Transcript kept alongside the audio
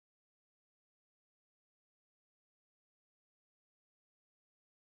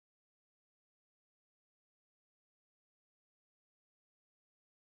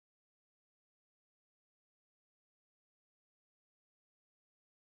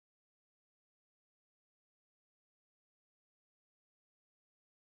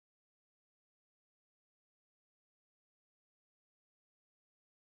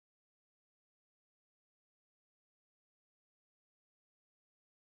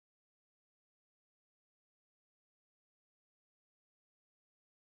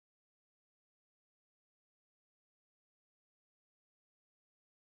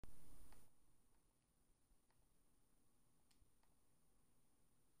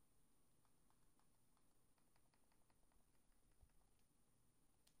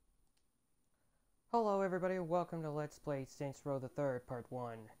Hello everybody, welcome to Let's Play Saints Row the Third Part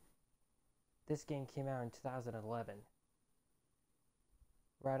 1. This game came out in 2011.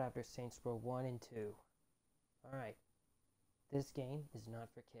 Right after Saints Row 1 and 2. Alright, this game is not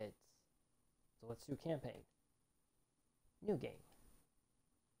for kids. So let's do campaign. New game.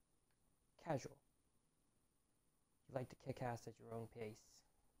 Casual. You like to kick ass at your own pace.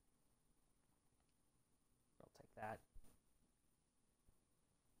 I'll take that.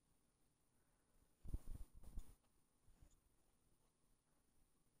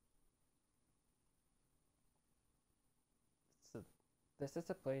 So this is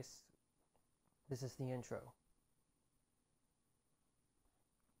a place. This is the intro.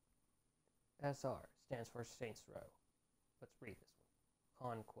 SR stands for Saints Row. Let's read this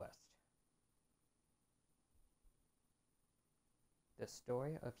one. Conquest. The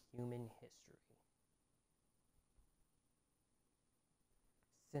story of human history.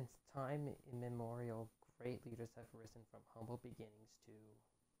 Since time immemorial, great leaders have risen from humble beginnings to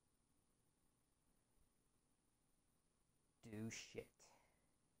do shit.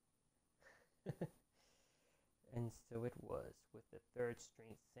 And so it was with the Third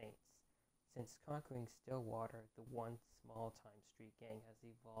Street Saints. Since conquering Stillwater, the once small-time street gang has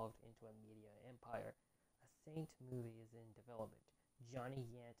evolved into a media empire. A Saint movie is in development. Johnny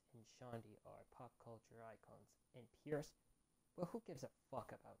Yant and Shondi are pop culture icons. And Pierce? Well, who gives a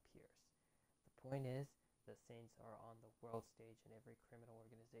fuck about Pierce? The point is, the Saints are on the world stage and every criminal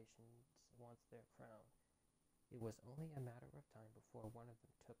organization wants their crown. It was only a matter of time before one of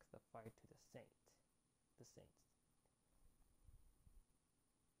them took the fight to the Saints.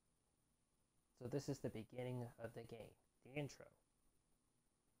 So this is the beginning of the game, the intro.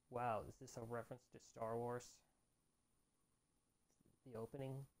 Wow, is this a reference to Star Wars? The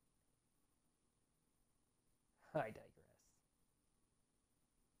opening? I digress.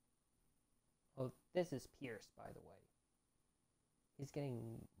 Oh, this is Pierce, by the way. He's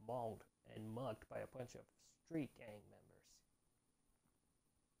getting mauled and mugged by a bunch of street gang members.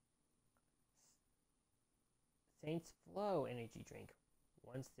 Saints Flow energy drink.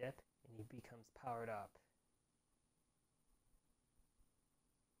 One sip and he becomes powered up.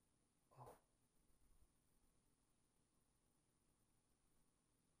 Oh.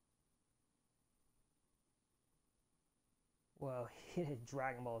 Well, he did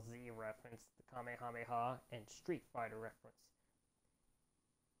Dragon Ball Z reference, the Kamehameha, and Street Fighter reference.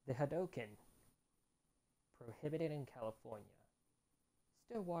 The Hadoken. Prohibited in California.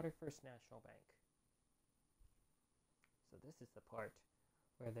 Stillwater First National Bank. So this is the part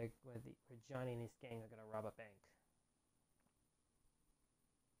where Johnny and his gang are going to rob a bank.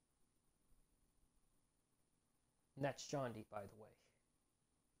 And that's Shondi, by the way.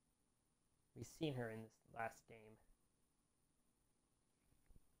 We've seen her in this last game.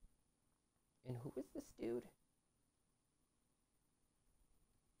 And who is this dude?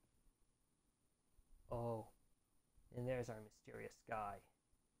 Oh, and there's our mysterious guy.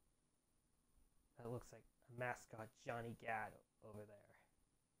 That looks like a mascot Johnny Gat over there.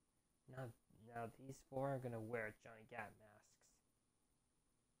 Now these four are gonna wear Johnny Gat masks.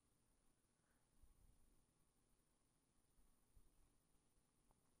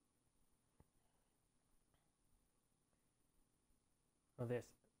 Oh, there's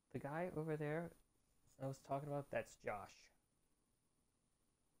the guy over there I was talking about. That's Josh.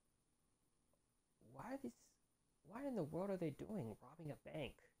 What in the world are they doing? Robbing a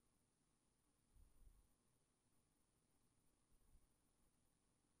bank?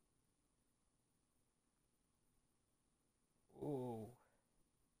 Ooh.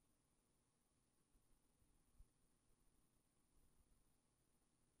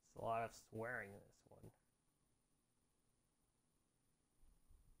 It's a lot of swearing in this one.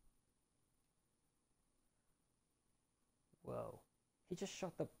 Whoa. He just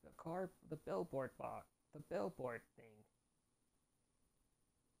shot the billboard box, the billboard thing.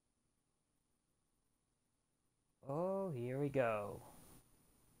 Oh, here we go.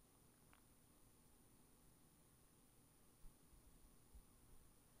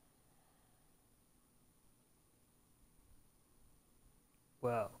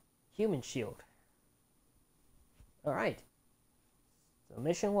 Well, human shield. Alright. So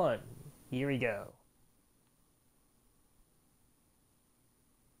mission 1. Here we go.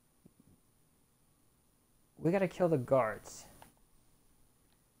 We gotta kill the guards.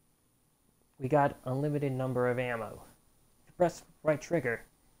 We got unlimited number of ammo. If you press right trigger,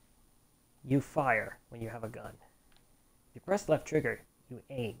 you fire when you have a gun. If you press left trigger, you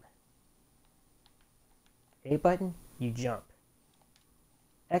aim. A button, you jump.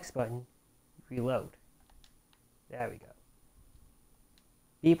 X button, reload. There we go.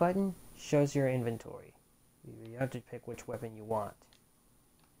 B button, shows your inventory. You have to pick which weapon you want.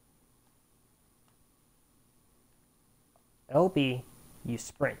 LB, you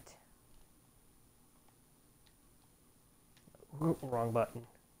sprint. Wrong button.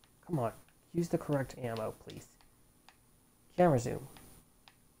 Come on, use the correct ammo, please. Camera zoom.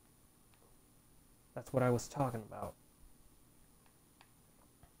 That's what I was talking about.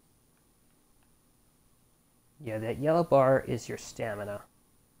 Yeah, that yellow bar is your stamina.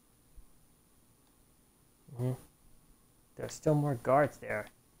 There's still more guards there.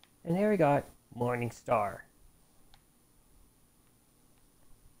 And here we got Morningstar.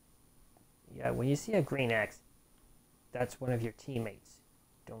 Yeah, when you see a green X, that's one of your teammates.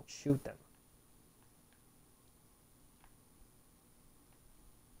 Don't shoot them.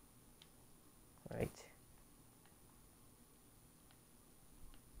 Right.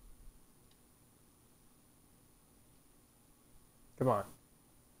 Come on.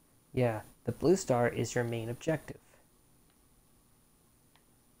 Yeah, the blue star is your main objective.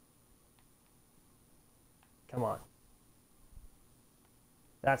 Come on.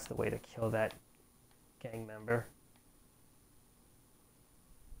 That's the way to kill that gang member.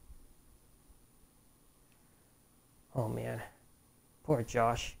 Oh man. Poor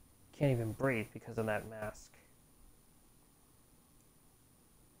Josh. Can't even breathe because of that mask.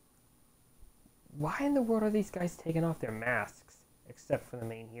 Why in the world are these guys taking off their masks? Except for the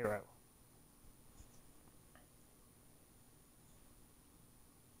main hero.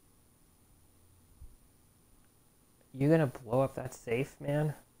 You gonna blow up that safe,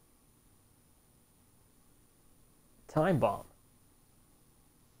 man? Time bomb.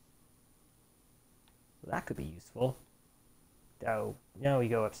 That could be useful. Now we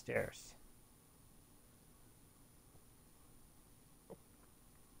go upstairs.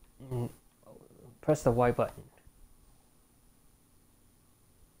 Press the Y button.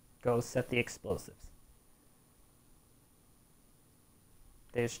 Go set the explosives.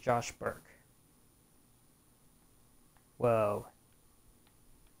 There's Josh Burke. Whoa.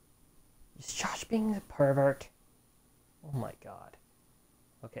 Is Josh being a pervert? Oh my god.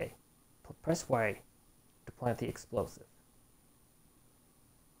 Okay. Press Y to plant the explosive.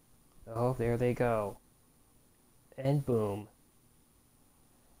 Oh, there they go. And boom.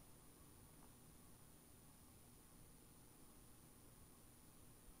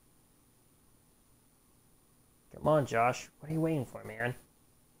 Come on, Josh. What are you waiting for, man?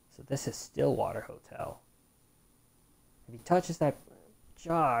 So this is Stillwater Hotel. If he touches that...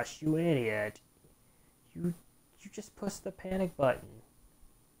 Josh, you idiot. You just pushed the panic button.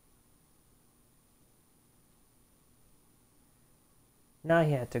 Now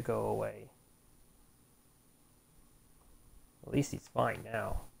he had to go away. At least he's fine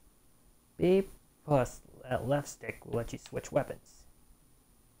now. B plus left stick will let you switch weapons.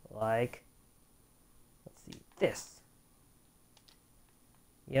 Like... Let's see, this.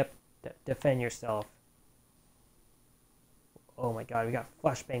 Yep, defend yourself. Oh my god, we got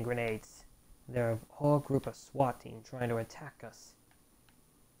flashbang grenades. They're a whole group of SWAT team trying to attack us.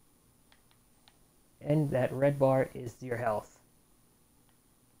 And that red bar is your health.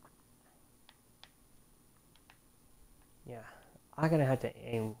 Yeah, I'm gonna have to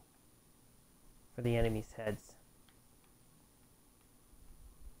aim for the enemy's heads.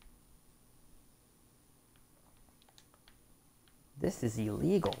 This is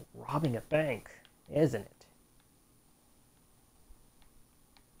illegal, robbing a bank, isn't it?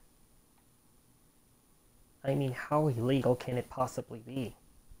 I mean, how illegal can it possibly be?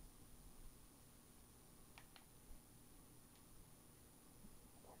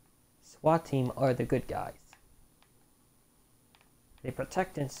 SWAT team are the good guys. They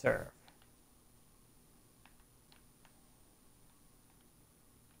protect and serve.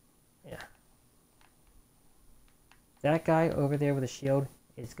 Yeah. That guy over there with a shield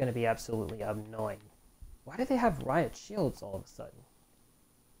is going to be absolutely annoying. Why do they have riot shields all of a sudden?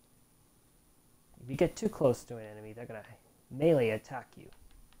 If you get too close to an enemy, they're going to melee attack you.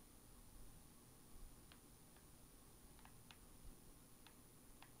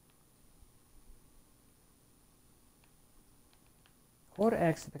 Hold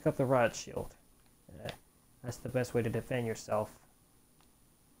X to pick up the riot shield. That's the best way to defend yourself.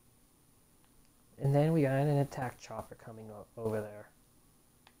 And then we got an attack chopper coming over there.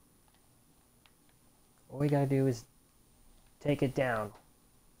 All we gotta do is take it down.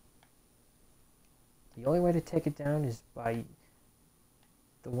 The only way to take it down is by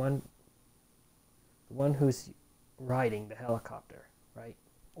the one who's riding the helicopter, right?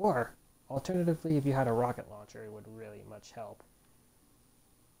 Or alternatively, if you had a rocket launcher, it would really much help.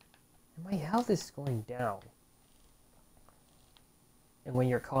 And my health is going down. And when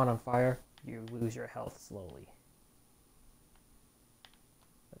you're caught on fire, you lose your health slowly.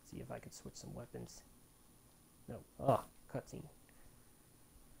 Let's see if I can switch some weapons. No. Oh, cutscene.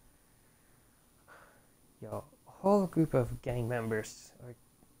 Yo, a whole group of gang members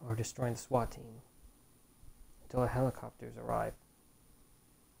are destroying the SWAT team until the helicopters arrive.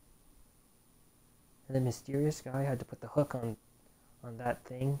 And the mysterious guy had to put the hook on that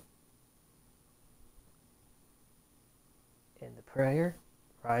thing. And the prayer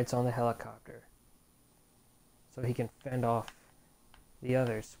rides on the helicopter so he can fend off the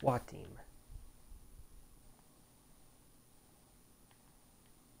other SWAT team.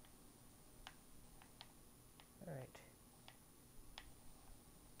 Alright.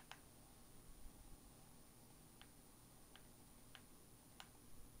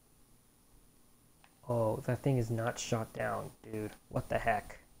 Oh, that thing is not shot down, dude. What the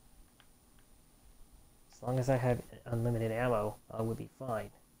heck? As long as I have unlimited ammo, I would be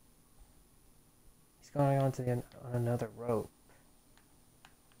fine. He's going on to on another rope.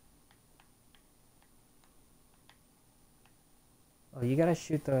 Oh, you gotta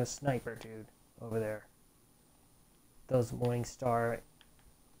shoot the sniper, dude, over there. Those Morningstar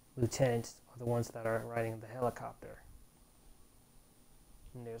lieutenants are the ones that are riding the helicopter.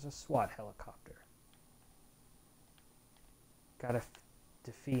 And there's a SWAT helicopter. Gotta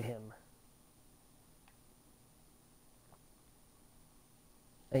defeat him.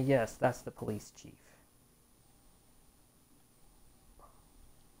 And yes, that's the police chief.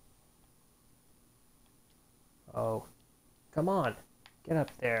 Oh, come on, get up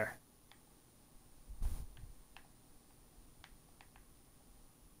there.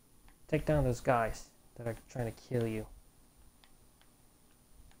 Take down those guys that are trying to kill you.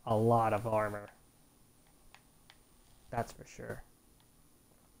 A lot of armor. That's for sure.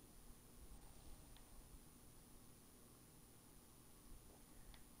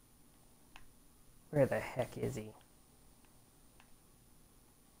 Where the heck is he?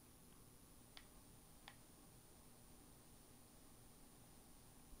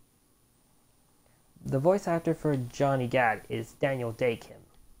 The voice actor for Johnny Gat is Daniel Day-Kim.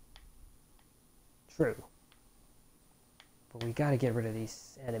 True. But we gotta get rid of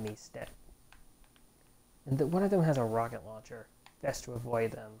these enemies that... And one of them has a rocket launcher. Best to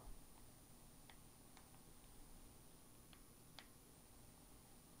avoid them.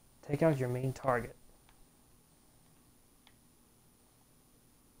 Take out your main target.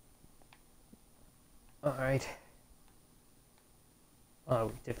 Alright. Oh,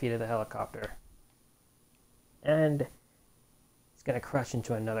 we defeated the helicopter. And he's gonna crash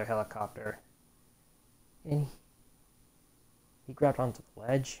into another helicopter. And he grabbed onto the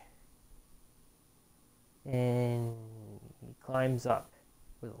ledge. And he climbs up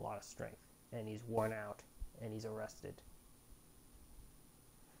with a lot of strength. And he's worn out. And he's arrested.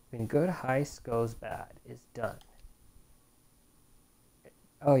 When good heist goes bad, is done.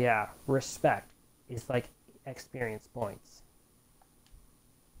 Oh yeah, respect is like experience points.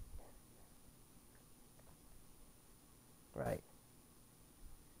 Right.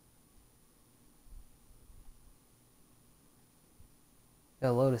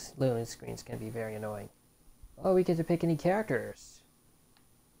 The loading screens can be very annoying. Oh, we get to pick any characters.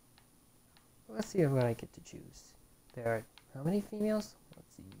 Let's see what I get to choose. There are how many females?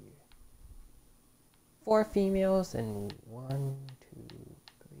 Let's see here. 4 females and 1, 2,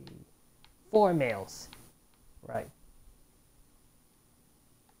 3, 4 males. Right.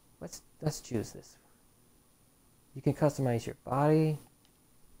 Let's choose this. You can customize your body,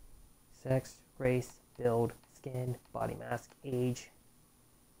 sex, race, build, skin, body mask, age.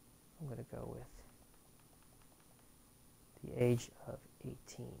 I'm going to go with the age of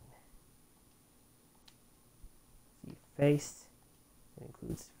 18. See, face. It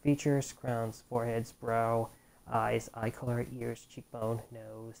includes features, crowns, foreheads, brow, eyes, eye color, ears, cheekbone,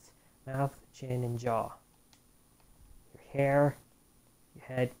 nose, mouth, chin, and jaw. Your hair, your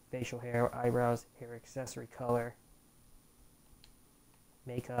head, facial hair, eyebrows, hair accessory color,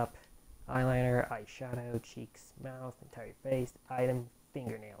 makeup, eyeliner, eyeshadow, cheeks, mouth, entire face, item,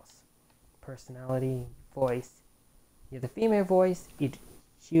 fingernails, personality, voice. You have the female voice.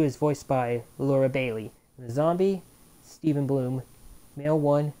 She was voiced by Laura Bailey. And the zombie, Stephen Bloom. Male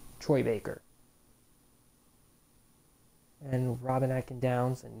 1, Troy Baker. And Robin Atkin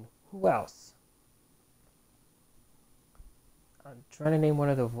Downs. And who else? I'm trying to name one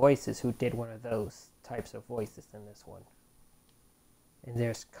of the voices who did one of those types of voices in this one. And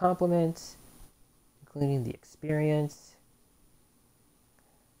there's compliments, including the experience.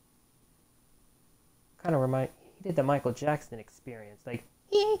 Kind of he did the Michael Jackson experience, like,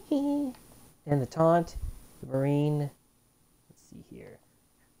 and the taunt, the Marine. Let's see here.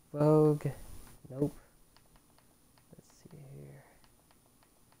 Vogue. Nope. Let's see here.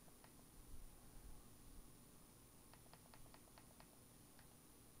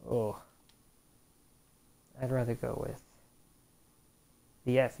 Oh. I'd rather go with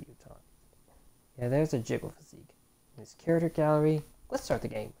the FU taunt. Yeah, there's a Jiggle Physique. His character gallery. Let's start the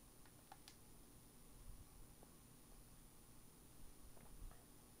game.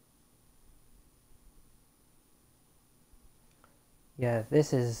 Yeah,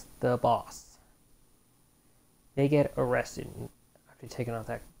 this is the boss. They get arrested after taking off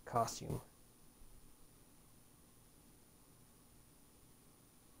that costume.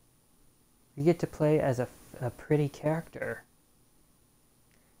 You get to play as a pretty character.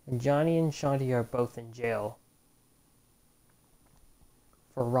 And Johnny and Shanti are both in jail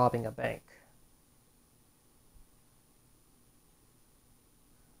for robbing a bank.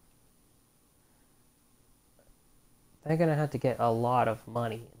 They're gonna have to get a lot of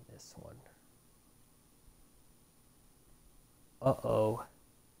money in this one. Uh-oh.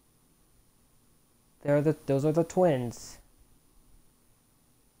 Those are the twins.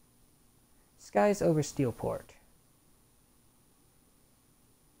 Skies over Steelport.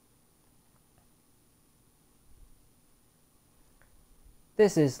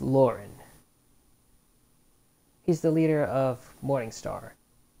 This is Loren. He's the leader of Morningstar.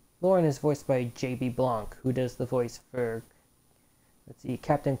 Loren is voiced by J.B. Blanc, who does the voice for, let's see,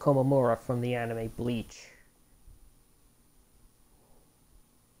 Captain Komamura from the anime Bleach.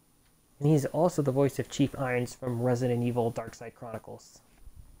 And he's also the voice of Chief Irons from Resident Evil Darkside Chronicles.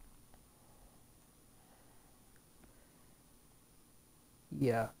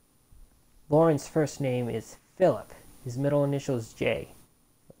 Yeah. Loren's first name is Philip. His middle initial is J.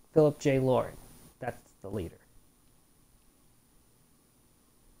 Philip J. Loren. That's the leader.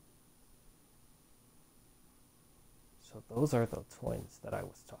 So those are the twins that I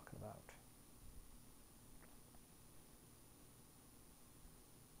was talking about.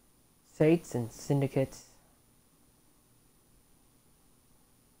 Fates and syndicates.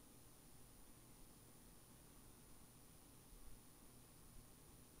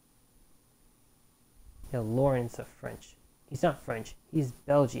 Yeah, Loren's a French. He's not French. He's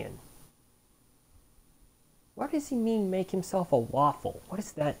Belgian. What does he mean, make himself a waffle? What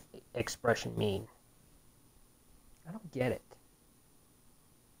does that expression mean? I don't get it.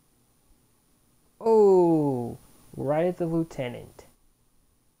 Oh, right at the lieutenant.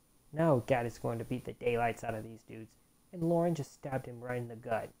 Now Gat is going to beat the daylights out of these dudes. And Loren just stabbed him right in the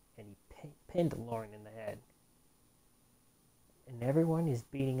gut. And he pinned Loren in the head. And everyone is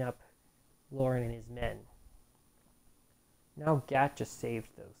beating up Loren and his men. Now Gat just saved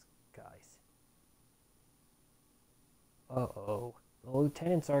those guys. Uh-oh. The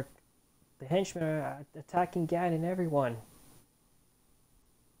lieutenants are... The henchmen are attacking Gat and everyone.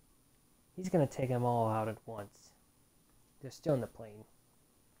 He's gonna take them all out at once. They're still in the plane.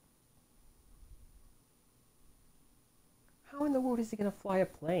 How in the world is he gonna fly a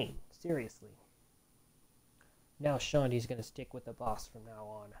plane? Seriously. Now Shanti's gonna stick with the boss from now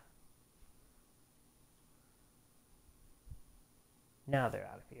on. Now they're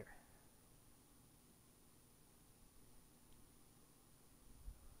out of here.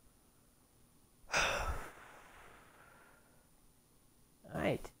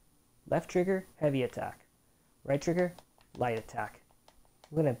 Alright. Left trigger, heavy attack. Right trigger, light attack.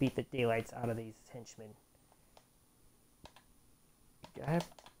 I'm gonna beat the daylights out of these henchmen.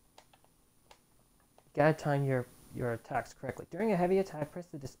 Gotta time your attacks correctly. During a heavy attack, press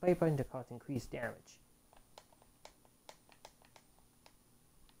the display button to cause increased damage.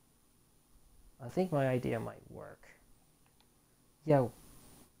 I think my idea might work. Yeah,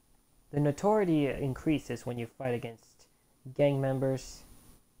 the notoriety increases when you fight against gang members.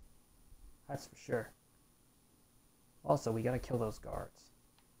 That's for sure. Also, we gotta kill those guards.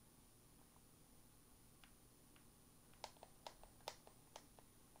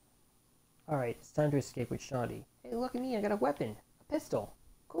 Alright, it's time to escape with Shanti. Hey, look at me, I got a weapon. A pistol.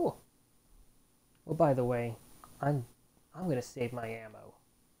 Cool. Well, by the way, I'm gonna save my ammo.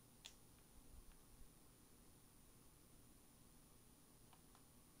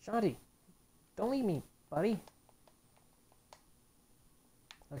 Shanti, don't leave me, buddy.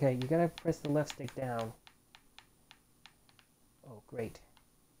 Okay, you gotta press the left stick down. Oh, great.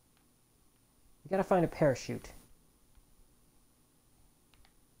 You gotta find a parachute.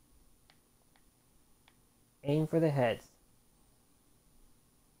 Aim for the heads.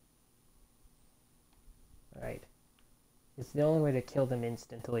 Alright. It's the only way to kill them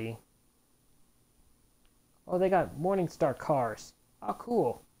instantly. Oh, they got Morningstar cars. Oh,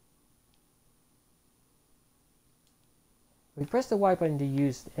 cool. We press the Y button to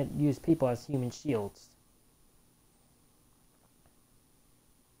use people as human shields.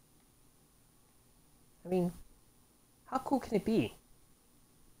 I mean, how cool can it be?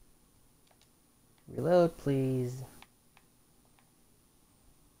 Reload, please.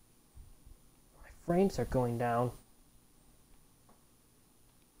 My frames are going down.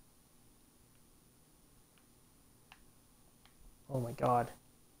 Oh my god.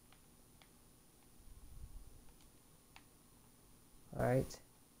 Alright.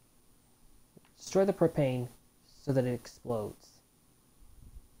 Destroy the propane so that it explodes.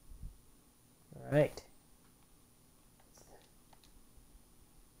 Alright.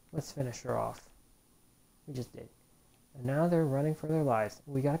 Let's finish her off. We just did. And now they're running for their lives.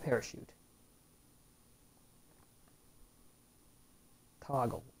 We got a parachute.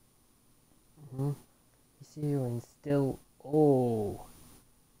 Toggle. You see you and still... Oh.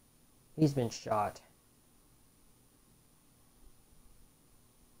 He's been shot.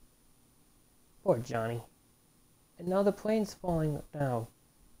 Poor Johnny. And now the plane's falling down.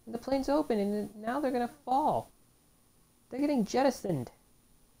 And the plane's open and now they're gonna fall. They're getting jettisoned.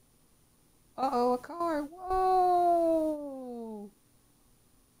 Uh-oh, a car! Whoa!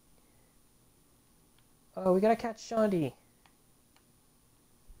 Oh, we gotta catch Shandy.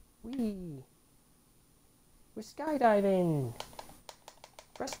 Whee! We're skydiving!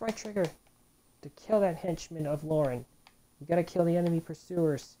 Press right trigger to kill that henchman of Loren. We gotta kill the enemy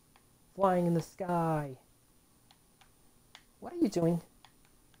pursuers. Flying in the sky. What are you doing?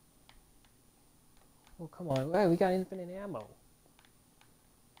 Oh, come on. Hey, we got infinite ammo.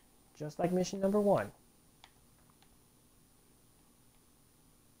 Just like mission number 1.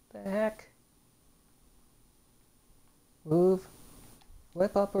 The heck? Move.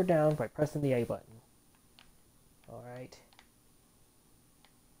 Flip up or down by pressing the A button. Alright.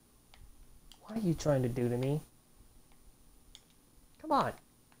 What are you trying to do to me? Come on.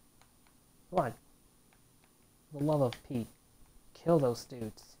 Come on. For the love of Pete. Kill those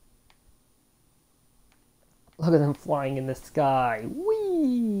dudes. Look at them flying in the sky.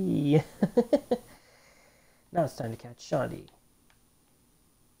 Whee! Now it's time to catch Shandy.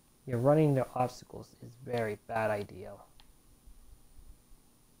 Yeah, running into obstacles is a very bad idea.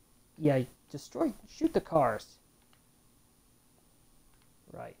 Yeah, shoot the cars.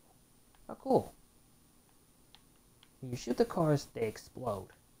 Right. How cool. When you shoot the cars, they explode.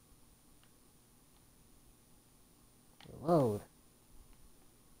 Reload.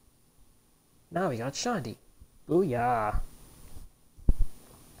 Now we got Shandy. Booyah.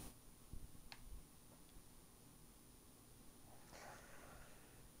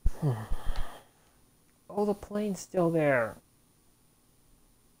 Oh, the plane's still there.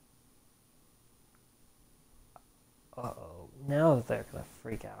 Uh-oh. Now they're gonna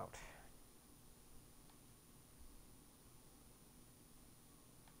freak out.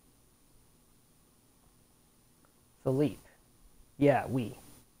 Philippe. Yeah, we.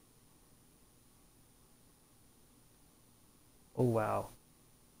 Oh, wow.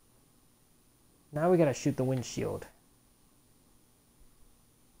 Now we gotta shoot the windshield.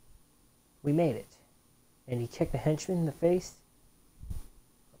 We made it. And he kicked the henchman in the face.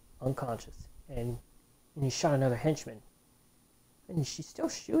 Unconscious. And he shot another henchman. And she's still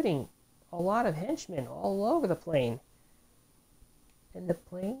shooting a lot of henchmen all over the plane. And the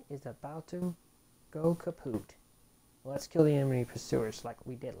plane is about to go kaput. Let's kill the enemy pursuers like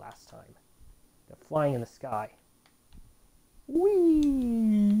we did last time. They're flying in the sky. Whee!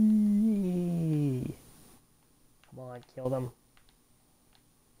 Come on, kill them.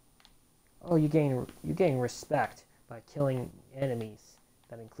 Oh, you gain respect by killing enemies.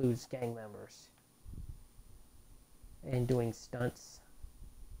 That includes gang members. And doing stunts.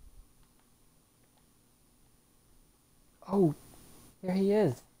 Oh, there he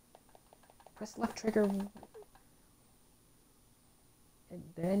is. Press left trigger. And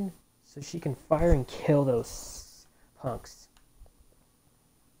then, so she can fire and kill those punks.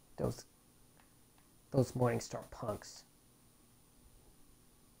 Those Morningstar punks.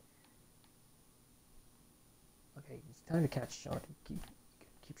 Okay, it's time to catch Sean.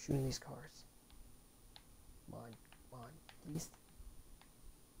 Keep shooting these cars. Come on, please.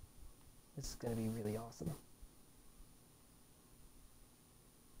 This is gonna be really awesome.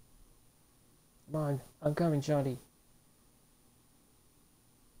 Come on, I'm coming, Shandy.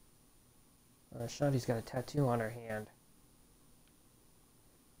 Shandy's got a tattoo on her hand.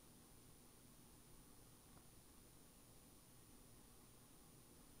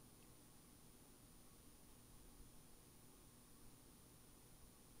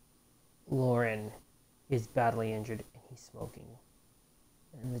 Loren is badly injured and he's smoking.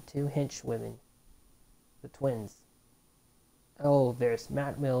 And the two henchwomen, the twins, Oh, there's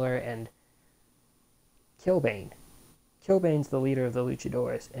Matt Miller and Killbane. Killbane's the leader of the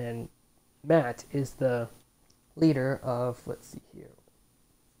Luchadors, and Matt is the leader of, let's see here,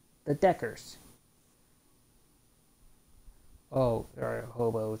 the Deckers. Oh, there are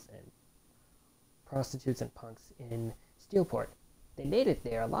hobos and prostitutes and punks in Steelport. They made it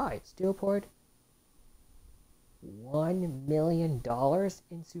there alive. Steelport, $1 million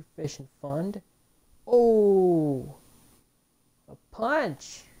insufficient fund. Oh, a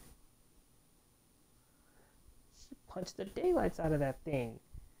punch. She punched the daylights out of that thing.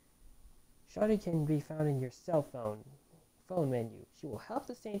 Shawty can be found in your cell phone menu. She will help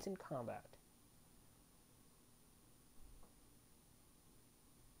the Saints in combat.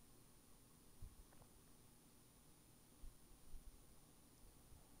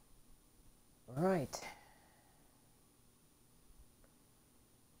 Alright.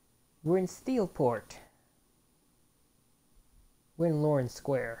 We're in Steelport. We're in Loren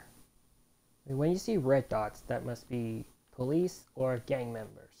Square. And when you see red dots, that must be police or gang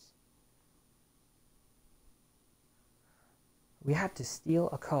members. We have to steal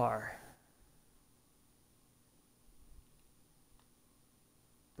a car.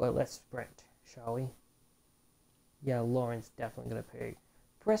 But let's sprint, shall we? Yeah, Loren's definitely gonna pay.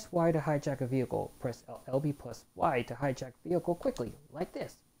 Press Y to hijack a vehicle. Press LB plus Y to hijack vehicle quickly, like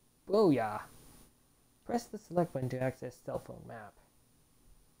this. Booyah! Press the select button to access cell phone map.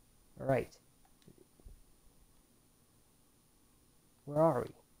 Alright. Where are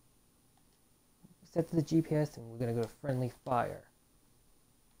we? Set to the GPS and we're going to go to friendly fire.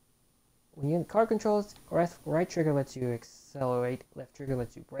 When you're in car controls, right trigger lets you accelerate, left trigger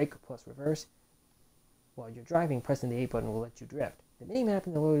lets you brake plus reverse. While you're driving, pressing the A button will let you drift. The minimap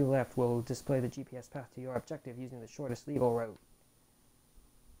in the lower left will display the GPS path to your objective using the shortest legal route.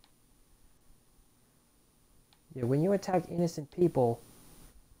 Yeah, when you attack innocent people,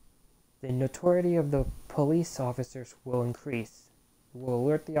 the notoriety of the police officers will increase. It will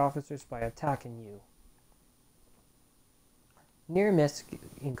alert the officers by attacking you. Near miss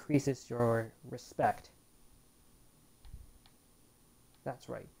increases your respect. That's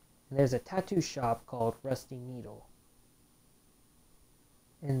right. And there's a tattoo shop called Rusty Needle.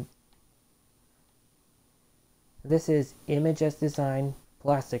 And this is image as design,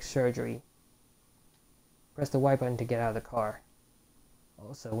 plastic surgery. Press the Y button to get out of the car.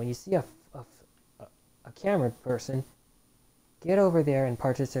 Also, when you see a camera person, get over there and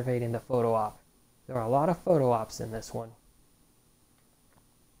participate in the photo op. There are a lot of photo ops in this one.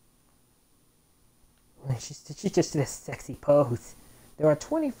 She just did a sexy pose. There are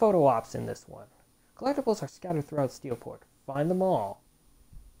 20 photo ops in this one. Collectibles are scattered throughout Steelport. Find them all.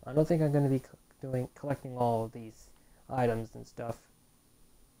 I don't think I'm going to be collecting all of these items and stuff.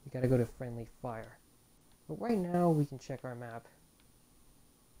 You gotta go to friendly fire. But right now we can check our map.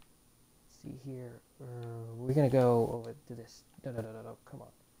 Let's see here. We're gonna go over to this. No, come on.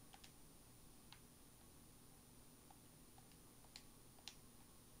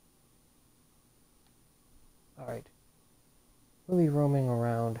 Alright. We'll be roaming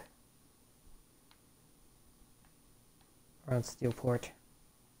around Steelport.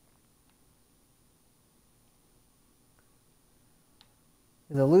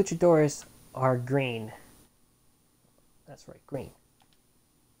 The luchadors are green. That's right, green.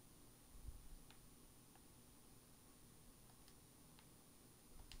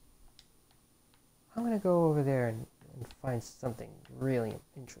 I'm gonna go over there and find something really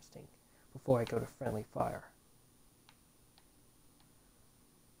interesting before I go to friendly fire.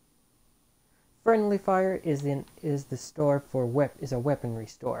 Friendly fire is the store for is a weaponry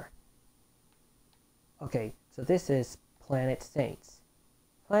store. Okay, so this is Planet Saints.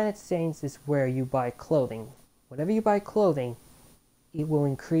 Planet Saints is where you buy clothing. Whenever you buy clothing, it will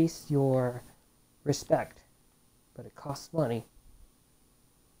increase your respect, but it costs money.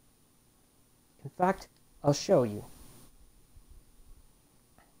 In fact, I'll show you.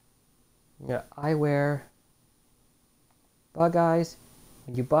 Yeah, eyewear, bug eyes.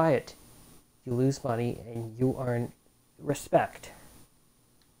 When you buy it, you lose money and you earn respect.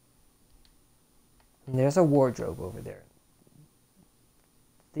 And there's a wardrobe over there.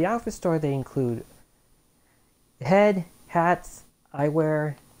 The outfit store, they include head, hats,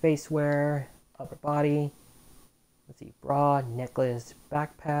 eyewear, face wear, upper body, let's see, bra, necklace,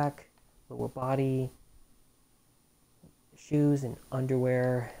 backpack, lower body, shoes and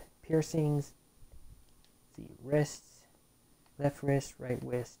underwear, piercings, let's see, wrists, left wrist, right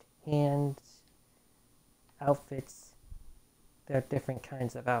wrist, hands, outfits. There are different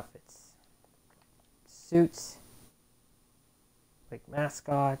kinds of outfits. Suits, like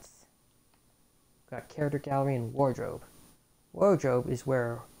mascots, got character gallery and wardrobe. Wardrobe is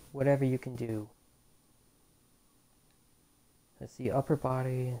where whatever you can do. Let's see, upper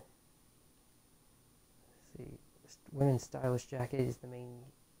body. Let's see, women's stylish jacket is the main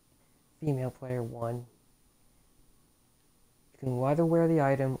female player one. You can either wear the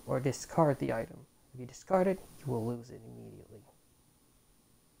item or discard the item. If you discard it, you will lose it immediately.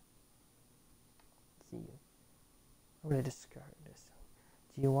 Let's see, I'm going to discard this.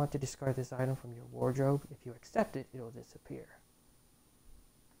 Do you want to discard this item from your wardrobe? If you accept it, it will disappear.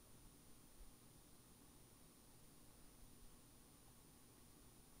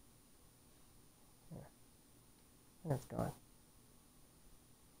 Yeah. It's gone.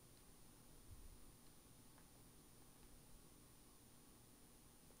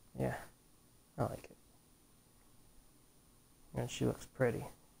 Yeah, I like it. And she looks pretty.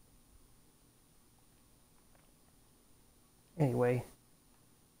 Anyway,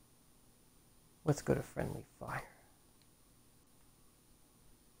 let's go to friendly fire.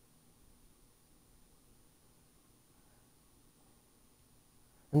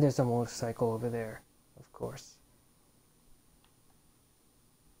 And there's a motorcycle over there, of course.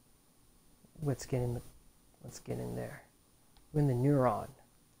 Let's get in there. We're in the neuron.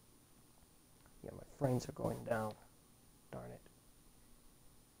 Yeah, my frames are going down. Darn it.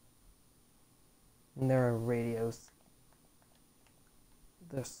 And there are radios.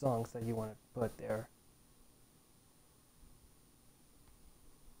 There's songs that you want to put there.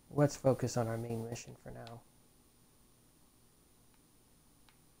 Let's focus on our main mission for now.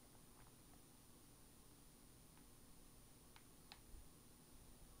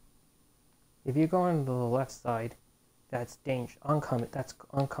 If you go on the left side, that's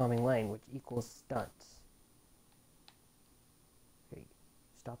oncoming lane, which equals stunts. Okay,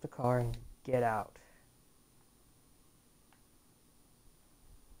 stop the car and get out.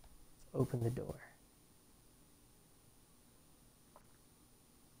 Let's open the door.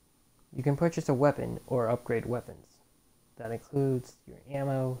 You can purchase a weapon or upgrade weapons. That includes your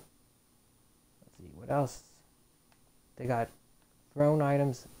ammo. Let's see, what else? They got thrown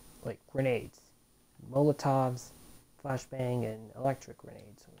items like grenades, Molotovs, flashbang, and electric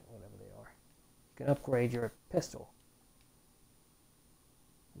grenades, whatever they are. You can upgrade your pistol.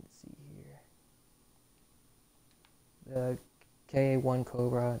 Let's see here. The KA-1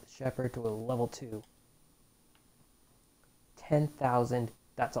 Cobra Shepherd to a level 2. 10,000,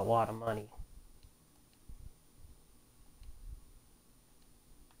 that's a lot of money.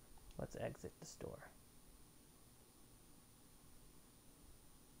 Let's exit the store.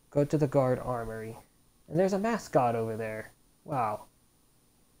 Go to the guard armory. And there's a mascot over there. Wow.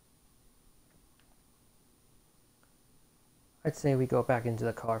 I'd say we go back into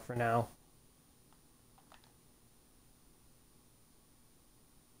the car for now.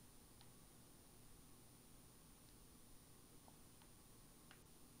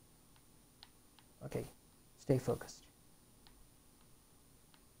 Okay, stay focused.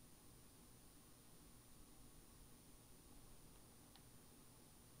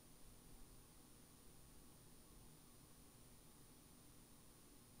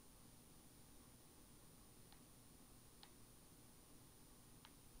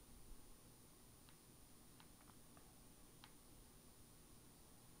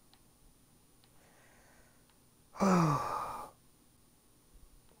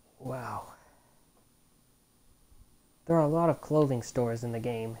 Wow. There are a lot of clothing stores in the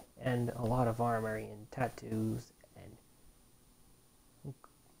game, and a lot of armory and tattoos,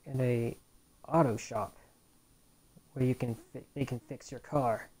 and a auto shop where they can fix your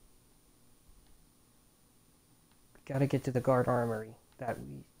car. Gotta get to the guard armory. That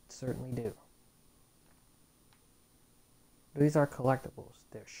we certainly do. These are collectibles.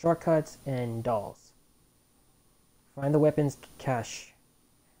 They're shortcuts and dolls. Find the weapons cache.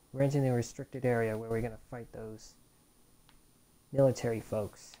 We're entering the restricted area where we're gonna fight those military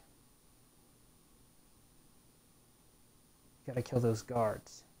folks. Gotta kill those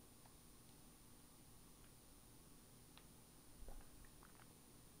guards.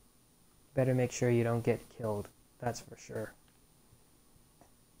 Better make sure you don't get killed, that's for sure.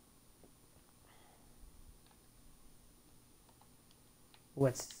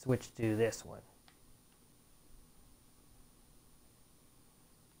 Let's switch to this one.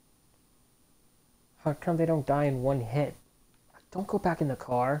 How come they don't die in one hit? Don't go back in the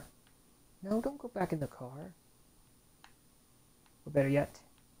car. No, don't go back in the car. Or better yet,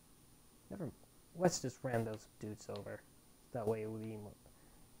 let's just ram those dudes over. That way it will be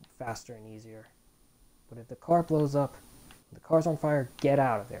faster and easier. But if the car blows up, the car's on fire, get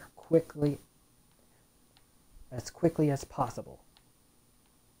out of there quickly, as quickly as possible.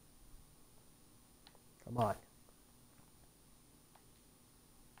 Come on.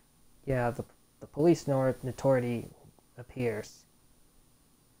 Yeah, the police notoriety appears.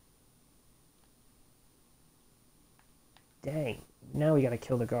 Dang, now we gotta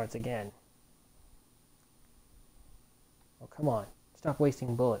kill the guards again. Oh, come on. Stop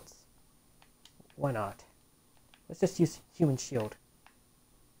wasting bullets. Why not? Let's just use human shield.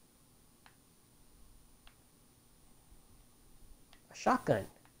 A shotgun.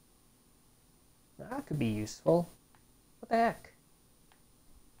 Now, that could be useful. What the heck?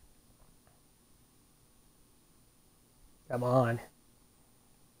 Come on. I'm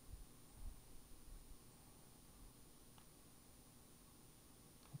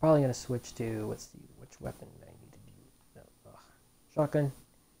probably going to switch to, let's see, which weapon I need to use. No, shotgun.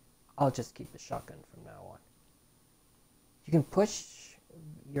 I'll just keep the shotgun from now on. You can push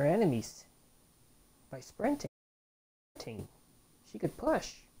your enemies by sprinting. She could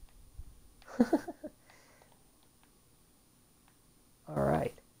push.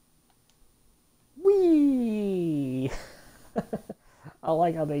 Alright. Whee! I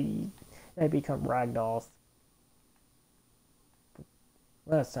like how they become ragdolls.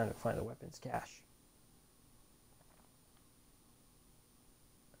 Well, it's time to find the weapons cache.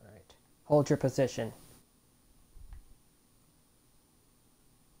 Alright. Hold your position.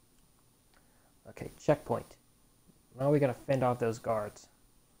 Okay, checkpoint. Now we gotta fend off those guards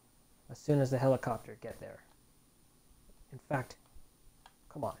as soon as the helicopter get there. In fact,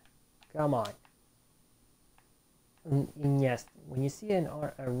 come on. Come on. And yes, when you see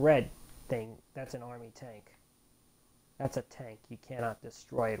a red thing, that's an army tank. That's a tank. You cannot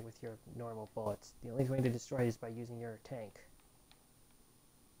destroy it with your normal bullets. The only way to destroy it is by using your tank.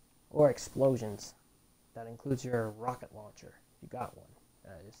 Or explosions. That includes your rocket launcher. You got one.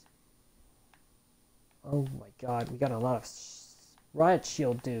 That is. Oh my god, we got a lot of riot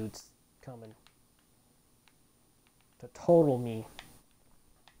shield dudes coming to total me.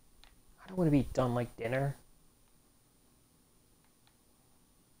 I don't want to be done like dinner.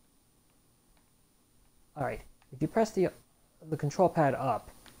 Alright, if you press the control pad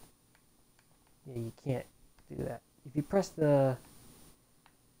up, yeah, you can't do that. If you press the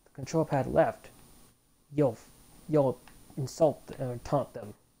control pad left, you'll insult or taunt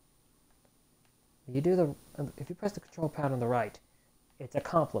them. If you press the control pad on the right, it's a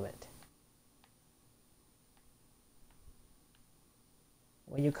compliment.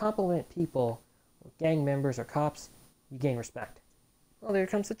 When you compliment people, or gang members or cops, you gain respect. Oh, there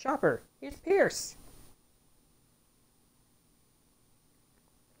comes the chopper. Here's Pierce.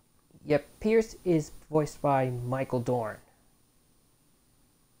 Yep, Pierce is voiced by Michael Dorn.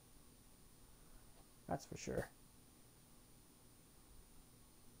 That's for sure.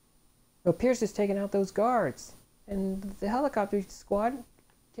 So Pierce is taking out those guards, and the helicopter squad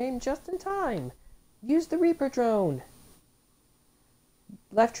came just in time. Use the Reaper drone.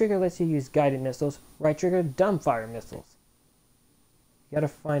 Left trigger lets you use guided missiles. Right trigger, dumbfire missiles. You gotta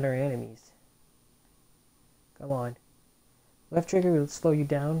find our enemies. Come on. Left trigger will slow you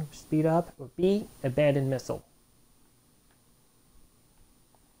down, speed up, or B, abandon missile.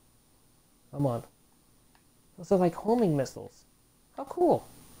 Come on. Those are like homing missiles. How cool.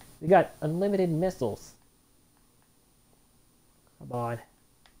 We got unlimited missiles. Come on.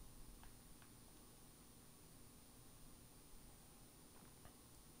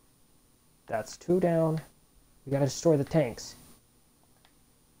 That's 2 down. We gotta destroy the tanks.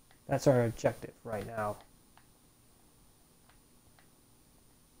 That's our objective right now.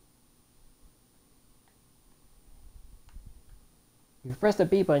 If you press the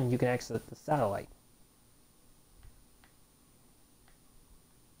B button, you can exit the satellite.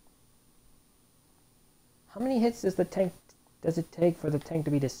 How many hits does it take for the tank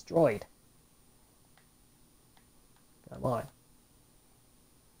to be destroyed? Come on.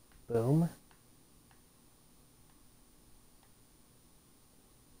 Boom.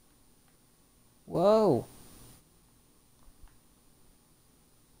 Whoa.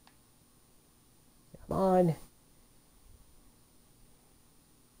 Come on.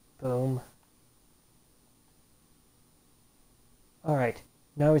 Boom. Alright,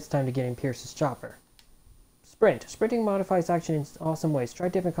 now it's time to get in Pierce's chopper. Sprint. Sprinting modifies action in awesome ways. Try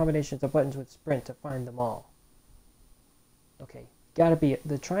different combinations of buttons with sprint to find them all. Okay, gotta be,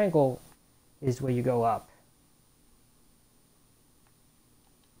 the triangle is where you go up.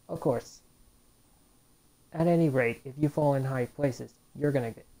 Of course. At any rate, if you fall in high places, you're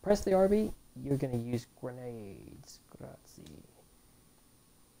gonna press the RB, you're gonna use grenades. Grazie.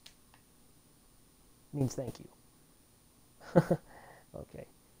 Means thank you. Okay.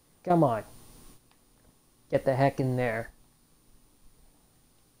 Come on. Get the heck in there.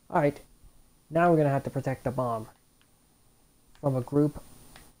 Alright. Now we're gonna have to protect the bomb from a group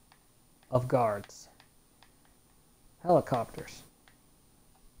of guards. Helicopters.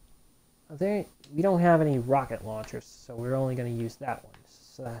 We don't have any rocket launchers, so we're only going to use that one.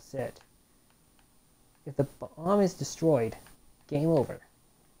 So that's it. If the bomb is destroyed, game over.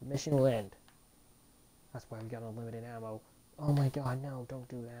 The mission will end. That's why we got unlimited ammo. Oh my god, no, don't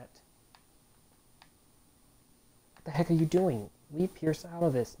do that. What the heck are you doing? Leave Pierce out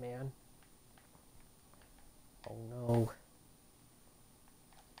of this, man. Oh no.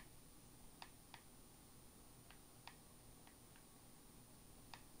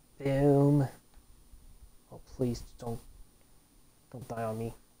 Boom. Oh, please don't die on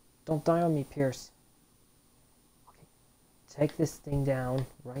me. Don't die on me, Pierce. Okay. Take this thing down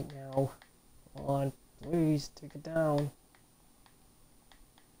right now. Come on, please take it down.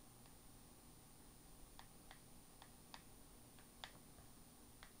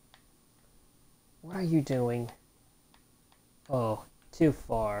 What are you doing? Oh, too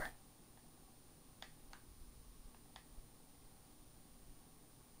far.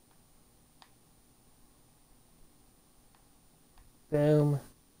 Boom.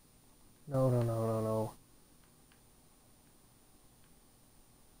 No.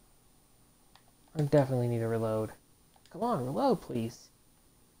 I definitely need to reload. Come on, reload, please.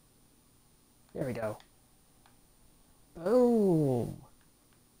 There we go. Boom.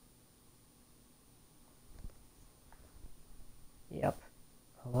 Yep.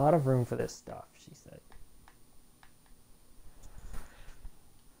 A lot of room for this stuff, she said.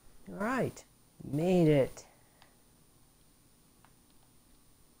 Alright. Made it.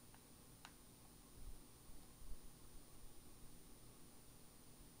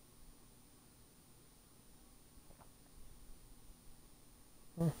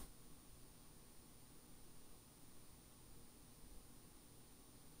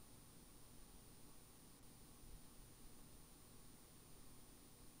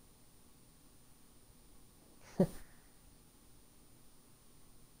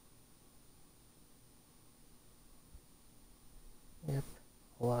 Yep,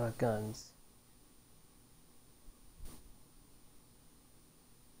 a lot of guns.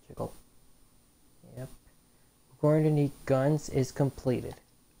 Jiggle. Yep. We're going to need guns is completed.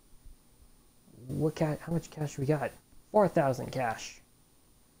 How much cash we got? 4,000 cash.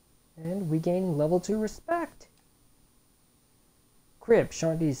 And we gain level 2 respect. Crib,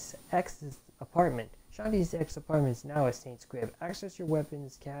 Shanti's ex's apartment. Shanti's ex apartment is now a Saint's crib. Access your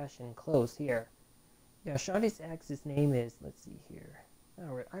weapons, cash, and clothes here. Yeah, Shanti's ex's name is, let's see here.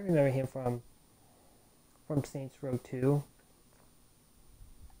 I remember him from Saints Row 2.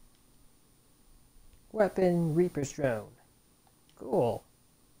 Weapon, Reaper's drone. Cool.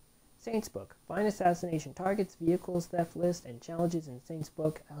 Saints book. Find assassination targets, vehicles, theft list, and challenges in Saints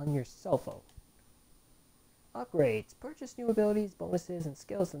book on your cell phone. Upgrades. Purchase new abilities, bonuses, and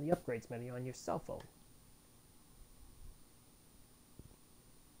skills in the upgrades menu on your cell phone.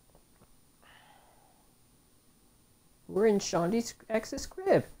 We're in Shanti's ex's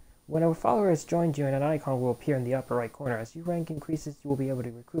crib. When a follower has joined you, an icon will appear in the upper right corner. As your rank increases, you will be able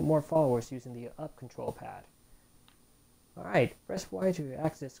to recruit more followers using the up control pad. Alright, press Y to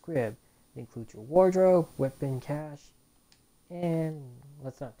access crib. It includes your wardrobe, weapon, cash, and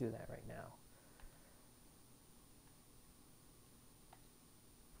let's not do that right now.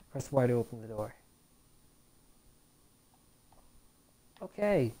 Press Y to open the door.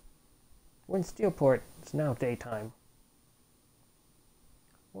 Okay, we're in Steelport. It's now daytime.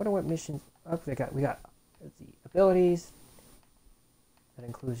 What missions? Oh, we got. Let's see, abilities. That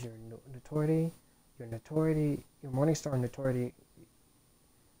includes your notoriety. Your Morningstar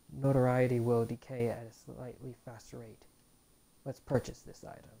notoriety will decay at a slightly faster rate. Let's purchase this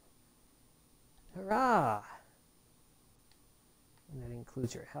item. Hurrah! And that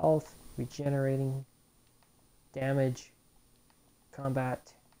includes your health, regenerating, damage,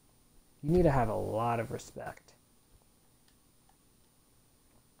 combat. You need to have a lot of respect.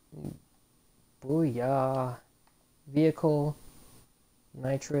 Booyah! Vehicle,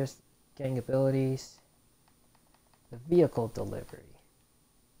 nitrous, gang abilities, the vehicle delivery.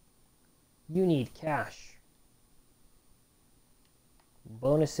 You need cash.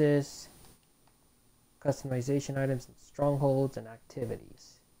 Bonuses, customization items, and strongholds and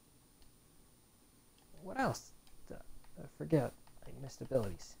activities. What else? I forget. I missed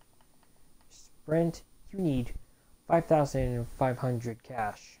abilities. Sprint, you need 5,500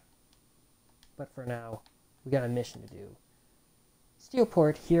 cash. But for now, we got a mission to do.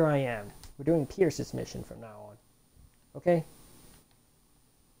 Steelport, here I am. We're doing Pierce's mission from now on. Okay?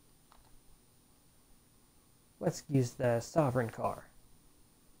 Let's use the Sovereign car.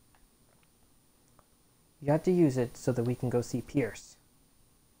 You have to use it so that we can go see Pierce.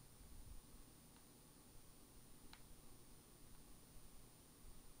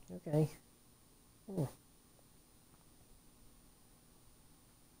 Okay.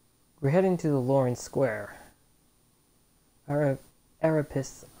 We're heading to the Loren Square.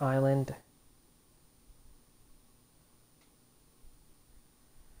 Arapis Island.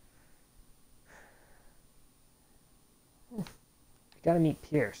 We gotta meet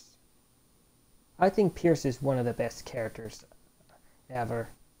Pierce. I think Pierce is one of the best characters ever.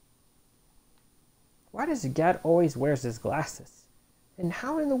 Why does Gad always wears his glasses? And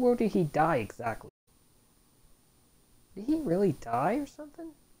how in the world did he die exactly? Did he really die or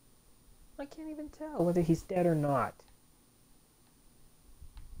something? I can't even tell whether he's dead or not.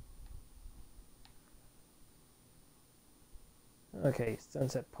 Okay,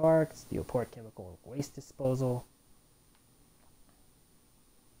 Sunset Park, Steelport Chemical and Waste Disposal.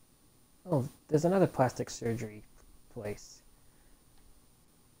 Oh, there's another plastic surgery place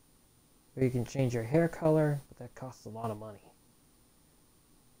where you can change your hair color, but that costs a lot of money.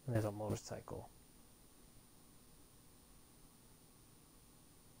 And there's a motorcycle.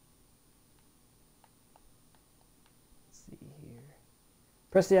 Let's see here.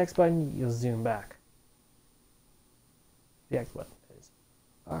 Press the X button, you'll zoom back. The X button is.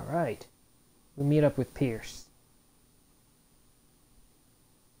 Alright. We meet up with Pierce.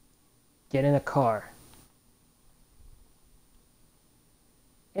 Get in a car.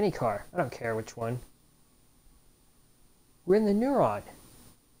 Any car. I don't care which one. We're in the Neuron.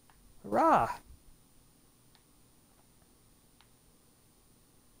 Hurrah!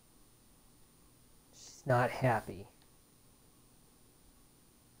 She's not happy.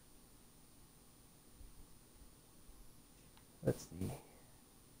 Let's see.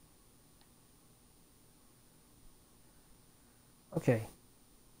 Okay.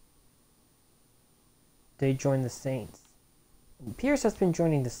 They join the Saints. Pierce has been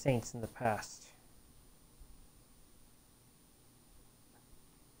joining the Saints in the past.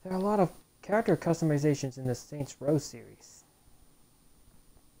 There are a lot of character customizations in the Saints Row series.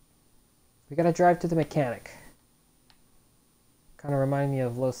 We gotta drive to the mechanic. Kinda remind me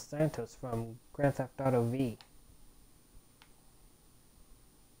of Los Santos from Grand Theft Auto V.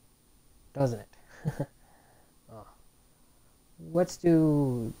 Doesn't it? Oh. Let's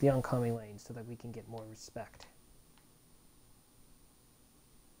do the oncoming lane so that we can get more respect.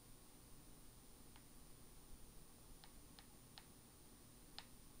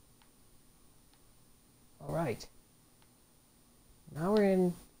 Alright. Now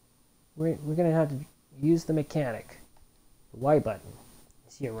we're gonna have to use the mechanic. The Y button. You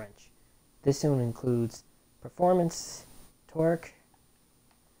see a wrench. This one includes performance, torque,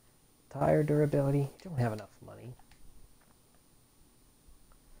 tire durability. You don't have enough money.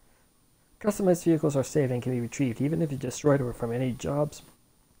 Customized vehicles are saved and can be retrieved even if you destroyed them from any jobs,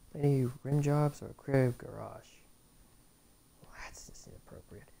 any rim jobs or crib garage. Well, that's just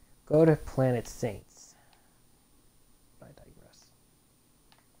inappropriate. Go to Planet Saints. I digress.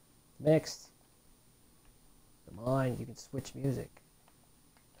 Mixed. Come on, you can switch music.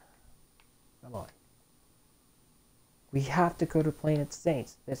 Come on. We have to go to Planet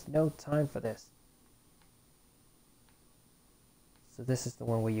Saints. There's no time for this. So this is the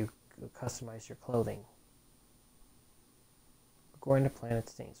one where you customize your clothing. We're going to Planet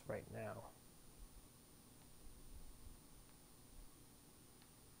Saints right now.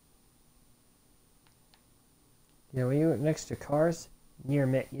 You know, when you're next to cars, near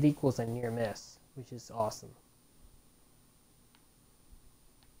miss, it equals a near miss, which is awesome.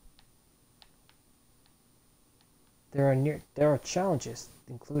 There are challenges,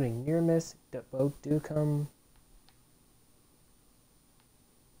 including near miss, that both do come.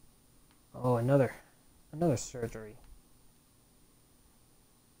 Oh, another surgery.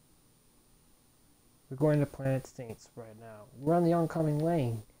 We're going to Planet Saints right now. We're on the oncoming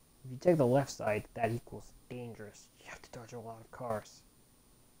lane. If you take the left side, that equals dangerous. You have to dodge a lot of cars.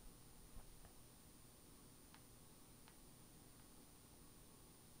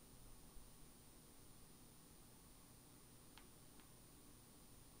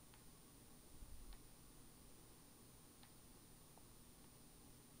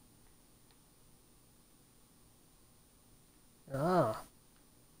 Ah,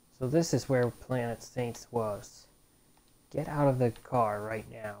 so this is where Planet Saints was. Get out of the car right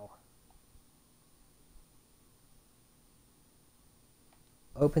now.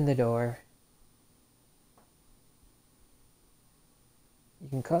 Open the door. You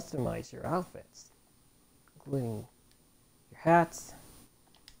can customize your outfits, including your hats.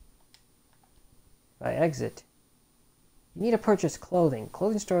 If I exit, you need to purchase clothing.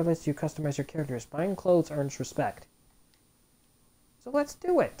 Clothing store lets you customize your characters. Buying clothes earns respect. So let's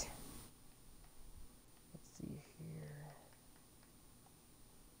do it. Let's see here.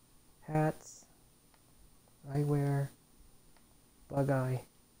 Hats. Eyewear. Bug eye.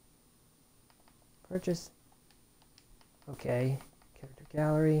 Purchase. Okay. Character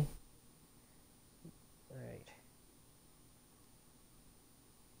gallery. Alright.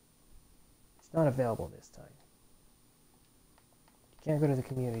 It's not available this time. You can't go to the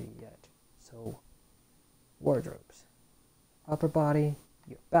community yet. So, wardrobes. Upper body,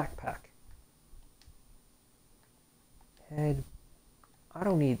 your backpack. Head. I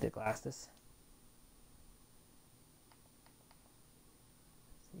don't need the glasses.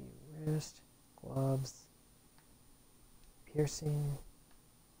 Let's see, wrist, gloves, piercing.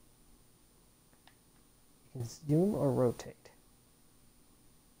 You can zoom or rotate.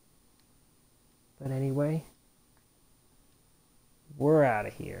 But anyway, we're out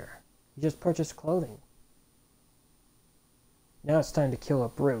of here. You just purchased clothing. Now it's time to kill a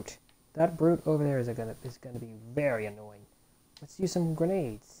brute. That brute over there is gonna be very annoying. Let's use some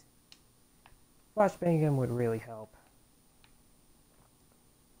grenades. Flashbang him would really help.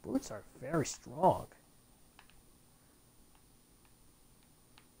 Brutes are very strong.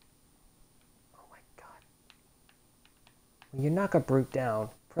 Oh my god. When you knock a brute down,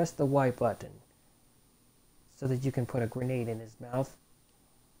 press the Y button so that you can put a grenade in his mouth.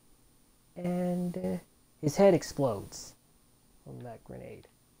 And his head explodes from that grenade.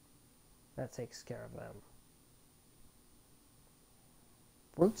 That takes care of them.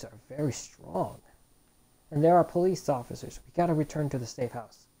 Brutes are very strong. And there are police officers. We gotta return to the safe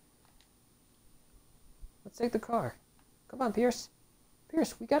house. Let's take the car. Come on, Pierce.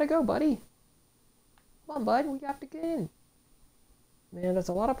 Pierce, we gotta go, buddy. Come on, bud. We have to get in. Man, there's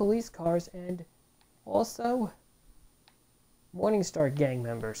a lot of police cars and also Morningstar gang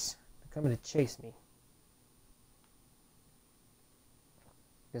members. They're coming to chase me.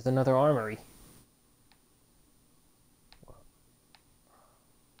 There's another armory.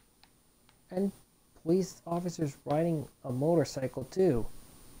 And police officers riding a motorcycle too.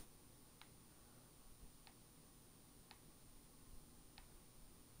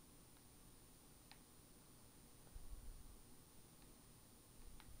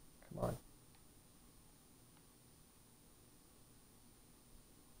 Come on.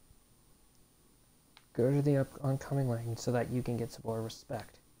 Go to the oncoming lane so that you can get some more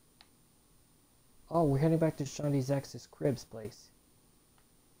respect. Oh, we're heading back to Shandy's ex's Crib's place.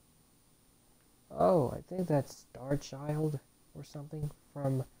 Oh, I think that's Starchild or something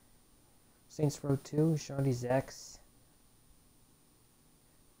from Saints Row 2, Shandy's ex.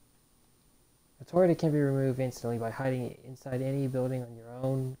 Authority can be removed instantly by hiding inside any building on your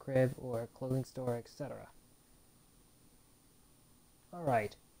own crib or clothing store, etc.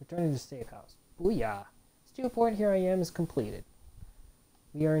 Alright, returning to safe house. Booyah! Steelport, here I am, is completed.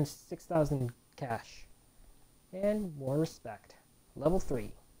 We earned 6,000 cash. And more respect. Level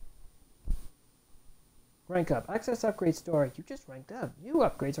 3. Rank up. Access upgrade store. You just ranked up. New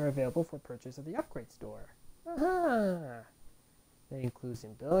upgrades are available for purchase at the upgrade store. Aha! That includes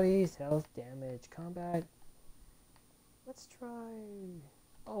abilities, health, damage, combat. Let's try...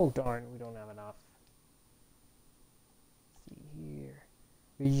 Oh darn, we don't have enough. Let's see here.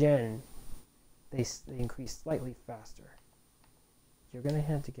 Regen. They increase slightly faster. You're gonna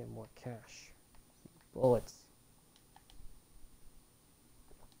have to get more cash. Bullets.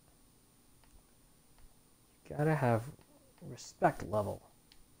 You gotta have respect level.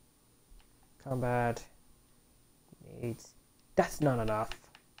 Combat. Grenades. That's not enough.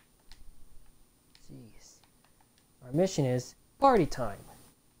 Jeez. Our mission is party time.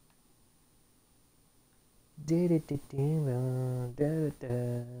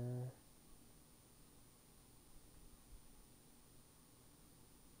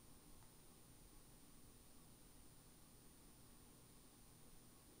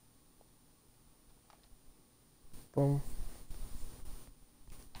 Boom.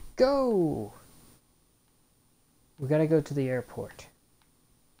 Go! We gotta go to the airport.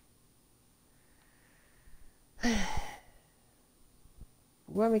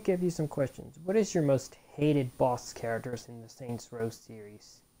 Let me give you some questions. What is your most hated boss characters in the Saints Row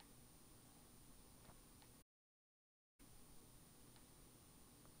series?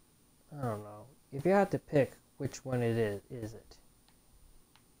 I don't know. If you had to pick, which one it is it?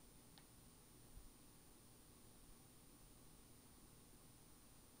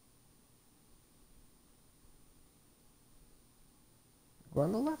 We're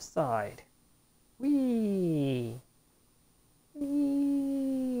on the left side. Whee!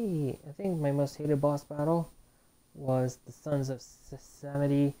 Whee! I think my most hated boss battle was the Sons of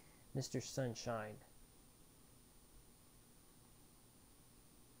Samedi, Mr. Sunshine.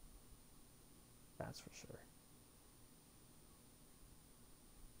 That's for sure.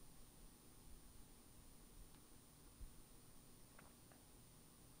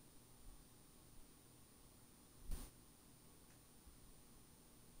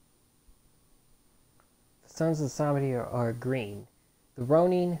 Sons of Samedi are green. The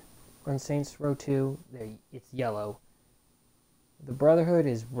Ronin on Saints Row 2, it's yellow. The Brotherhood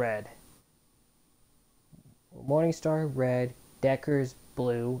is red. Morningstar, red. Decker's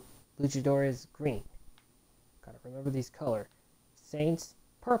blue. Luchador is green. Gotta remember these colors. Saints,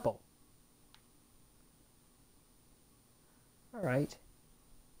 purple. Alright.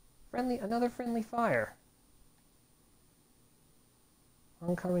 Another friendly fire.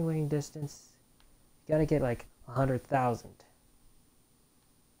 Oncoming lane distance. You gotta get like 100,000.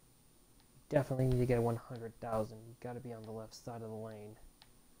 Definitely need to get 100,000. You gotta be on the left side of the lane.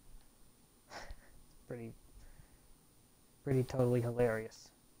 Pretty totally hilarious.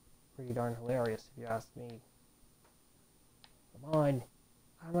 Pretty darn hilarious if you ask me. Come on.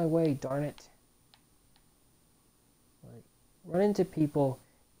 Out of my way, darn it. Like, run into people,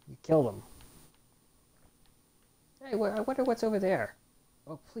 you kill them. Hey, I wonder what's over there.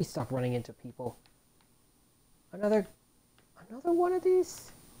 Oh, please stop running into people. Another one of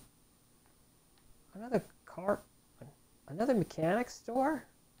these? Another car? Another mechanic store?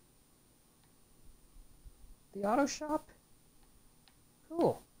 The auto shop?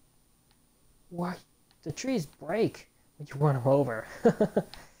 Cool. Why? The trees break when you run them over.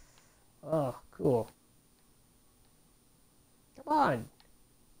 Oh, cool. Come on.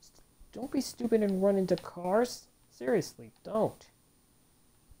 Don't be stupid and run into cars. Seriously, don't.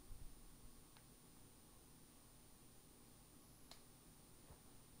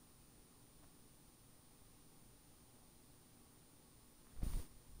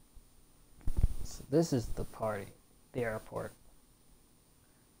 So this is the party, the airport.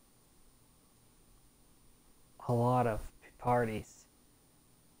 A lot of parties,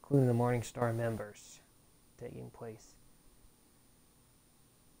 including the Morningstar members, taking place.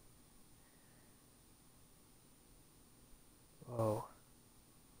 Oh.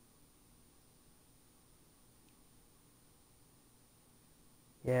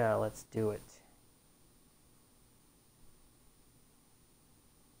 Yeah, let's do it.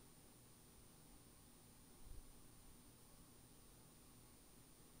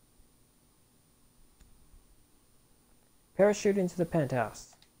 Parachute into the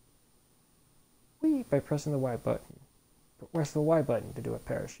penthouse. Whee! By pressing the Y button. But where's the Y button to do a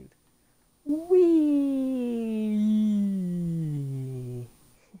parachute? Whee!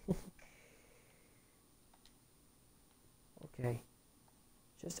 Okay.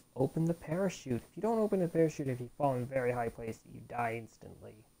 Just open the parachute. If you don't open the parachute, if you fall in a very high place, you die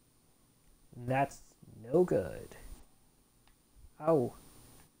instantly. And that's no good. Ow.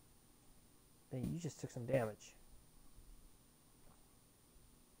 Hey, you just took some damage.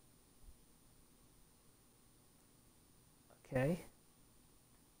 Okay.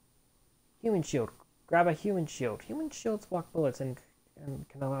 Human shield. Grab a human shield. Human shields block bullets and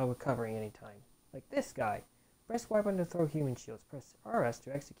can allow recovery anytime. Like this guy. Press Y button to throw human shields. Press RS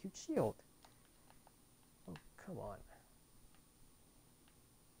to execute shield. Oh, come on.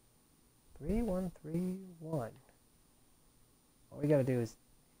 3131. All we gotta do is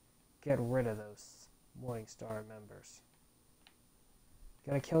get rid of those Morningstar members.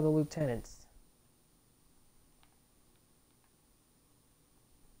 Gotta kill the lieutenants.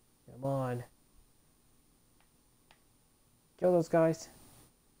 Come on. Kill those guys.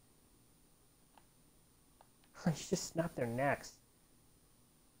 You just snapped their necks.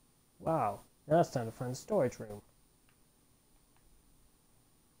 Wow. Now it's time to find the storage room.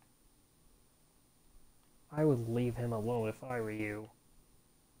 I would leave him alone if I were you.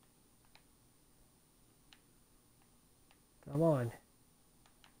 Come on.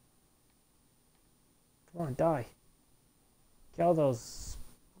 Come on, die.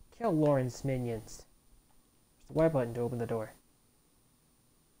 Kill Loren's minions. There's the Y button to open the door.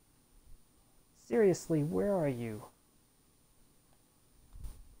 Seriously, where are you?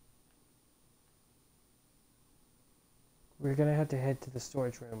 We're gonna have to head to the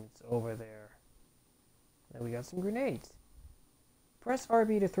storage room. It's over there. Now we got some grenades. Press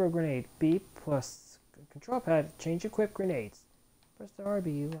RB to throw grenade. B plus control pad to change equip grenades. Press the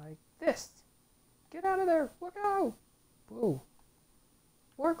RB like this. Get out of there! Look out! Whoa.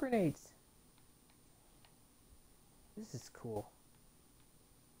 More grenades. This is cool.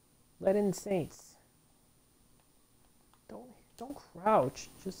 Let in Saints. Don't crouch.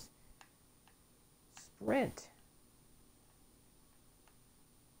 Just sprint.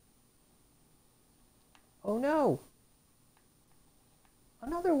 Oh no!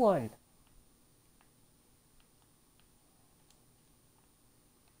 Another one!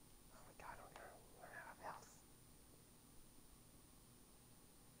 Oh my god, I'm gonna run out of health.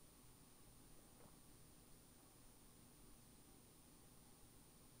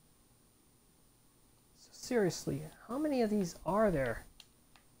 Seriously, how many of these are there?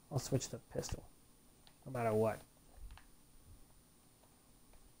 I'll switch the pistol, no matter what.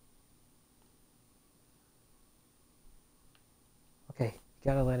 Okay,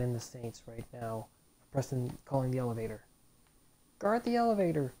 gotta let in the Saints right now. Preston calling the elevator. Guard the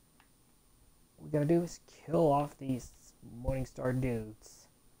elevator. What we gotta do is kill off these Morningstar dudes.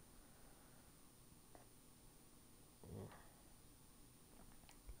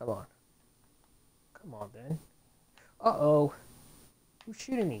 Come on. Come on then. Uh-oh. Who's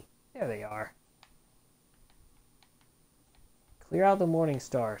shooting me? There they are. Clear out the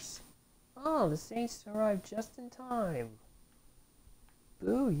Morningstars. Oh, the Saints arrived just in time.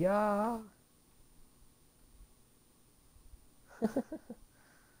 Booyah!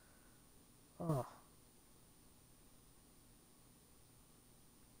 Oh.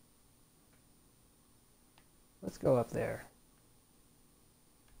 Let's go up there.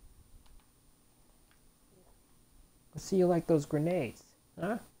 Let's see you like those grenades.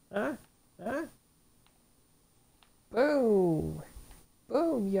 Huh? Huh? Huh? Boom!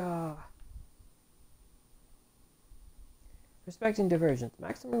 Booyah! Respecting diversions.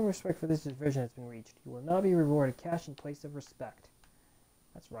 Maximum respect for this diversion has been reached. You will now be rewarded cash in place of respect.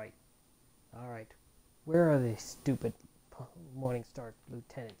 That's right. Alright. Where are the stupid Morningstar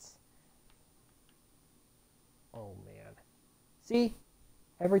lieutenants? Oh man. See?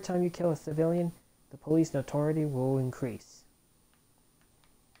 Every time you kill a civilian, the police notoriety will increase.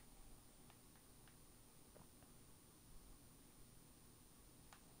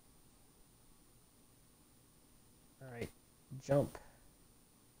 Alright. Jump.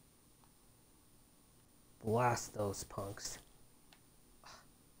 Blast those punks.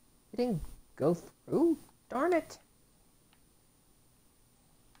 It didn't go through? Darn it!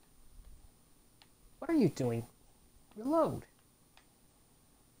 What are you doing? Reload.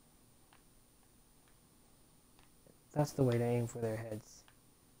 That's the way to aim for their heads.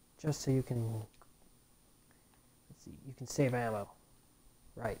 Just so you can... Let's see, you can save ammo.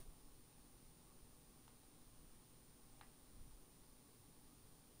 Right.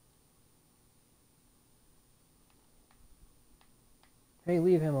 Hey,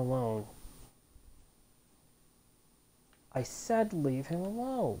 leave him alone. I said leave him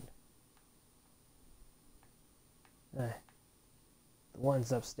alone. The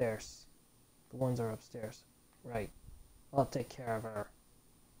ones upstairs. The ones are upstairs. Right. I'll take care of her.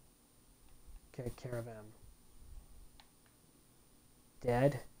 Take care of him.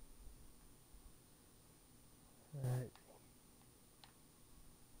 Dead?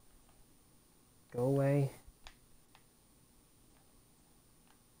 Go away.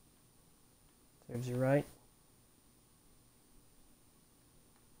 Serves you right.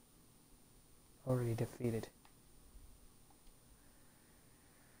 Already defeated.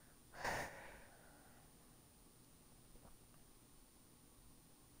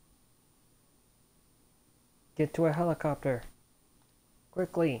 Get to a helicopter.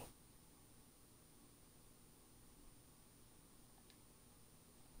 Quickly.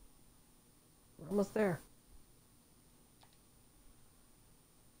 We're almost there.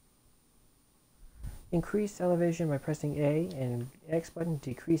 Increase elevation by pressing A and X button.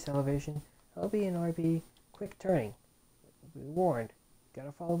 Decrease elevation. LB and RB. Quick turning. Be warned.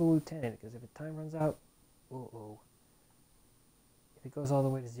 Gotta follow the lieutenant, because if the time runs out, uh-oh. If it goes all the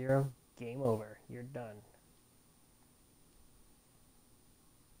way to 0, game over. You're done.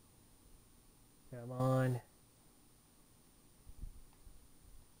 Come on.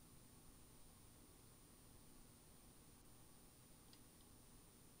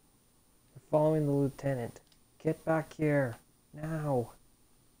 We're following the lieutenant. Get back here. Now.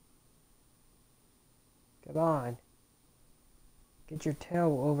 Come on. Get your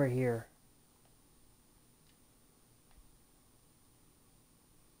tail over here.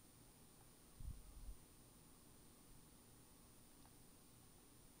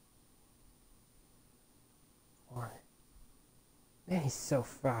 Man, he's so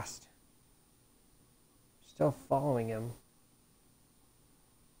fast. Still following him.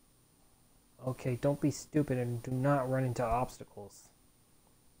 Okay, don't be stupid and do not run into obstacles.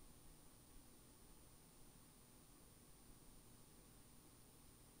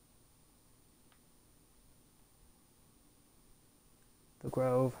 The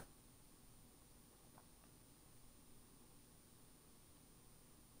Grove.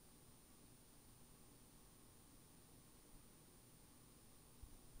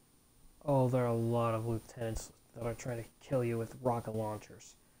 Oh, there are a lot of lieutenants that are trying to kill you with rocket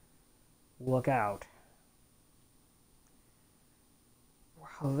launchers. Look out.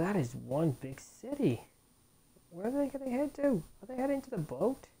 Wow, that is one big city. Where are they going to head to? Are they heading to the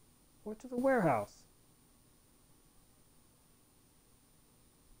boat? Or to the warehouse?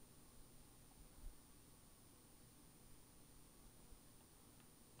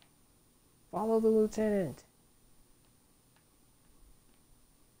 Follow the lieutenant.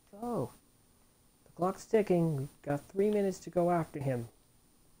 Go. The clock's ticking. We've got 3 minutes to go after him.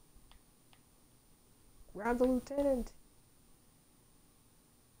 Grab the lieutenant.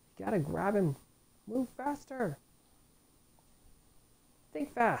 You gotta grab him. Move faster.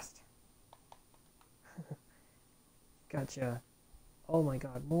 Think fast. Gotcha. Oh my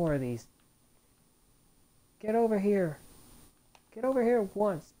god, more of these. Get over here. Get over here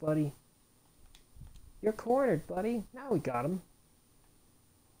once, buddy. You're cornered, buddy. Now we got him.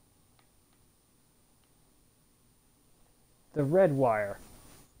 The red wire.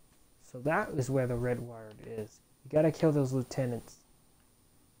 So that is where the red wire is. You gotta kill those lieutenants.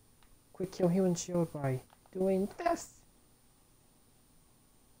 Quick kill human shield by doing this.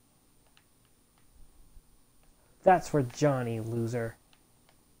 That's for Johnny, loser.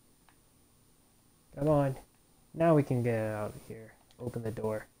 Come on. Now we can get out of here. Open the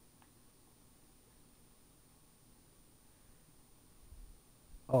door.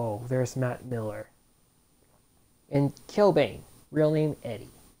 Oh, there's Matt Miller. And Kilbane, real name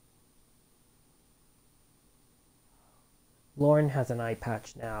Eddie. Loren has an eye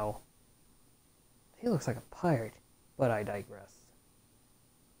patch now. He looks like a pirate, but I digress.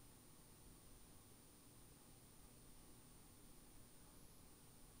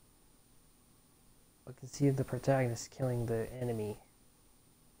 I can see the protagonist killing the enemy.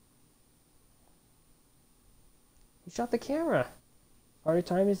 He shot the camera. Party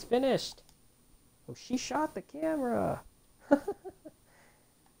time is finished. Oh, she shot the camera.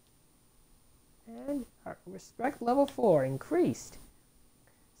 And our respect level 4 increased.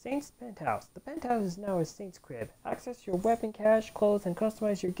 Saint's penthouse. The penthouse is now a Saint's crib. Access your weapon cache, clothes, and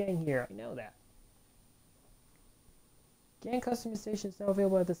customize your gang here. I know that. Gang customization is now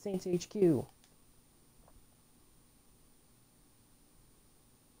available at the Saints HQ.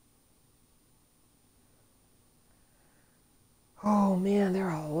 Oh man, there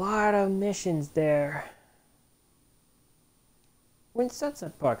are a lot of missions there. Win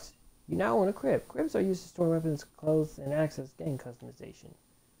Sunset Parks. You now own a crib. Cribs are used to store weapons, clothes, and access gang customization.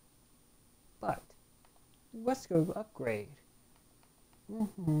 But, let's go upgrade.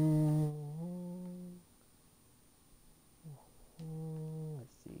 Let's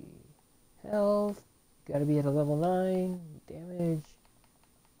see. Health. Gotta be at a level 9. Damage.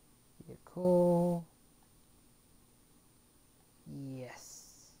 Vehicle.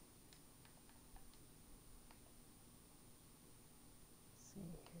 Yes. Let's see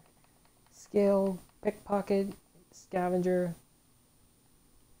here. Skill, pickpocket, scavenger.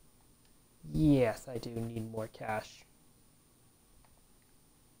 Yes, I do need more cash.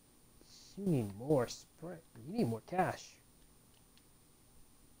 You need more sprint. You need more cash.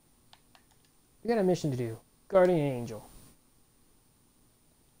 We got a mission to do. Guardian Angel.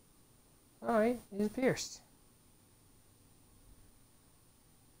 Alright, he's pierced.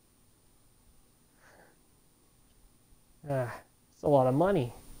 It's a lot of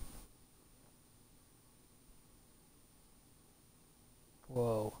money.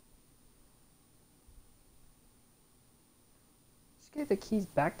 Whoa. Just give the keys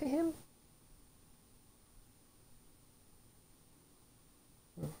back to him?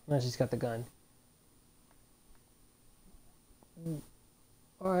 Now she's got the gun.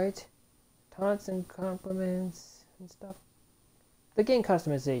 Alright. Taunts and compliments and stuff. The game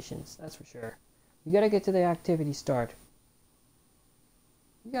customizations, that's for sure. You gotta get to the activity start.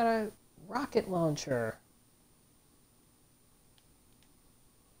 You got a rocket launcher.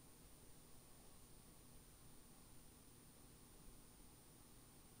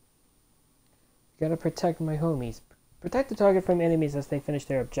 You gotta protect my homies. Protect the target from enemies as they finish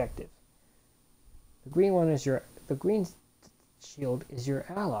their objective. The green shield is your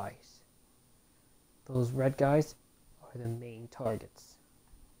allies. Those red guys are the main targets.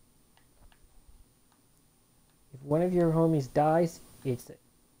 If one of your homies dies, it's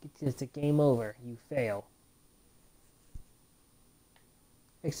a game over. You fail.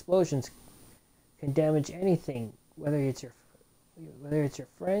 Explosions can damage anything, whether it's your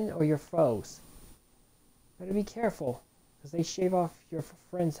friend or your foes. Better be careful, because they shave off your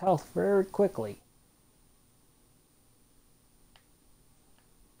friend's health very quickly.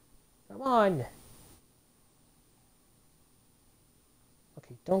 Come on!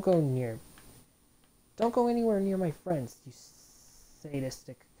 Okay, don't go anywhere near my friends, you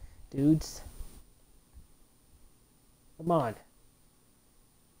sadistic dudes. Come on.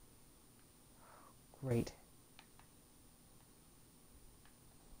 Great.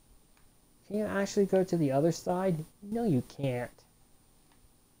 Can you actually go to the other side? No, you can't.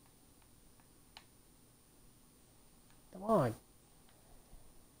 Come on.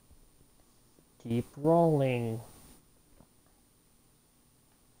 Keep rolling.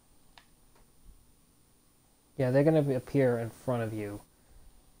 Yeah, they're gonna appear in front of you.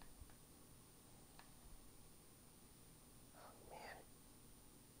 Oh, man.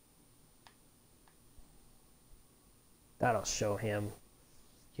 That'll show him.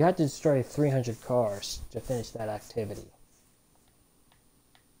 You had to destroy 300 cars to finish that activity.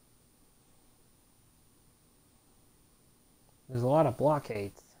 There's a lot of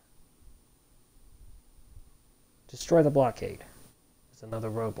blockades. Destroy the blockade. There's another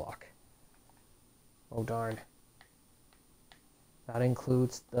roadblock. Oh darn. That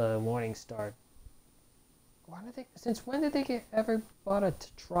includes the Morningstar. Since when did they ever bought a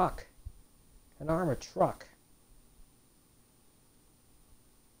truck? An armored truck?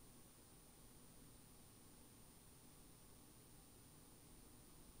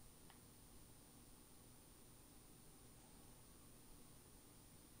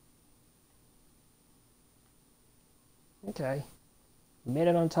 Okay. We made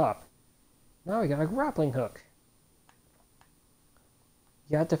it on top. Now we got a grappling hook.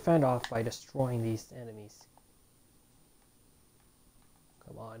 You have to fend off by destroying these enemies.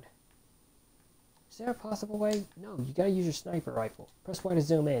 Come on. Is there a possible way? No, you gotta use your sniper rifle. Press Y to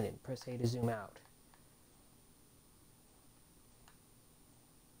zoom in and press A to zoom out.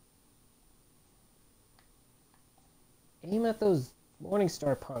 Aim at those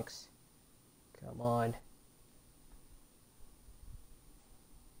Morningstar punks. Come on.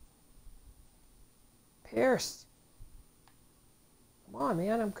 Pierce! Come on,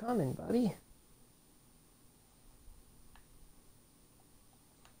 man, I'm coming, buddy.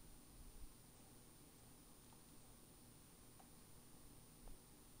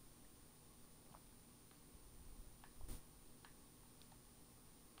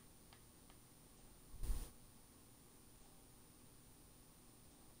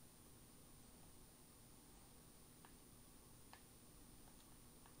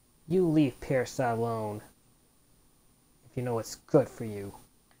 You leave Pierce alone. If you know what's good for you.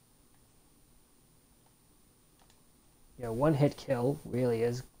 Yeah, one hit kill really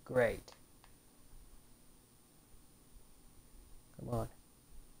is great. Come on.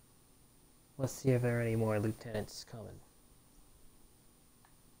 Let's see if there are any more lieutenants coming.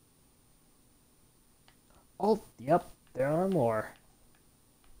 Oh, yep, there are more.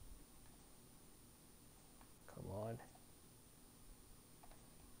 Come on.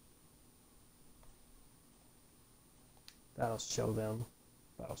 That'll show them.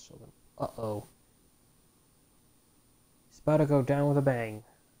 That'll show them. Uh-oh. He's about to go down with a bang.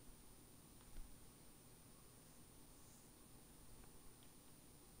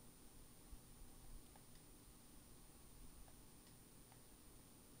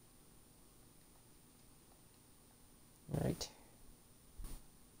 Right.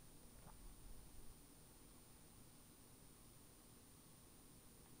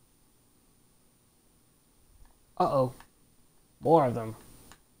 Uh-oh. More of them.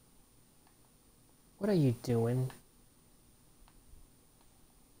 What are you doing?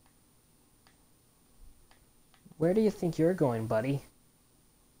 Where do you think you're going, buddy?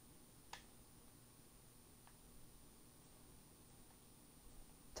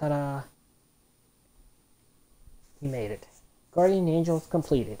 Ta-da! You made it. Guardian Angels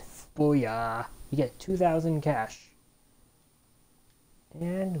completed. Booyah! You get 2,000 cash.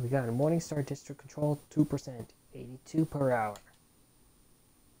 And we got a Morningstar District Control 2%, 82 per hour.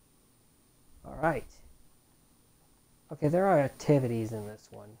 Alright. Okay, there are activities in this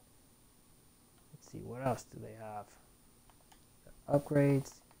one. Let's see, what else do they have?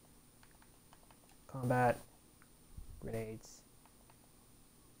 Upgrades. Combat. Grenades.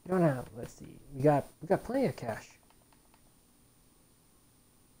 We don't have, let's see. We got plenty of cash.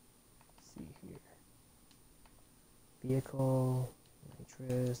 Let's see here. Vehicle,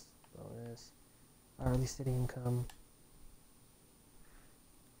 nitrous, bonus, hourly city income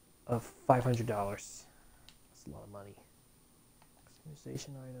of $500. That's a lot of money.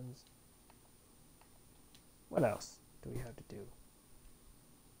 Customization items. What else do we have to do?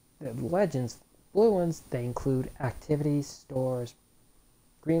 The legends, blue ones, they include activities, stores,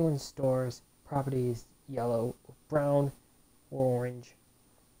 green ones, stores, properties, yellow, brown, orange,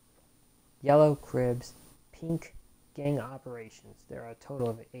 yellow, cribs, pink, gang operations. There are a total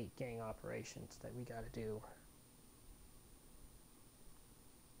of 8 gang operations that we gotta do.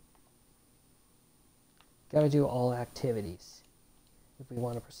 Gotta do all activities if we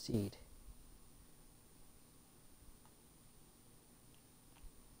want to proceed.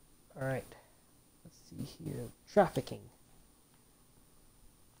 Alright, let's see here. Trafficking.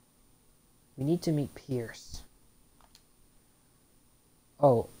 We need to meet Pierce.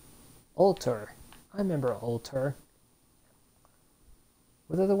 Oh, Alter. I remember Alter.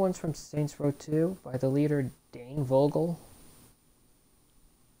 Were they the ones from Saints Row 2 by the leader Dane Vogel?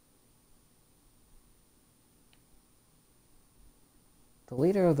 The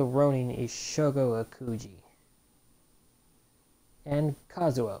leader of the Ronin is Shogo Akuji. And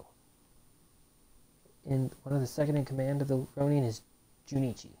Kazuo. And one of the second in command of the Ronin is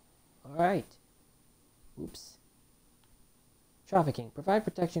Junichi. Alright. Oops. Trafficking. Provide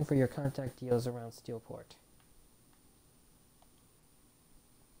protection for your contact deals around Steelport.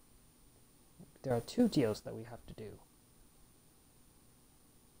 There are 2 deals that we have to do.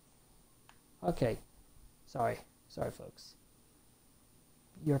 Okay. Sorry, folks.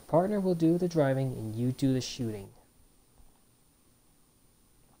 Your partner will do the driving and you do the shooting.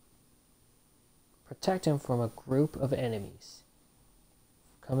 Protect him from a group of enemies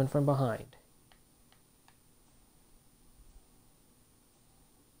coming from behind.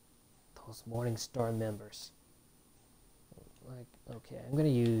 Those Morningstar members. Okay, I'm going to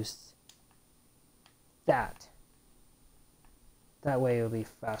use that. That way it'll be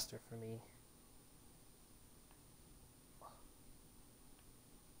faster for me.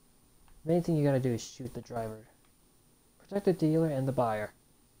 The main thing you gotta do is shoot the driver. Protect the dealer and the buyer.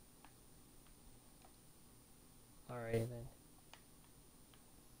 Alrighty then.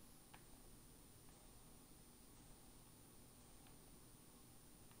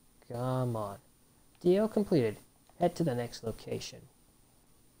 Come on. Deal completed. Head to the next location.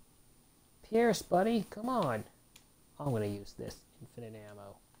 Pierce, buddy, come on. I'm gonna use this infinite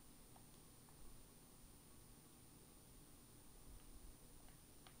ammo.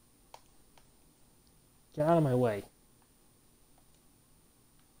 Get out of my way.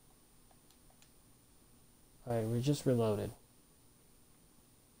 Alright, we're just reloaded.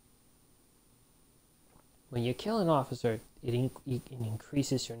 When you kill an officer, it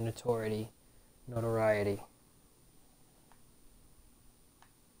increases your notoriety.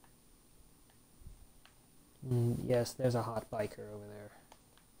 Yes, there's a hot biker over there.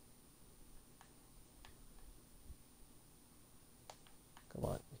 Come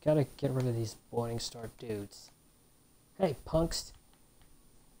on, we gotta get rid of these Morningstar dudes. Hey, punks!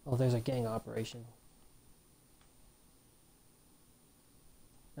 Oh, there's a gang operation.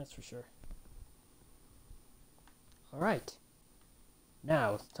 That's for sure. Alright.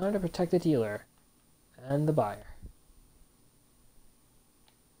 Now, it's time to protect the dealer and the buyer.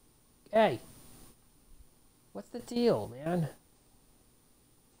 Hey! What's the deal, man?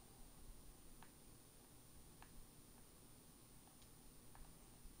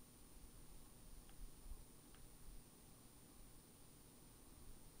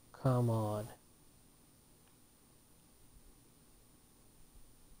 Come on.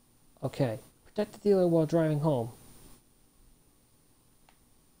 Okay, protect the dealer while driving home.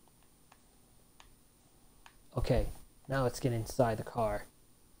 Okay, now let's get inside the car.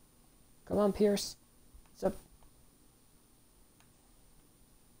 Come on, Pierce. What's up?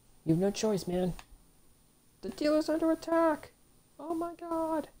 You have no choice, man. The dealer's under attack. Oh my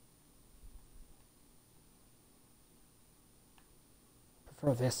god.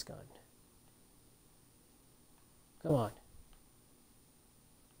 Prefer this gun. Come on.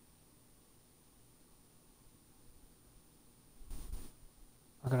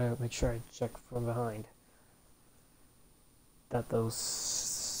 I gotta make sure I check from behind that those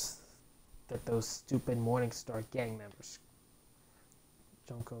stupid Morningstar gang members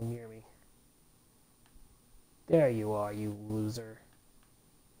don't go near me. There you are, you loser.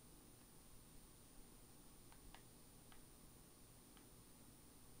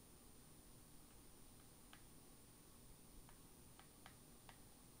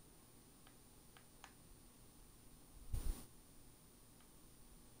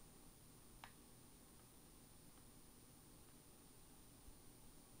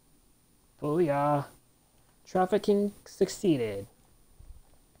 Booyah! Trafficking succeeded.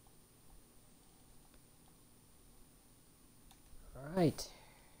 Alright.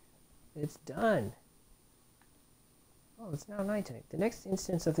 It's done. Oh, it's now nighttime. The next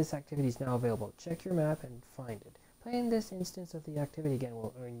instance of this activity is now available. Check your map and find it. Playing this instance of the activity again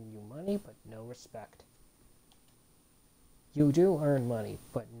will earn you money, but no respect. You do earn money,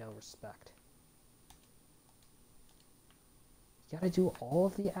 but no respect. You gotta do all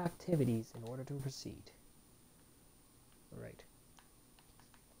of the activities in order to proceed. Alright.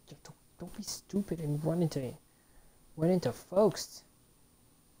 Just don't be stupid and run into folks.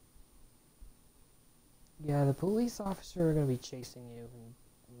 Yeah, the police officer are gonna be chasing you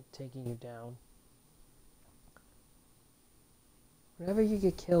and taking you down. Whenever you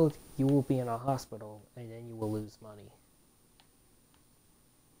get killed, you will be in a hospital and then you will lose money.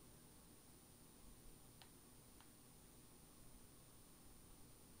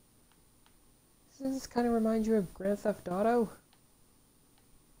 Doesn't this kind of remind you of Grand Theft Auto?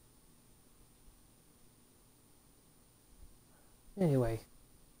 Anyway,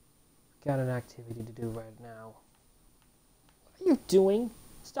 got an activity to do right now. What are you doing?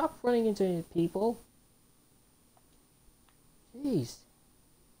 Stop running into people. Jeez.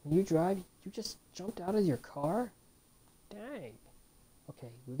 When you drive, you just jumped out of your car? Dang. Okay,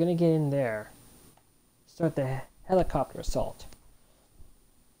 we're gonna get in there. Start the helicopter assault.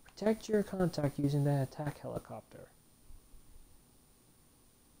 Protect your contact using the attack helicopter.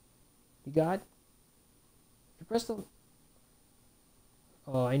 You got? You press the...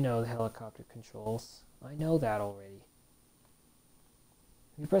 Oh, I know the helicopter controls. I know that already.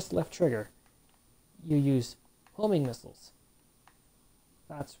 You press the left trigger. You use homing missiles.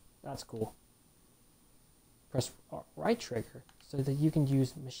 That's cool. Press right trigger so that you can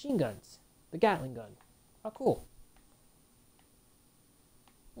use machine guns. The Gatling gun. How cool.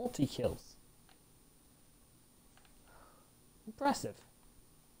 Multi-kills. Impressive.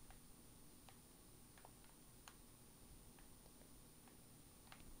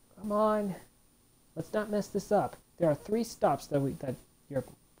 Come on. Let's not mess this up. There are 3 stops that your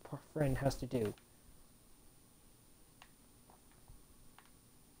friend has to do.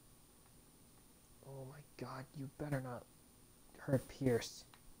 Oh my god, you better not hurt Pierce.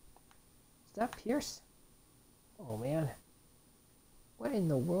 Is that Pierce? Oh man. What in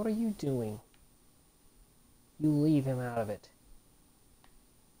the world are you doing? You leave him out of it.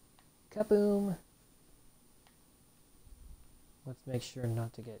 Kaboom! Let's make sure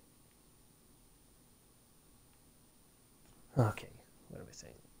not to get... Okay, what am I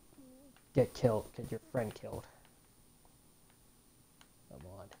saying? Get killed. Get your friend killed. Come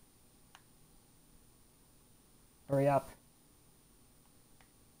on. Hurry up.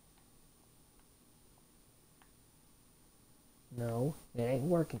 No, it ain't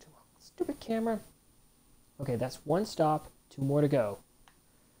working too well. Stupid camera. Okay, that's 1 stop, 2 more to go.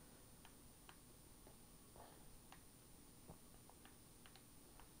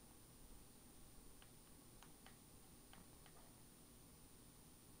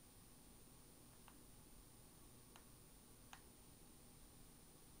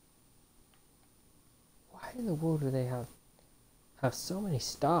 Why in the world do they have so many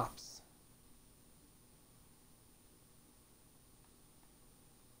stops?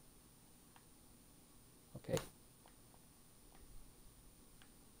 Okay.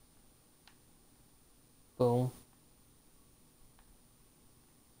 Boom.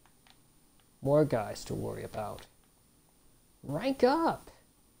 More guys to worry about. Rank up!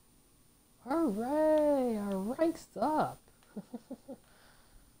 Hooray! Our rank's up!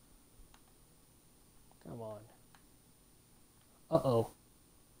 Come on. Uh-oh.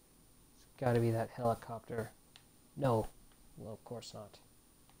 It's gotta be that helicopter. No. Well, of course not.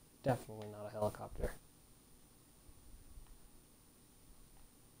 Definitely not a helicopter.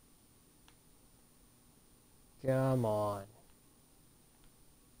 Come on.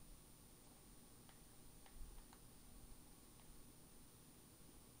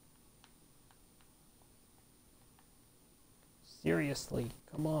 Seriously,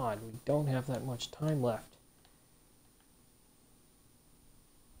 come on. We don't have that much time left.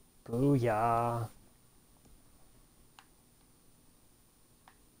 Booyah.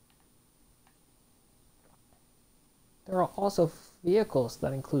 There are also vehicles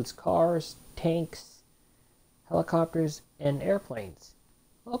that includes cars, tanks, helicopters, and airplanes.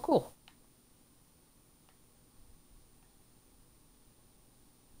 Oh, cool.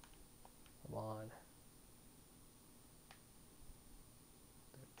 Come on.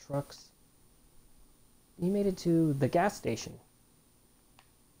 The trucks. You made it to the gas station.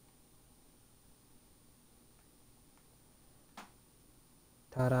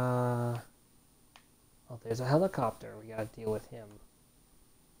 Ta-da! Oh, there's a helicopter. We gotta deal with him.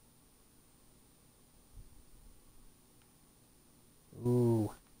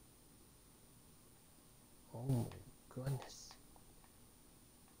 Ooh. Oh my goodness.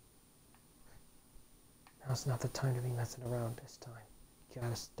 Now's not the time to be messing around this time.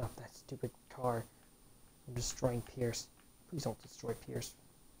 Gotta stop that stupid car from destroying Pierce. Please don't destroy Pierce.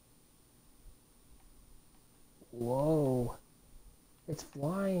 Whoa. It's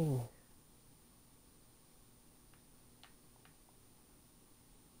flying.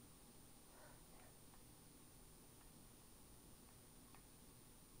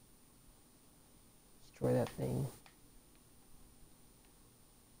 Destroy that thing.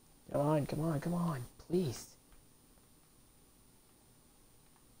 Come on, come on, come on, please.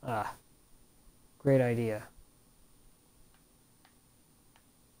 Ah, great idea.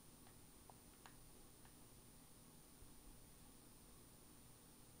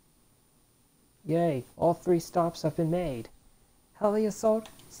 Yay, all 3 stops have been made. Heli assault,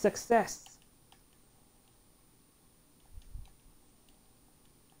 success!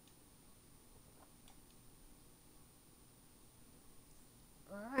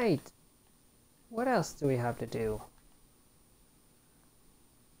 Alright, what else do we have to do?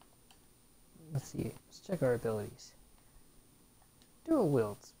 Let's see, let's check our abilities. Dual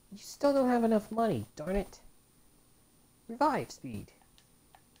wields. You still don't have enough money, darn it. Revive speed.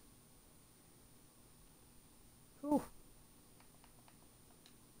 Ooh.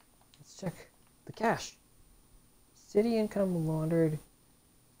 Let's check the cash. City income laundered.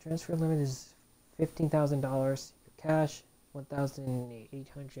 Transfer limit is $15,000. Your cash,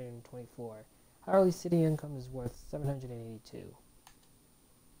 1,824. Hourly city income is worth 782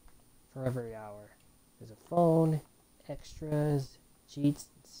 for every hour. There's a phone, extras, cheats,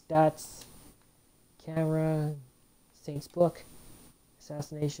 stats, camera, Saints book,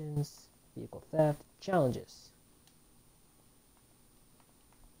 assassinations, vehicle theft, challenges.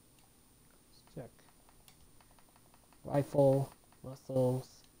 Let's check. Rifle, muscles,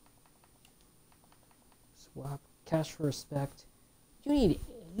 swap, cash for respect. You need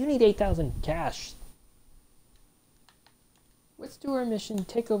 8,000 cash. Let's do our mission,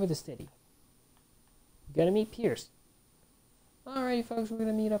 take over the city. We gotta meet Pierce. Alrighty folks, we're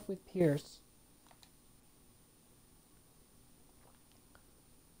gonna meet up with Pierce.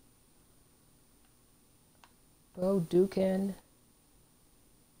 Bo Dukan.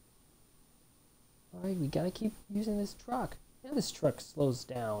 Alright, we gotta keep using this truck. Now this truck slows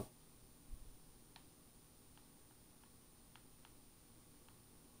down.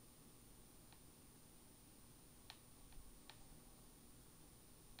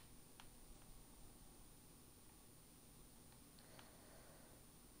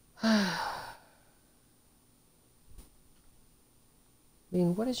 I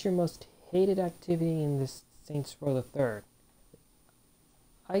mean, what is your most hated activity in this Saints Row the Third?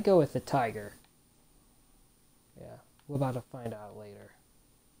 I go with the tiger. Yeah, we're about to find out later.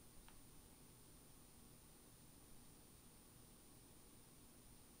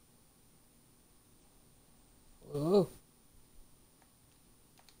 Ooh.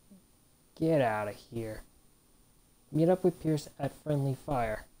 Get out of here. Meet up with Pierce at Friendly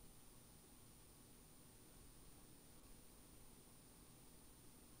Fire.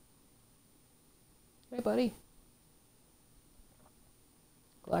 Hey, buddy.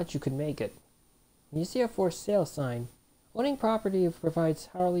 Glad you could make it. When you see a for sale sign, owning property provides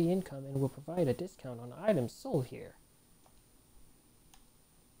hourly income and will provide a discount on items sold here.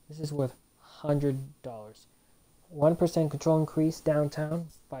 This is worth $100. 1% control increase downtown,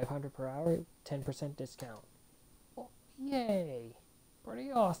 500 per hour, 10% discount. Oh, yay!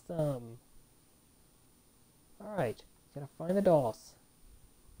 Pretty awesome. Alright, gotta find the dolls.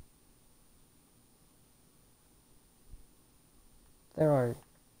 There are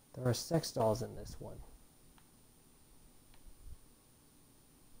sex dolls in this one.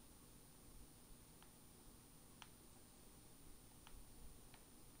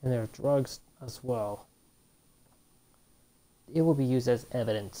 And there are drugs as well. It will be used as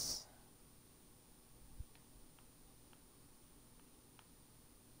evidence.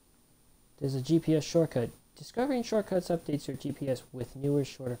 There's a GPS shortcut. Discovering shortcuts updates your GPS with newer,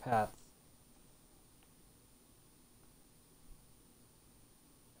 shorter paths.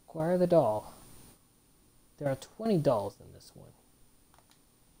 Acquire the doll. There are 20 dolls in this one.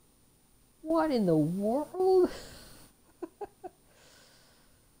 What in the world?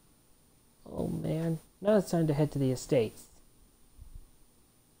 Oh man, now it's time to head to the estates.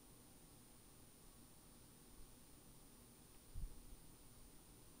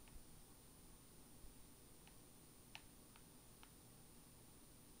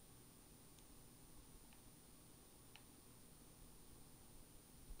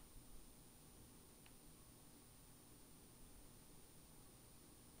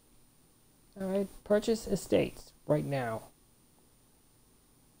 Alright, purchase estates right now.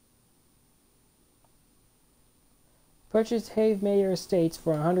 Purchase Have Mayor Estates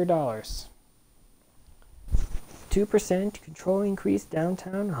for $100. 2% control increase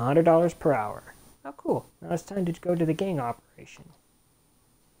downtown, $100 per hour. Oh, cool. Now it's time to go to the gang operation.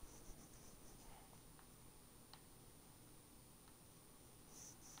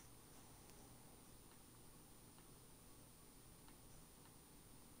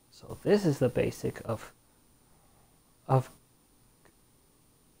 So this is the basic of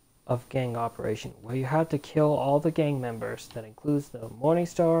gang operation, where you have to kill all the gang members. That includes the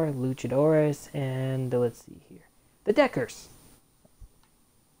Morningstar, Luchadores, and let's see here, the Deckers.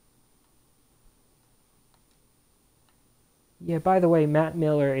 Yeah, by the way, Matt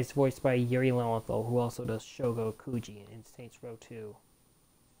Miller is voiced by Yuri Lowenthal, who also does Shogo Kuji in Saints Row 2.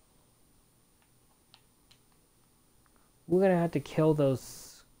 We're gonna have to kill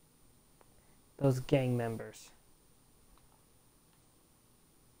those gang members.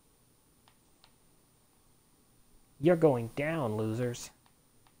 You're going down, losers.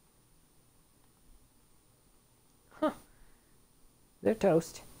 Huh. They're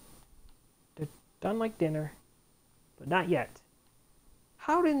toast. They're done like dinner. But not yet.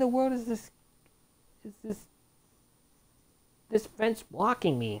 How in the world is this fence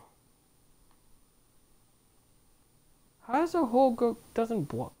blocking me? How does a hole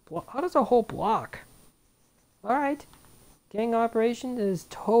how does a hole block? Alright. Gang operation is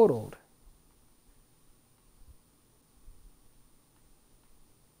totaled.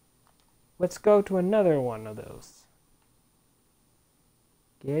 Let's go to another one of those.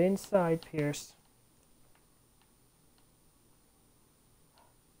 Get inside, Pierce.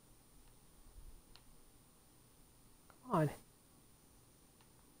 Come on.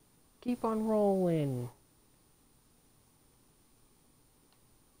 Keep on rolling.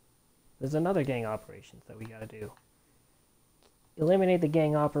 There's another gang operations that we gotta do. Eliminate the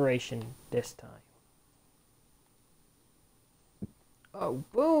gang operation this time. Oh,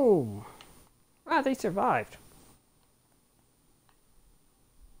 boom! Wow, they survived.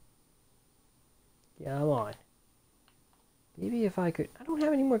 Yeah, come on. Maybe if I could... I don't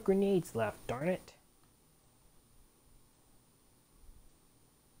have any more grenades left, darn it.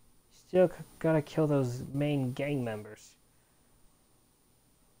 Still gotta kill those main gang members.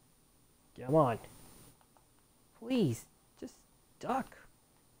 Come on. Please, just duck.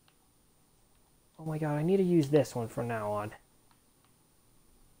 Oh my god, I need to use this one from now on.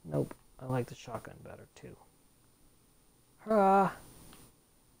 Nope, I like the shotgun better too. Hurrah!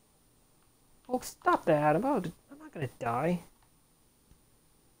 Oh, stop that! I'm not gonna die.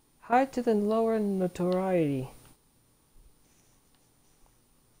 Hide to the lower notoriety.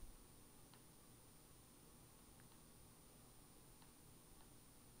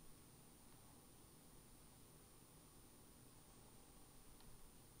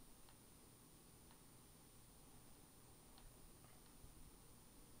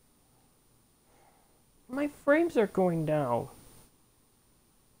 My frames are going down.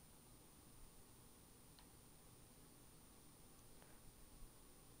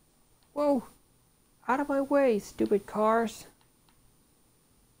 Whoa! Out of my way, stupid cars!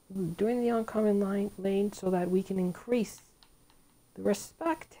 We're doing the oncoming lane so that we can increase the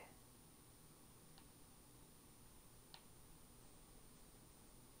respect.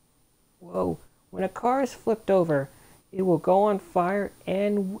 Whoa! When a car is flipped over, it will go on fire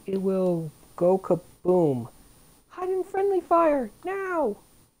and it will go kaboom. Hide in friendly fire, now!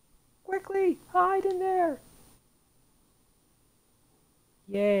 Quickly, hide in there!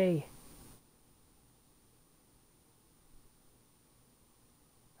 Yay.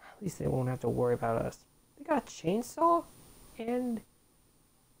 At least they won't have to worry about us. They got a chainsaw and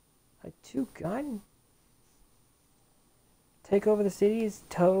a 2-gun. Take over the city is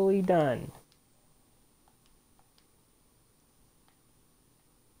totally done.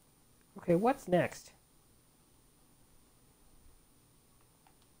 Okay, what's next?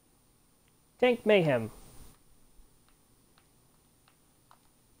 Tank Mayhem.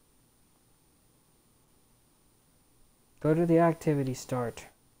 Go to the activity start.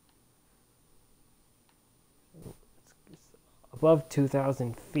 It's above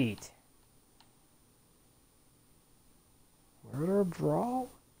 2,000 feet. Murder brawl?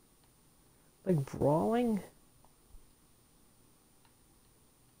 Like brawling?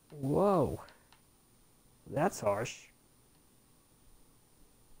 Whoa. That's harsh.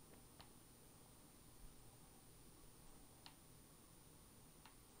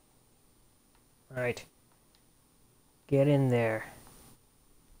 Alright. Get in there.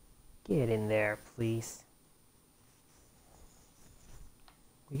 Get in there, please.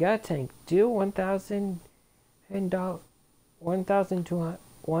 We got a tank. Do 1,000 and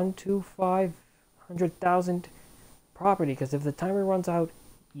 1,500,000 property, because if the timer runs out,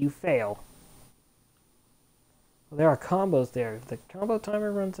 you fail. Well, there are combos there. If the combo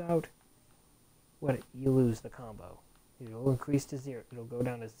timer runs out, you lose the combo. It'll increase to 0. It'll go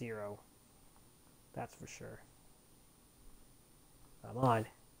down to 0. That's for sure. Come on.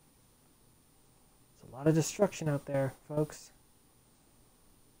 There's a lot of destruction out there, folks.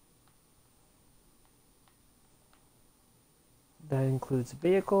 That includes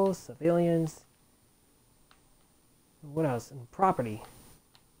vehicles, civilians, what else? And property.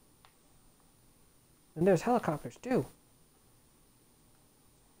 And there's helicopters too.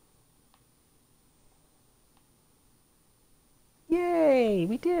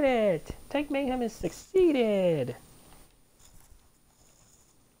 Tank Mayhem has succeeded!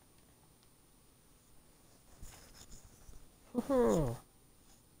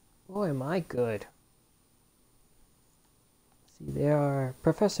 Boy, am I good. See, they are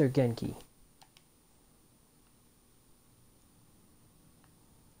Professor Genki.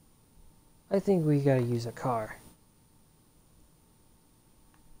 I think we gotta use a car.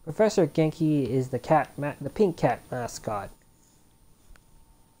 Professor Genki is the pink cat mascot.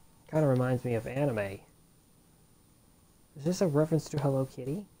 Kind of reminds me of anime. Is this a reference to Hello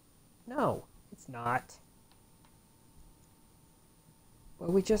Kitty? No, it's not.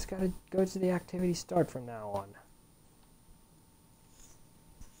 But we just gotta go to the activity start from now on.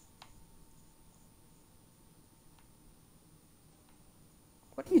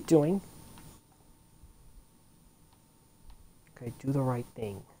 What are you doing? Okay, do the right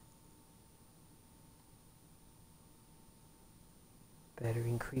thing. Better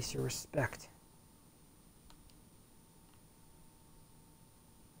increase your respect.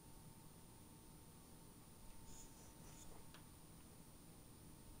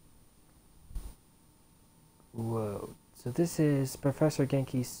 Whoa. So this is Professor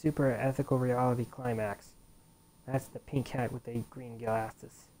Genki's super ethical reality climax. That's the pink cat with the green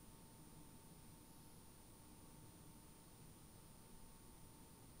glasses.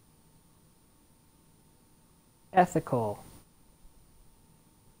 Ethical.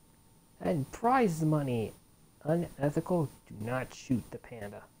 And prize money. Unethical, do not shoot the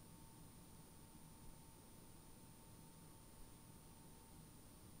panda.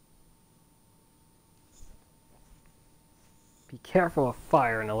 Be careful of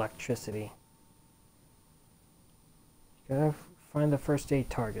fire and electricity. You gotta find the first aid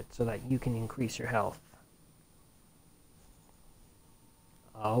target so that you can increase your health.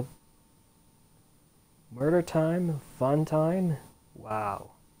 Oh. Murder time? Fun time?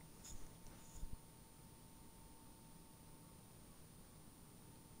 Wow.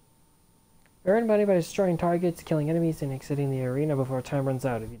 Earn money by destroying targets, killing enemies, and exiting the arena before time runs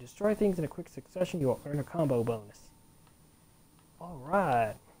out. If you destroy things in a quick succession, you will earn a combo bonus.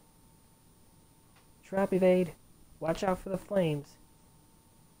 Alright. Trap evade. Watch out for the flames.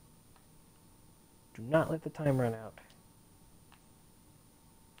 Do not let the time run out.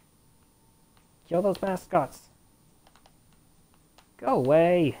 Kill those mascots. Go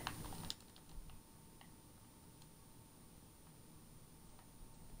away.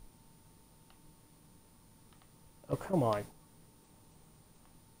 Oh, come on.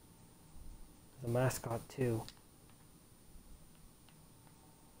 There's a mascot, too.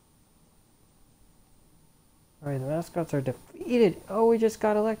 Alright, the mascots are defeated. Oh, we just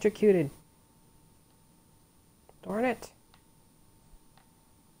got electrocuted. Darn it.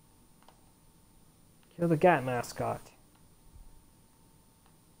 Kill the cat mascot.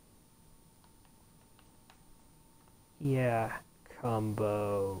 Yeah,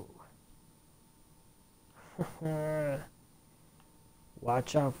 combo.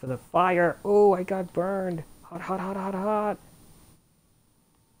 Watch out for the fire. Oh, I got burned. Hot, hot, hot, hot, hot.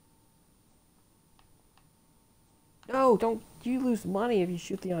 No, don't you lose money if you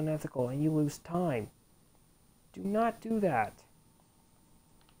shoot the unethical and you lose time. Do not do that.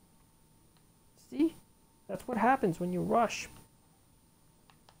 See? That's what happens when you rush.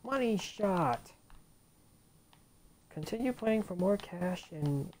 Money shot. Continue playing for more cash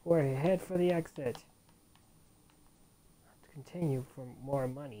or head for the exit. Continue for more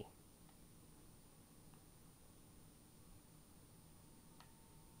money.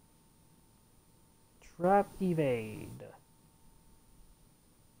 Trap evade.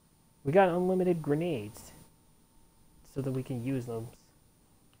 We got unlimited grenades so that we can use them.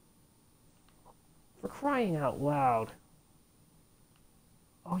 For crying out loud.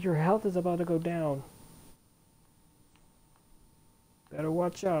 Oh, your health is about to go down. Better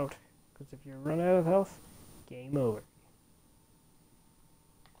watch out, because if you run out of health, game over.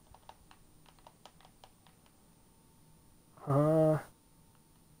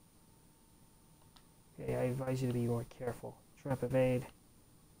 Okay, I advise you to be more careful. Trap evade.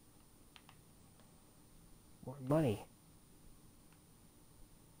 More money.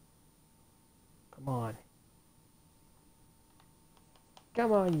 Come on.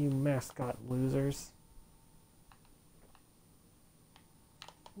 Come on, you mascot losers.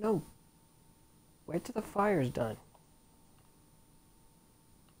 No. Wait till the fire's done.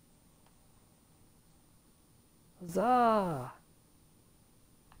 Huzzah!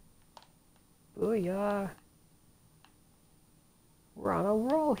 Booyah! We're on a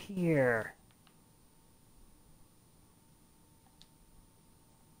roll here.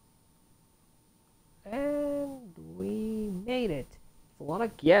 And we made it. a lot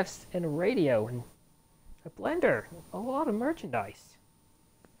of gifts and a radio and a blender, a lot of merchandise.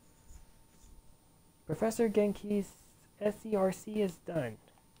 Professor Genki's SERC is done.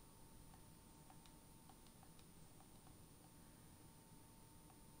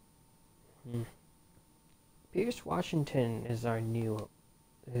 Pierce Washington is our new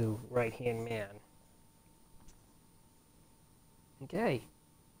right-hand man. Okay.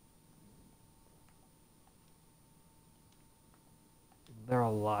 There are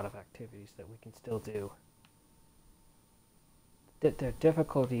a lot of activities that we can still do. The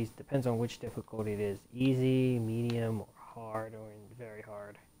difficulties depends on which difficulty it is. Easy, medium, or hard, or very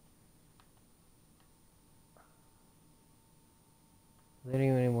hard. Is there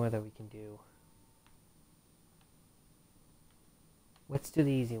any more that we can do? Let's do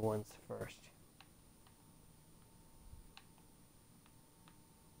the easy ones first.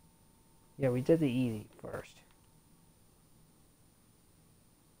 Yeah, we did the easy first.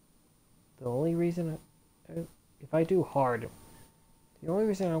 The only reason, if I do hard, the only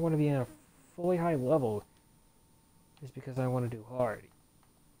reason I want to be in a fully high level is because I want to do hard.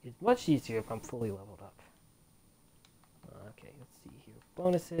 It's much easier if I'm fully leveled up. Okay, let's see here.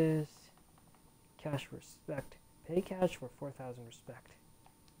 Bonuses, cash respect. Pay cash for 4,000 respect.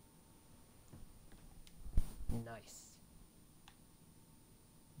 Nice.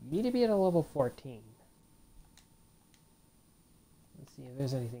 You need to be at a level 14. Let's see if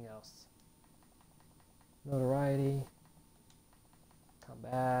there's anything else. Notoriety.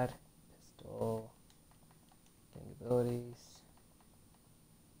 Combat. Pistol. Gang abilities.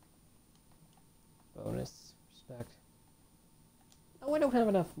 Bonus. Respect. Oh, I don't have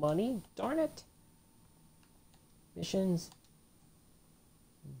enough money. Darn it. Missions.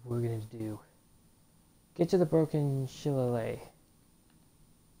 We're gonna do. Get to the broken shillelagh.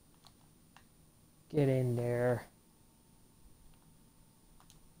 Get in there.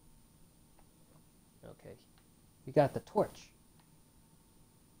 Okay. We got the torch.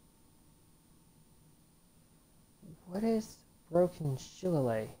 What is broken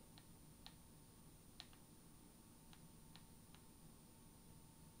shillelagh?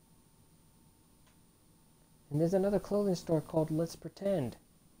 And there's another clothing store called Let's Pretend.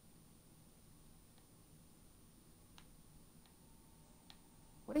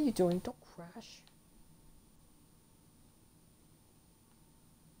 What are you doing? Don't crash.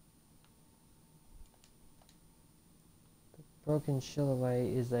 The broken shillelagh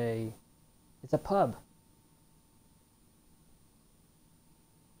is it's a pub.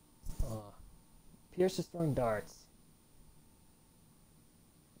 Pierce is throwing darts.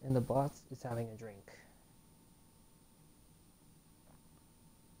 And the boss is having a drink.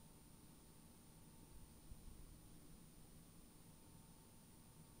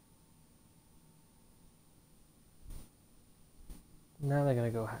 Now they're gonna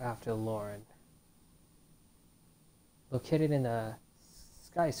go after Loren. Located in a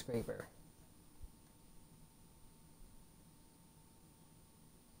skyscraper.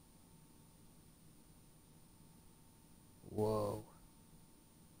 Whoa.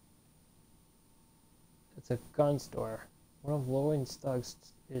 It's a gun store. One of Loren's thugs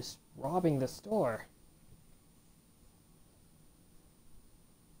is robbing the store.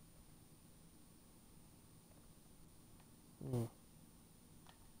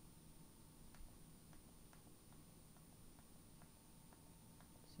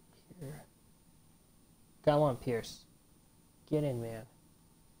 Come on, Pierce. Get in, man.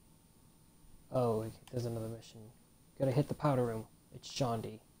 Oh, there's another mission. Gotta hit the powder room. It's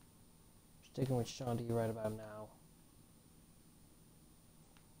Shondi. Sticking with Shondi right about now.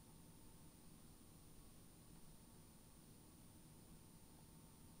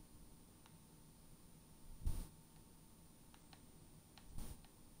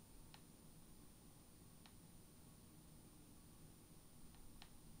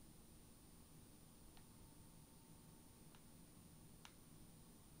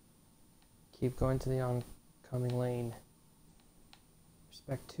 Keep going to the oncoming lane.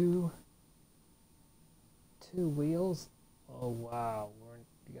 Respect two wheels. Oh wow,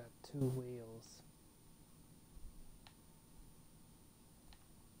 we got 2 wheels.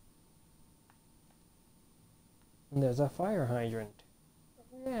 And there's a fire hydrant.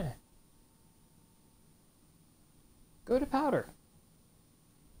 Yeah. Go to powder.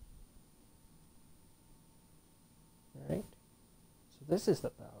 Alright. So this is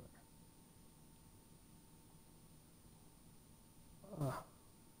the powder.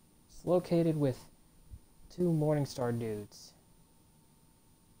 It's located with 2 Morningstar dudes.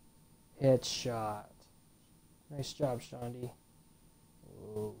 Headshot. Nice job, Shondi.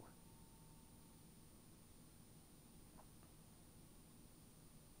 Whoa.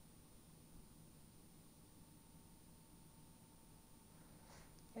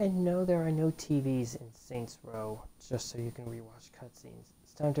 And no, there are no TVs in Saints Row, just so you can rewatch cutscenes.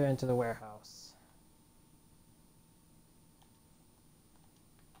 It's time to enter the warehouse.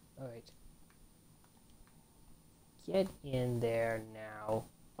 Alright. Get in there now.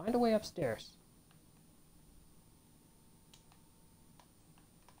 Find a way upstairs.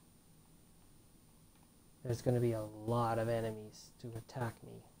 There's going to be a lot of enemies to attack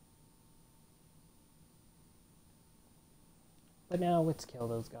me. But now let's kill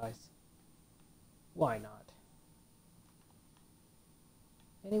those guys. Why not?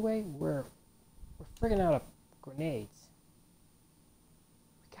 Anyway, we're friggin' out of grenades.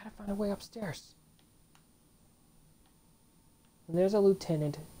 We gotta find a way upstairs. And there's a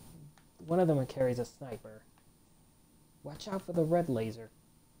lieutenant. One of them carries a sniper. Watch out for the red laser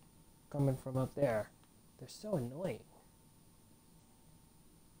coming from up there. They're so annoying.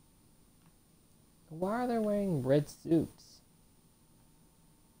 Why are they wearing red suits?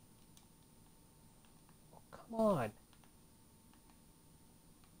 Oh, come on.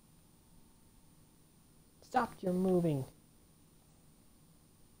 Stop your moving.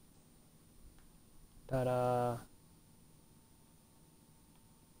 Ta-da.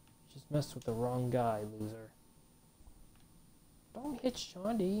 Just messed with the wrong guy, loser. Don't hit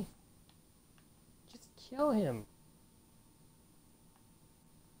Shandy. Just kill him.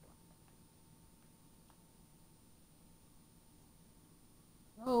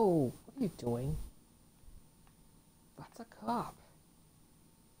 Oh, what are you doing? That's a cop.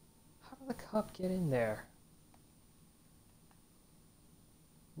 How did the cop get in there?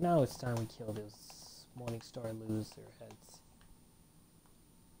 Now it's time we kill those Morningstar loser heads.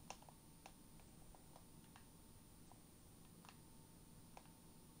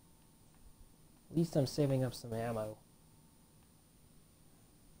 At least I'm saving up some ammo.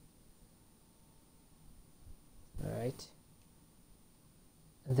 Alright.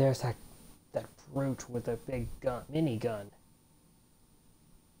 And there's that brute with a big gun, minigun.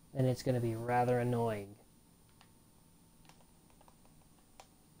 And it's going to be rather annoying.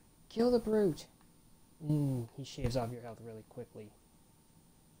 Kill the brute. He shaves off your health really quickly.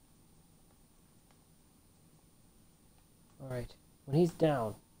 Alright. When he's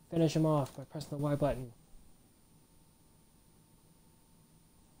down, finish him off by pressing the Y button.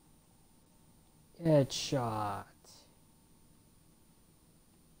 Headshot.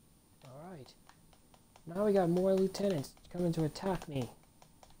 Alright. Now we got more lieutenants coming to attack me.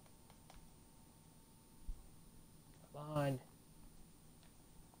 Come on.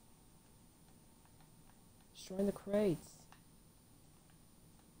 Destroying the crates.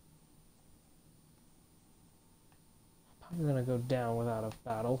 I'm gonna go down without a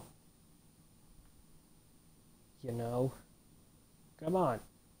battle. You know. Come on.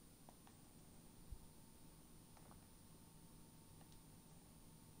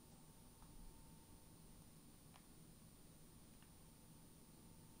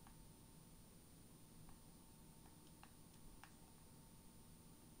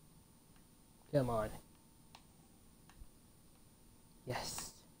 Come on.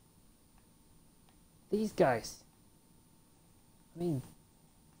 Yes. These guys. I mean,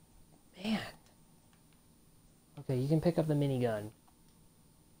 man. Okay, you can pick up the minigun.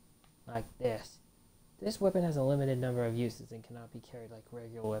 Like this. This weapon has a limited number of uses and cannot be carried like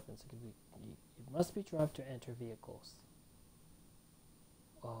regular weapons. It must be dropped to enter vehicles.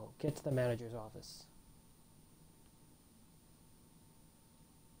 Oh, get to the manager's office.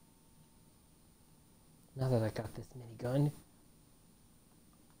 Now that I got this minigun,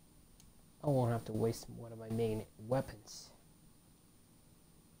 I won't have to waste one of my main weapons.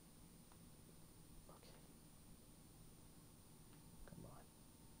 Okay. Come on.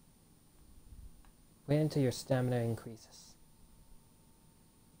 Wait until your stamina increases.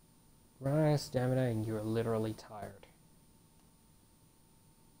 Run out of stamina and you're literally tired.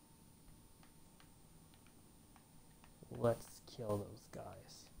 Let's kill those guys.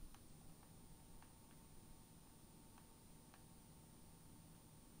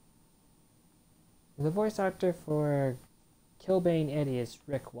 The voice actor for Killbane Eddie is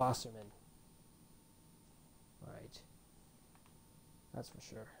Rick Wasserman. Right. That's for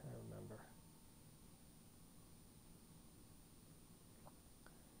sure. I remember.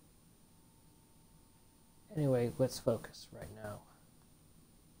 Anyway, let's focus right now.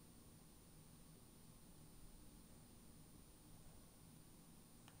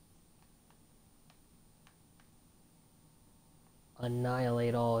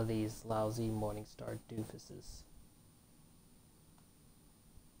 Annihilate all of these lousy Morningstar doofuses.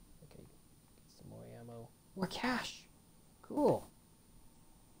 Okay, get some more ammo. More cash! Cool.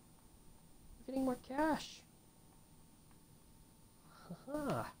 We're getting more cash.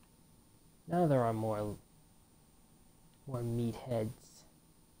 Aha! Now there are more meatheads.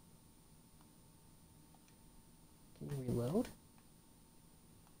 Can you reload?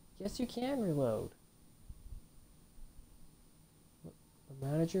 Yes, you can reload. The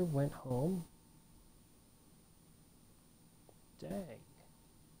manager went home? Dang.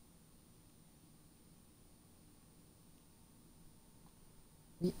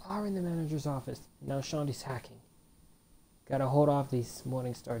 We are in the manager's office. Now Shanti's hacking. Gotta hold off these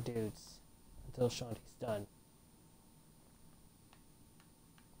Morningstar dudes until Shanti's done.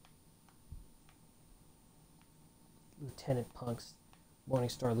 Lieutenant punks,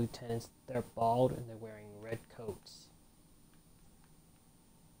 Morningstar lieutenants, they're bald and they're wearing red coats.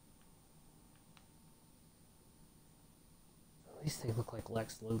 At least they look like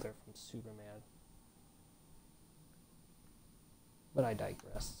Lex Luthor from Superman. But I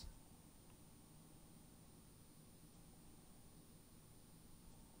digress.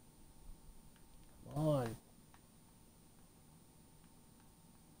 Come on.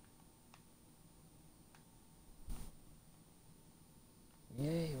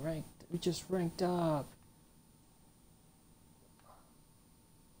 Yay, ranked. We just ranked up.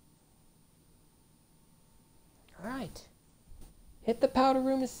 Alright. Hit the powder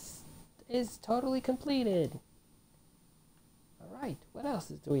room is totally completed. Alright, what else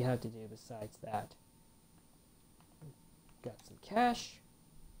do we have to do besides that? Got some cash.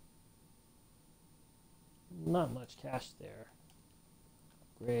 Not much cash there.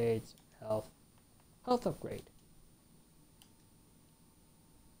 Upgrades, health. Health upgrade.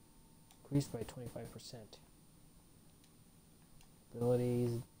 Increased by 25%.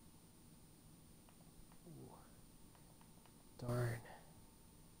 Abilities. Ooh. Darn.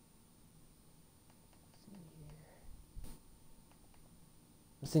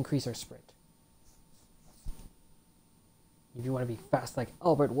 Let's increase our sprint. If you want to be fast like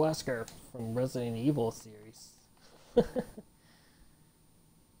Albert Wesker from Resident Evil series.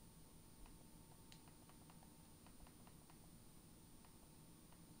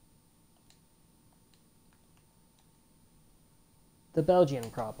 The Belgian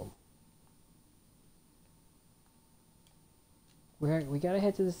problem. We gotta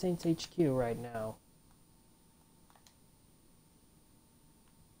head to the Saints HQ right now.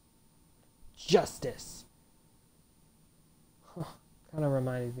 Justice. Huh. Kind of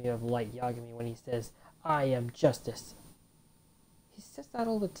reminded me of Light Yagami when he says, "I am justice." He says that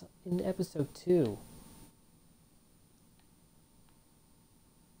all the time in episode 2.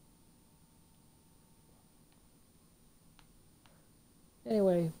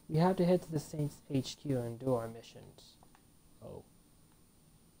 Anyway, we have to head to the Saints HQ and do our missions. Oh.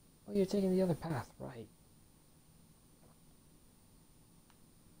 Oh, you're taking the other path, right.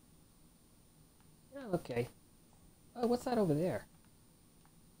 Yeah, okay. Oh, what's that over there?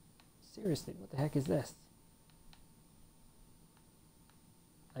 Seriously, what the heck is this?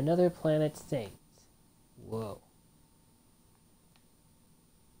 Another planet Saints. Whoa.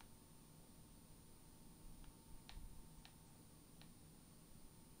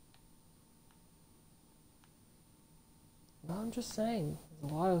 No, I'm just saying,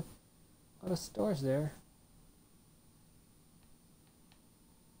 there's a lot of stores there.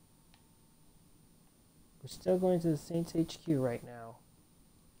 We're still going to the Saints HQ right now.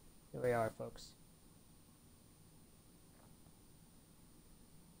 Here we are, folks.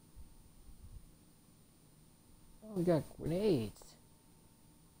 Oh, we got grenades.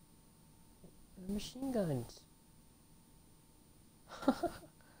 And machine guns.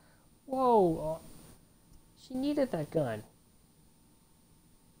 Whoa. She needed that gun.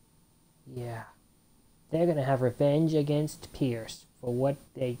 Yeah. They're gonna have revenge against Pierce for what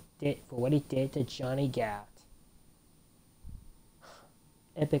he did to Johnny Gat.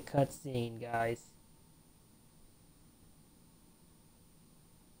 Epic cutscene, guys.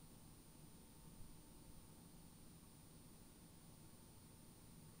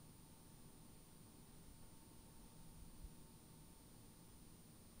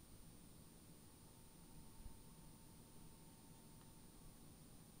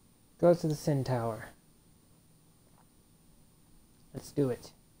 Go to the Sin Tower. Let's do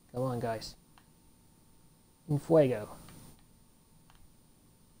it. Come on, guys. In fuego.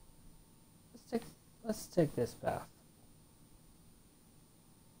 Let's take this path.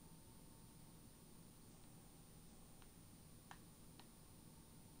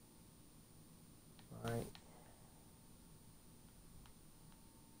 Alright.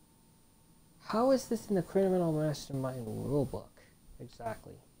 How is this in the Criminal Mastermind rulebook?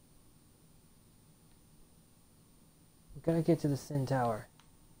 Exactly. We gotta get to the Sin Tower.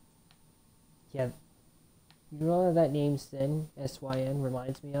 Yeah. You know what that name Sin, S-Y-N,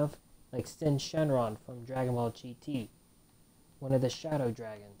 reminds me of? Like Sin Shenron from Dragon Ball GT. One of the shadow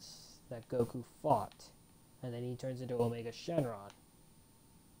dragons that Goku fought. And then he turns into Omega Shenron.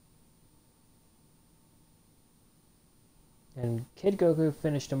 And Kid Goku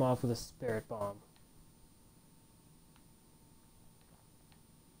finished him off with a spirit bomb.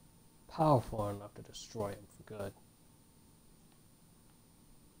 Powerful enough to destroy him for good.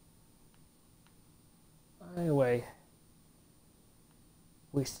 Anyway,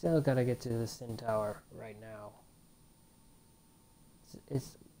 we still gotta get to the Sin Tower right now.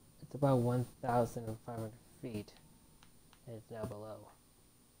 It's about 1,500 feet, and it's now below.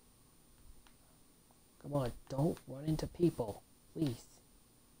 Come on, don't run into people, please.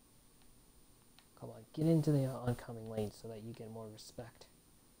 Come on, get into the oncoming lane so that you get more respect.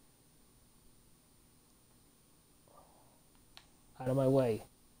 Out of my way.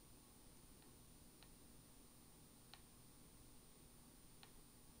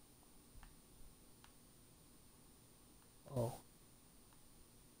 Oh.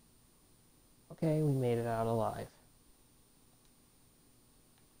 Okay, we made it out alive.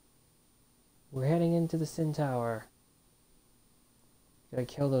 We're heading into the Sin Tower. Gotta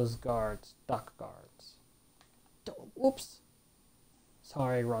kill those guards, duck guards. Don't, whoops.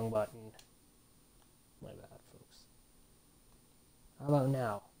 Sorry, wrong button. My bad, folks. How about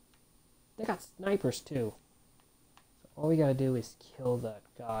now? They got snipers too. So all we gotta do is kill that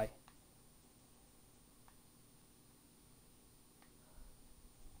guy.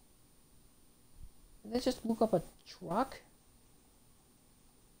 Did they just look up a truck?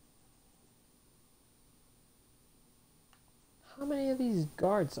 How many of these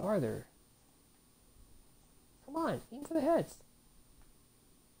guards are there? Come on, aim for the heads.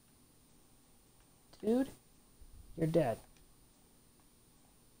 Dude, you're dead.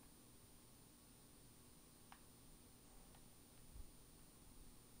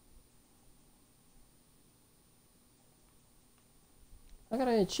 I got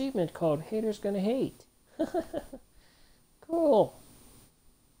an achievement called Haters Gonna Hate. Cool.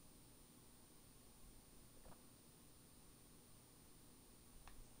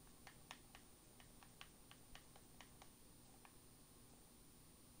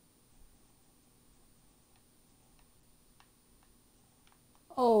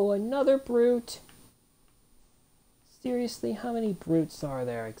 Oh, another brute. Seriously, how many brutes are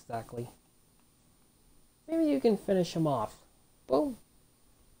there exactly? Maybe you can finish him off. Boom.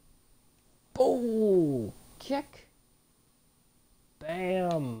 Boom! Kick!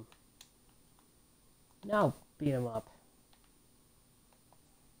 Bam! Now beat him up.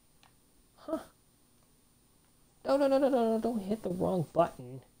 Huh. No, don't hit the wrong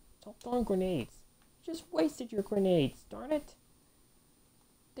button. Stop throwing grenades. You just wasted your grenades, darn it.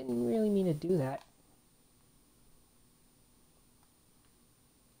 Didn't really mean to do that.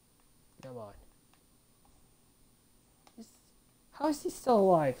 Come on. How is he still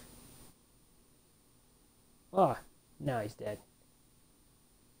alive? Ah, now he's dead.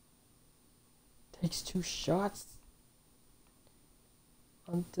 Takes 2 shots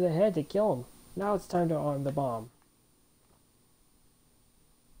onto the head to kill him. Now it's time to arm the bomb.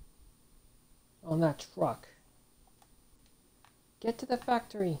 On that truck. Get to the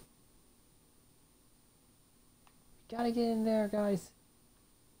factory. We gotta get in there, guys.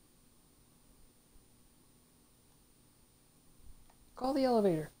 Call the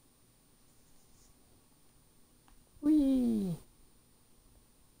elevator. Whee!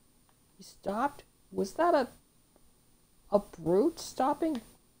 He stopped? Was that a brute stopping?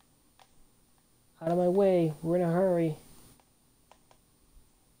 Out of my way, we're in a hurry.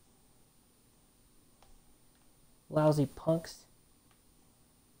 Lousy punks.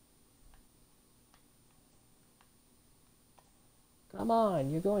 Come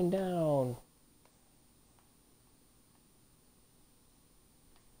on, you're going down.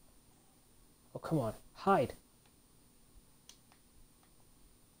 Oh, come on, hide.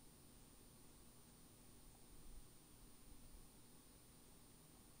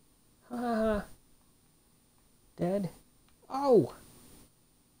 Ha! Dead. Oh!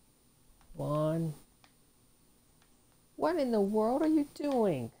 1. What in the world are you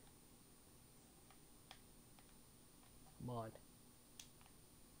doing? Come on.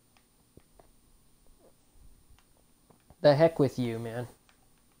 The heck with you, man.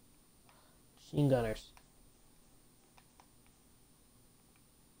 Machine gunners.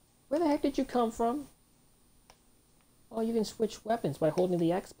 Where the heck did you come from? Oh, you can switch weapons by holding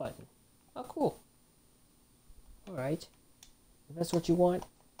the X button. Oh, cool. Alright. If that's what you want.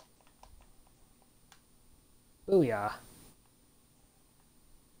 Booyah.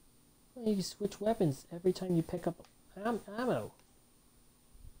 You can switch weapons every time you pick up ammo.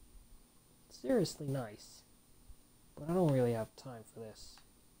 Seriously nice. But I don't really have time for this.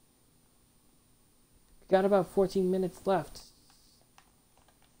 We got about 14 minutes left.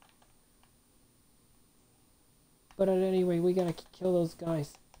 But at any rate, we gotta kill those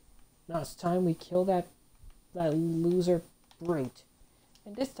guys. Now it's time we kill that loser brute.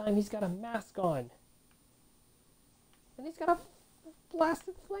 And this time he's got a mask on. And he's got a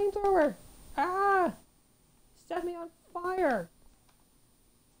blasted flamethrower. Ah! Set me on fire.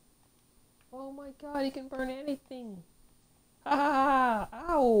 Oh my god, he can burn anything. Ah!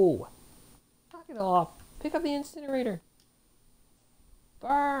 Ow! Knock it off. Pick up the incinerator.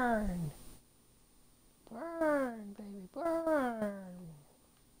 Burn! Burn, baby, burn!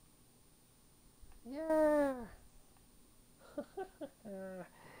 Yeah!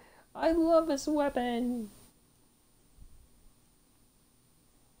 I love this weapon!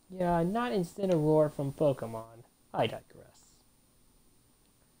 Yeah, not Incineroar from Pokemon. I digress.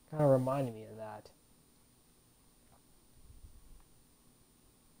 Kind of reminded me of that.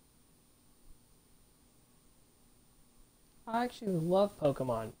 I actually love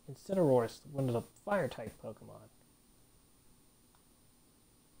Pokemon. Incineroar is one of the fire-type Pokemon.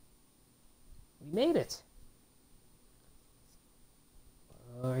 We made it!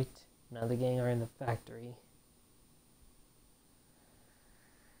 Alright, now the gang are in the factory.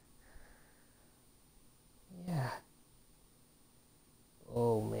 Yeah.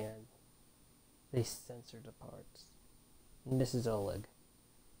 Oh man. They censored the parts. And this is Oleg.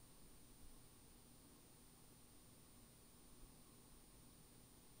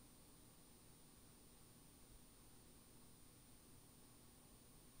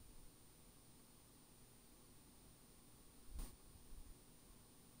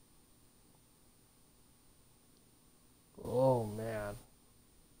 Oh man.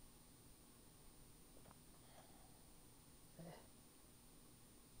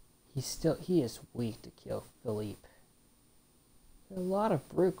 He is weak to kill Philippe. There are a lot of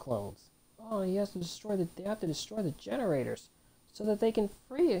brute clones. Oh, they have to destroy the generators so that they can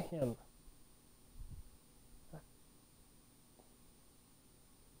free him. So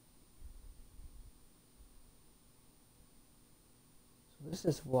this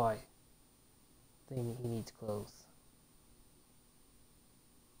is why he needs clothes.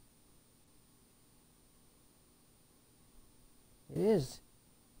 It is.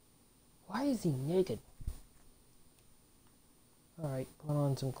 Why is he naked? Alright, put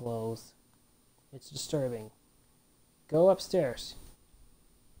on some clothes. It's disturbing. Go upstairs.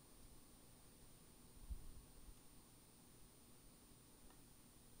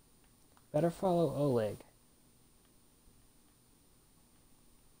 Better follow Oleg.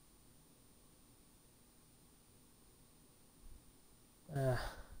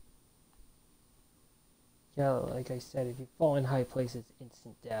 Yeah, like I said, if you fall in high places,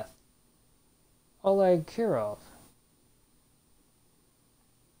 instant death. Oleg Kirov.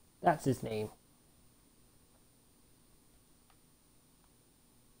 That's his name.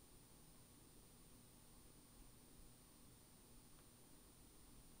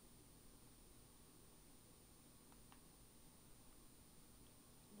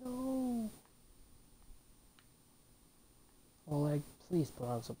 No. Oleg, please put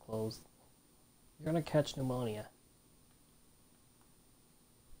on some clothes. You're gonna catch pneumonia.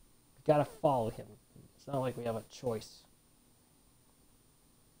 We gotta follow him. It's not like we have a choice.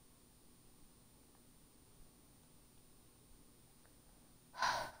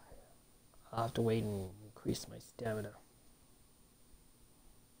 I'll have to wait and increase my stamina.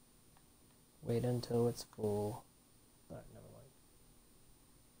 Wait until it's full. But never mind.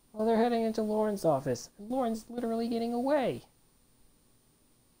 Well, they're heading into Loren's office. And Loren's literally getting away.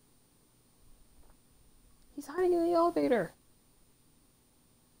 He's hiding in the elevator.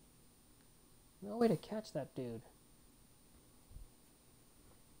 No way to catch that dude.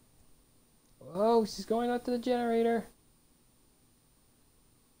 Oh, she's going out to the generator.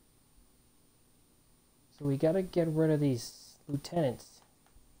 So we gotta get rid of these lieutenants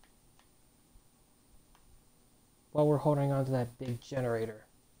while we're holding on to that big generator.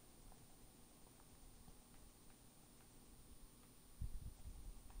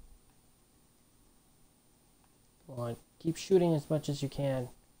 Come on, keep shooting as much as you can.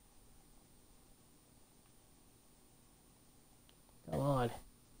 Come on.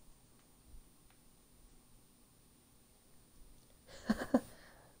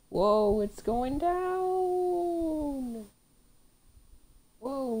 Whoa, it's going down.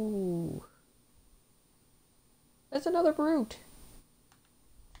 Whoa. That's another brute.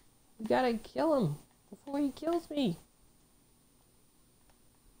 We gotta kill him before he kills me.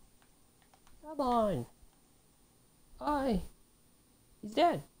 Come on. Aye. He's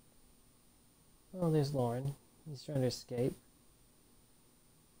dead. Oh, there's Loren. He's trying to escape.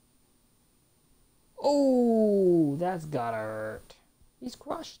 Oh, that's gotta hurt. He's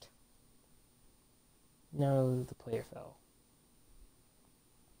crushed. No, the player fell.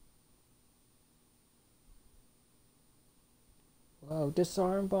 Whoa,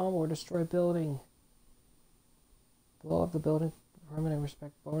 disarm bomb or destroy building. Blow up the building. Permanent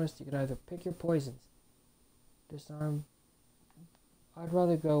respect bonus. You can either pick your poisons. Disarm. I'd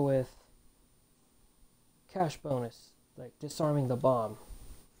rather go with cash bonus, like disarming the bomb.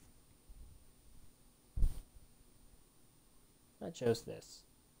 I chose this.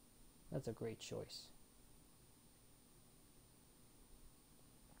 That's a great choice.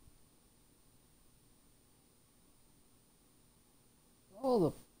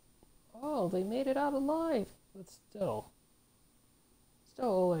 Oh, they made it out alive. But still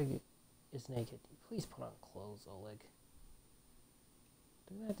Oleg is naked. Please put on clothes, Oleg.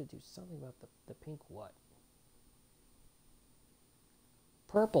 Do I have to do something about the pink what?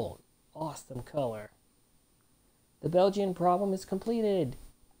 Purple. Awesome color. The Belgian problem is completed.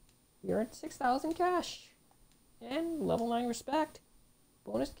 We earned 6,000 cash. And level 9 respect.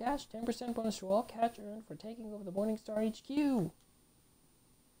 Bonus cash, 10% bonus to all cash earned for taking over the Morningstar HQ.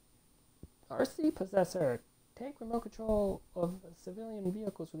 RC Possessor. Take remote control of civilian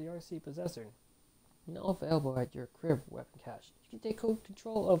vehicles with the RC Possessor. Now available at your crib, weapon cache. You can take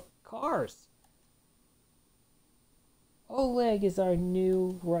control of cars. Oleg is our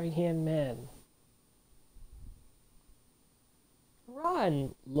new right-hand man.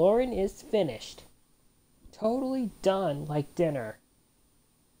 Run! Loren is finished. Totally done like dinner.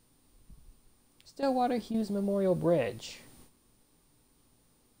 Stillwater Hughes Memorial Bridge.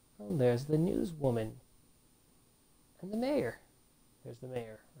 Oh, there's the newswoman. And the mayor. There's the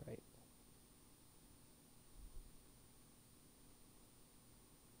mayor, right?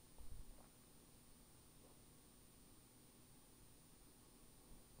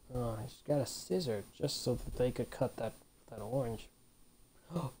 Oh, I just got a scissor just so that they could cut that orange.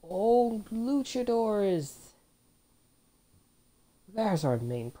 Oh, luchadors! There's our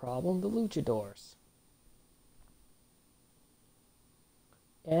main problem, the luchadors.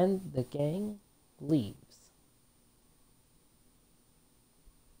 And the gang leaves.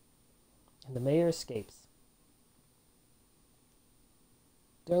 And the mayor escapes.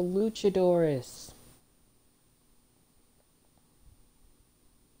 They're luchadors.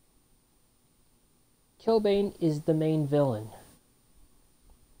 Kilbane is the main villain.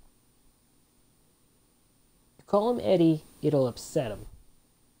 You call him Eddie, it'll upset him.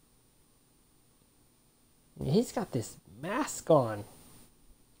 He's got this mask on.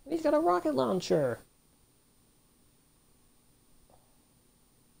 He's got a rocket launcher.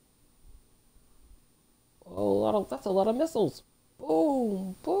 Oh, that's a lot of missiles.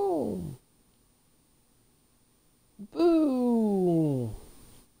 Boom, boom. Boom.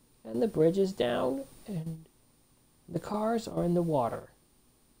 And the bridge is down, and the cars are in the water.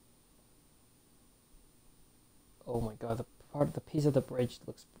 Oh my god, the piece of the bridge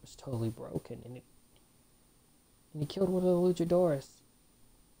was totally broken, and he killed one of the luchadors.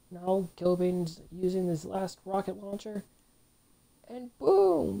 Now Kilbane's using his last rocket launcher, and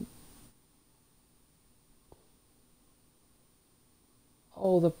boom!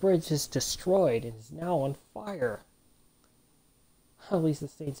 Oh, the bridge is destroyed and is now on fire. At least the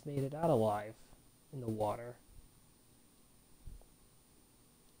Saints made it out alive in the water.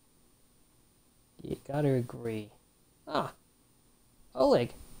 You gotta agree. Ah,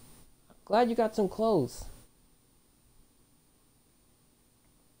 Oleg, I'm glad you got some clothes.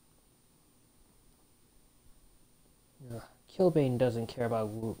 Kilbane doesn't care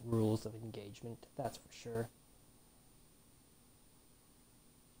about rules of engagement, that's for sure.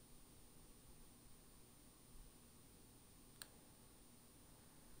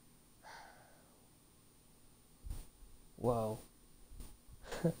 Whoa.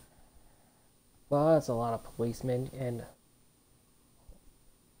 Well, that's a lot of policemen and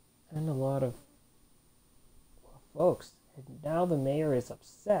a lot of folks. And now the mayor is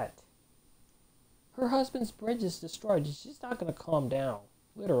upset. Her husband's bridge is destroyed. She's not going to calm down.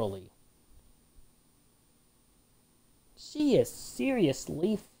 Literally. She is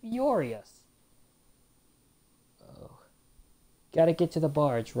seriously furious. Oh. Gotta get to the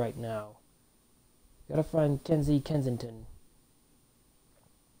barge right now. Gotta find Kenzie Kensington.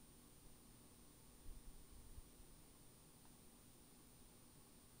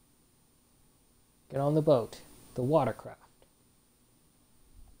 Get on the boat. The watercraft.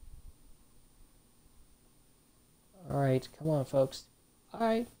 Alright, come on folks.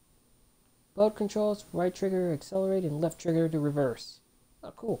 Alright. Boat controls, right trigger, accelerate, and left trigger to reverse.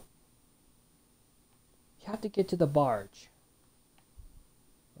 Oh, cool. You have to get to the barge.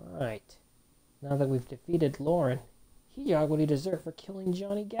 Alright. Now that we've defeated Loren, he got what he deserved for killing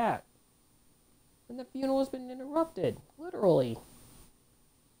Johnny Gat. And the funeral has been interrupted. Literally.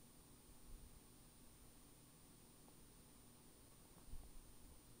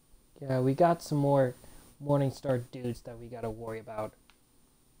 Yeah, we got some more Morningstar dudes that we gotta worry about.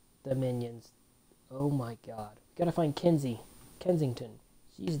 The minions. Oh my god. We gotta find Kensington.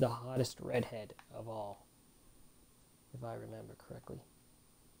 She's the hottest redhead of all. If I remember correctly.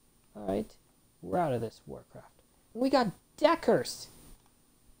 Alright. We're out of this Warcraft. And we got Deckers!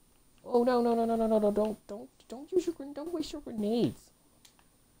 Oh no, don't use don't waste your grenades.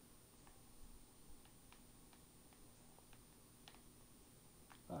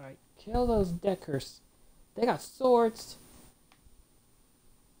 Alright, kill those Deckers. They got swords.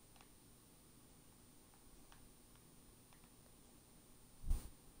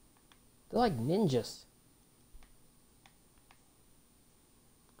 They're like ninjas.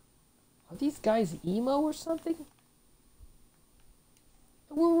 Are these guys emo or something?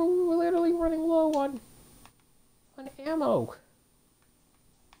 We're literally running low on ammo.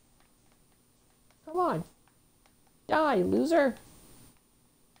 Come on. Die, loser.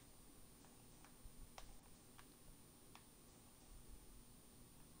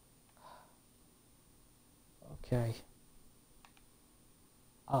 Okay.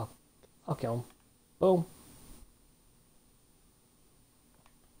 I'll kill him. Boom.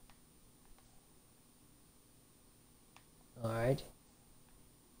 Alright.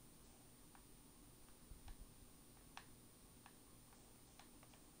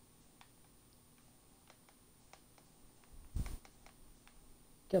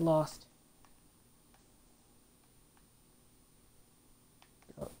 Get lost.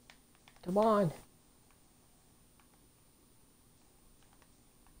 Oh, come on.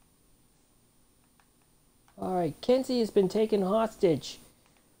 Alright, Kenzie has been taken hostage.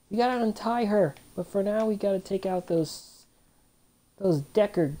 We gotta untie her, but for now we gotta take out those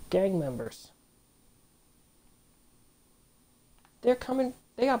Decker gang members. They're coming.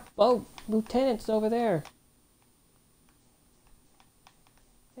 They got boat lieutenants over there.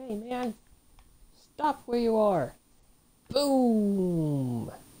 Hey man, stop where you are.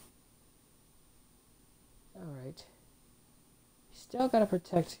 Boom. Alright. We still gotta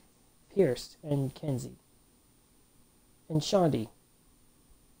protect Pierce and Kenzie. And Shondi.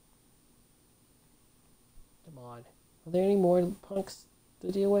 Come on. Are there any more punks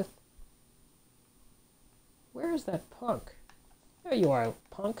to deal with? Where is that punk? There you are,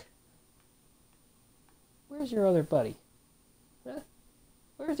 punk. Where's your other buddy? Huh?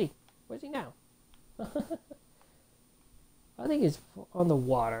 Where is he? Where's he now? I think he's on the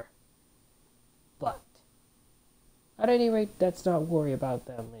water. But at any rate, let's not worry about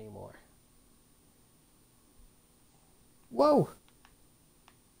them anymore. Whoa!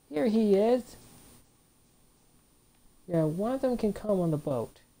 Here he is. Yeah, one of them can come on the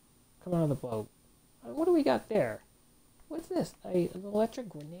boat. Come out of the boat. What do we got there? What's this? An electric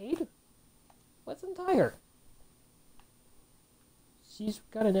grenade? Let's untie her. She's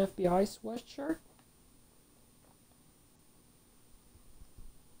got an FBI sweatshirt?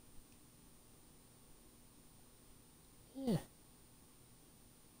 Yeah.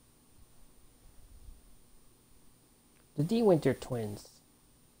 The DeWynter twins.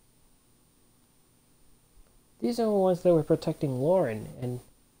 These are the ones that were protecting Loren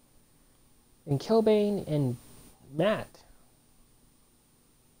and Kilbane and Matt.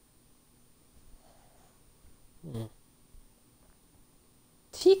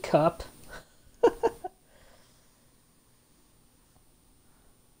 Teacup?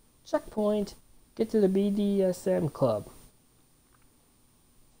 Checkpoint. Get to the BDSM club.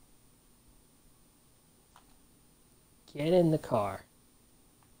 Get in the car.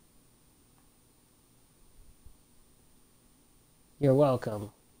 You're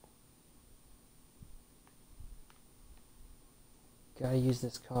welcome. Gotta use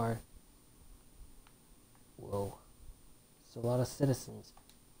this car. Whoa. It's a lot of citizens.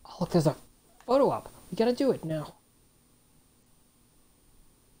 Oh, look, there's a photo op. We gotta do it now.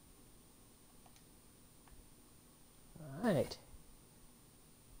 Alright.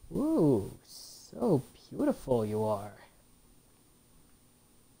 Ooh, so beautiful you are.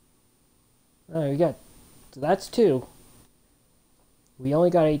 Alright, we got... So that's 2. We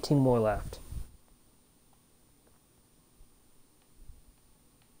only got 18 more left.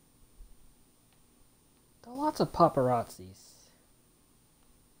 There are lots of paparazzis.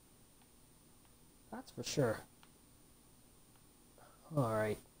 That's for sure.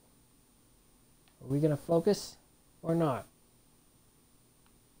 Alright. Are we gonna focus or not?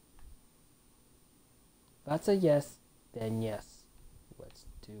 If that's a yes, then yes. Let's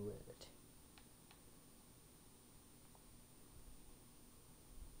do it.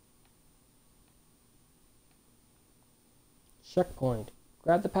 Checkpoint.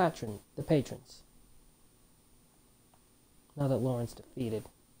 Grab the patrons. Now that Loren's defeated.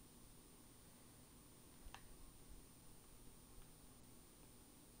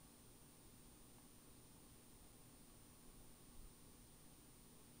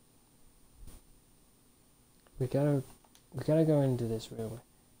 We gotta go into this room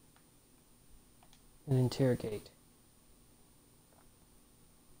and interrogate.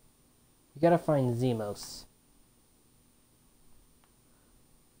 We gotta find Zemos.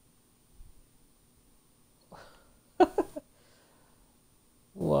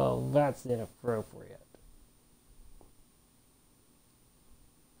 Well, that's inappropriate.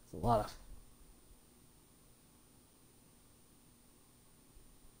 That's a lot of...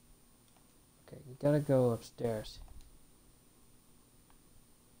 Okay, we gotta go upstairs.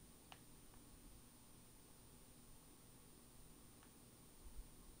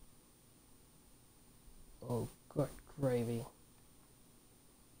 Oh, good gravy.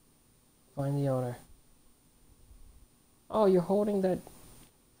 Find the owner. Oh, you're holding that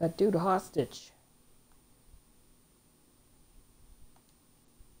dude hostage.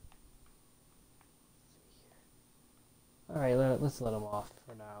 Alright, let's let him off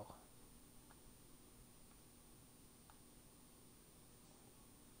for now.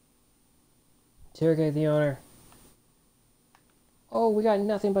 Interrogate the owner. Oh, we got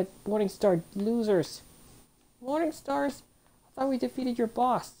nothing but Morningstar losers. Morningstars? I thought we defeated your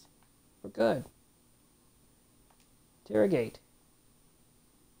boss. We're good. Interrogate.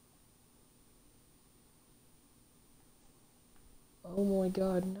 Oh my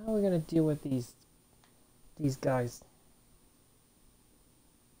god, now we're gonna deal with these guys.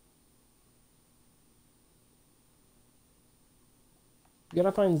 We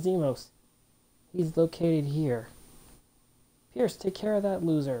gotta find Zemos. He's located here. Pierce, take care of that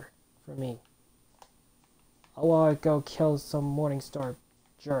loser for me. I wanna go kill some Morningstar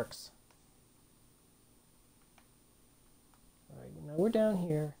jerks. Alright, now we're down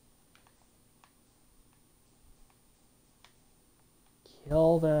here.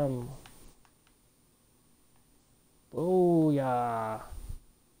 Kill them. Booyah.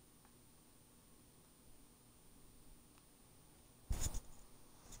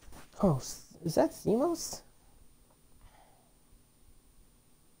 Oh, is that Zemos?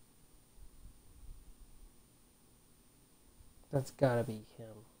 That's gotta be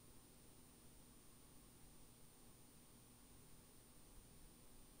him.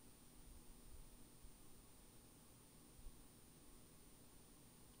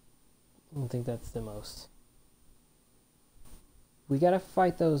 I don't think that's the most. We gotta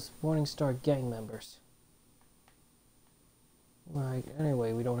fight those Morningstar gang members. Like,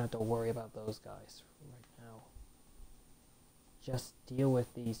 anyway, we don't have to worry about those guys right now. Just deal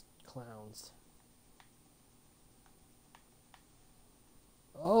with these clowns.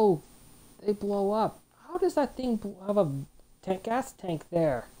 Oh, they blow up. How does that thing have a gas tank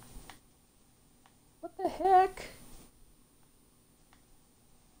there? What the heck?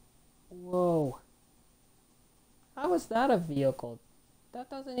 Whoa. How is that a vehicle? That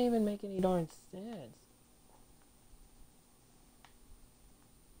doesn't even make any darn sense.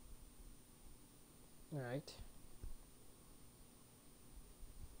 Alright.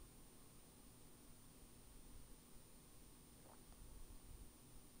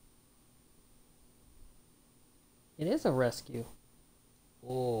 It is a rescue.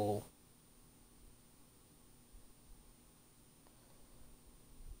 Oh.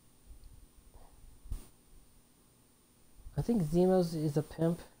 I think Zemos is a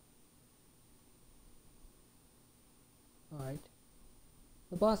pimp. Alright.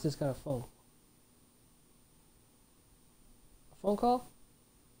 The boss just got a phone. A phone call?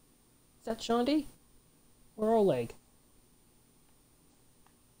 Is that Shondi? Or Oleg?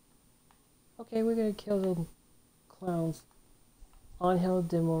 Okay, we're gonna kill the clowns. Angel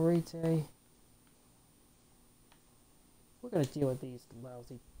de Morite. We're gonna deal with these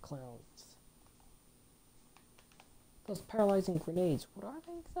lousy clowns. Those paralyzing grenades, what are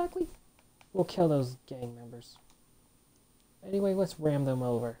they exactly? We'll kill those gang members. Anyway, let's ram them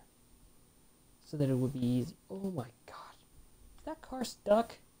over. So that it would be easy. Oh my god. Is that car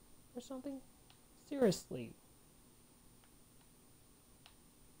stuck? Or something? Seriously.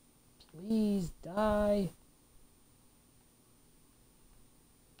 Please die.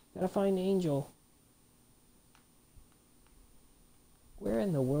 Gotta find Angel. Where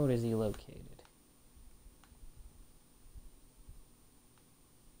in the world is he located?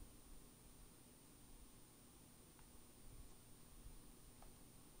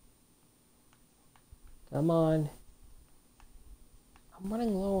 Come on. I'm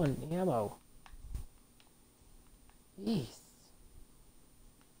running low on ammo. Jeez.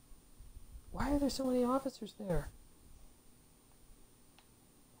 Why are there so many officers there?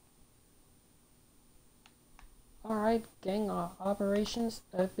 Alright, gang operations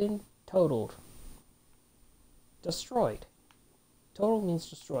have been totaled. Destroyed. Total means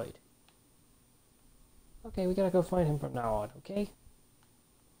destroyed. Okay, we gotta go find him from now on, okay?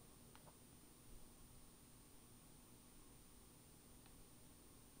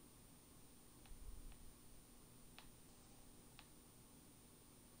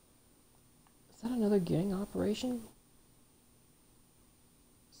 Is that another gang operation?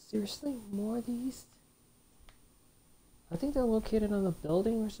 Seriously? More of these? I think they're located on the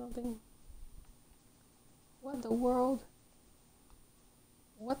building or something. What in the world?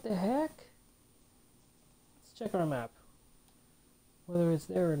 What the heck? Let's check our map. Whether it's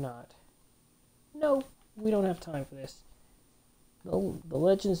there or not. No, we don't have time for this. The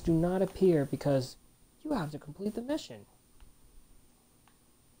legends do not appear because you have to complete the mission.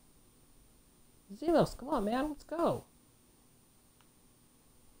 Zelos, come on, man, let's go.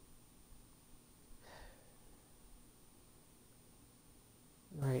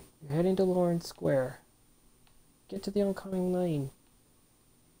 Alright, you're heading to Loren Square. Get to the oncoming lane.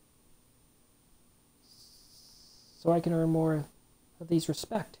 So I can earn more of these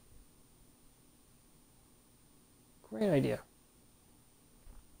respect. Great idea.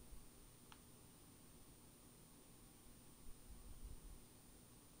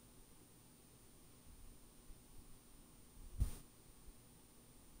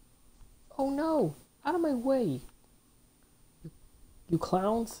 Oh no! Out of my way! You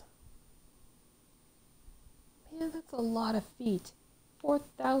clowns? Man, that's a lot of feet.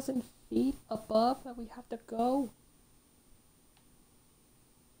 4,000 feet above that we have to go?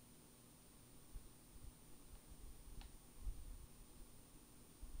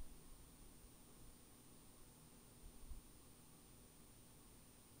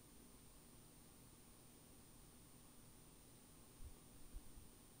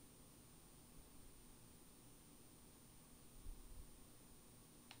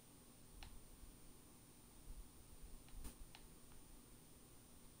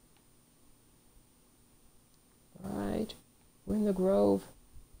 We're in the grove.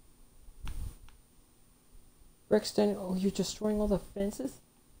 Brixton, oh, you're destroying all the fences?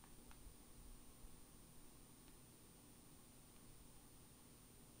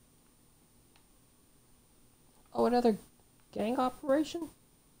 Oh, another gang operation?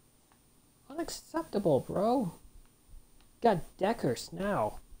 Unacceptable, bro. Got deckers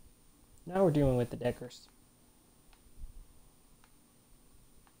now. Now we're dealing with the deckers.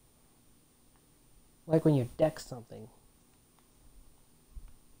 Like when you deck something.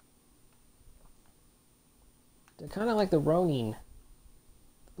 They're kind of like the Ronin.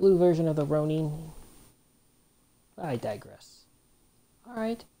 The blue version of the Ronin. I digress.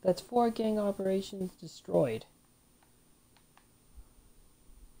 Alright, that's 4 gang operations destroyed.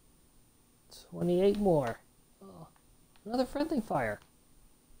 28 more. Oh, another friendly fire.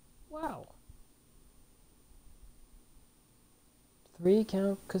 Wow. 3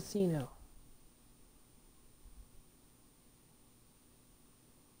 count casino.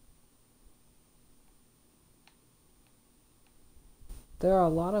 There are a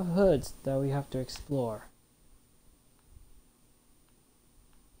lot of hoods that we have to explore.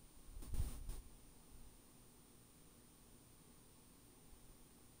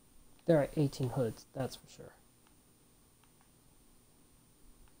 There are 18 hoods, that's for sure.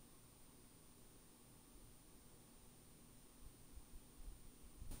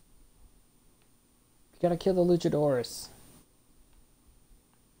 We gotta kill the luchadors.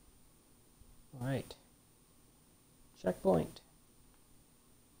 Alright. Checkpoint.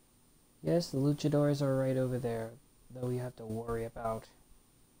 Yes, the luchadors are right over there, though we have to worry about.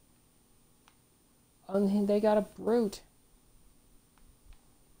 And they got a brute.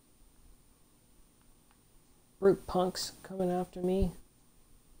 Brute punks coming after me.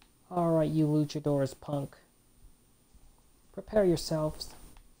 Alright, you luchadors punk. Prepare yourselves.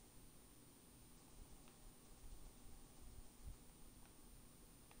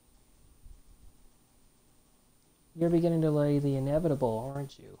 You're beginning to lay the inevitable,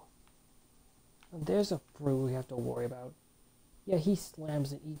 aren't you? And there's a brute we have to worry about. Yeah, he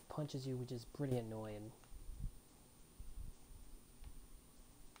slams and he punches you, which is pretty annoying.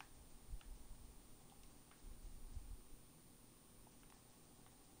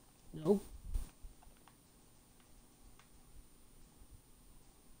 Nope.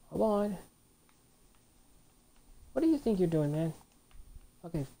 Come on. What do you think you're doing, man?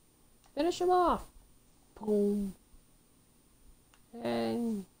 Okay, finish him off. Boom.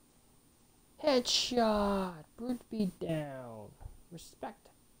 And headshot. Brute beat down. Respect.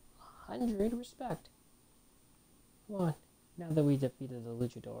 100 respect. Come on. Now that we defeated the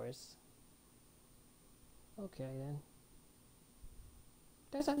luchadors. Okay then.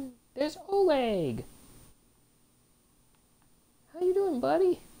 There's Oleg. How you doing,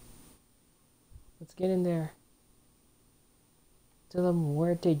 buddy? Let's get in there. To the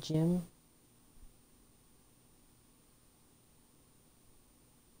Muerte gym.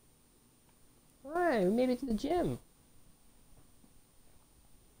 Alright, we made it to the gym.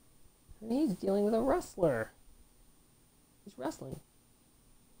 And he's dealing with a wrestler. He's wrestling.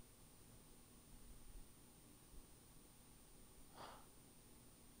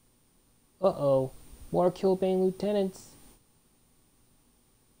 Uh-oh. More Killbane lieutenants.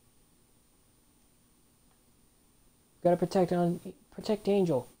 Gotta protect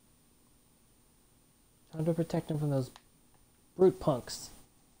Angel. Time to protect him from those brute punks.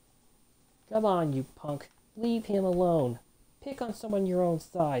 Come on, you punk. Leave him alone. Pick on someone your own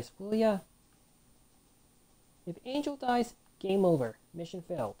size, will ya? If Angel dies, game over. Mission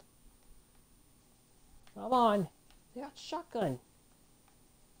failed. Come on. They got shotgun.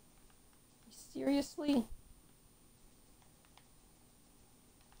 Seriously?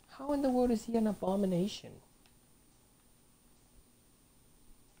 How in the world is he an abomination?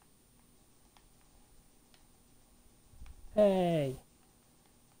 Hey.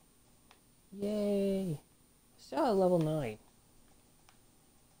 Yay. Still at level 9.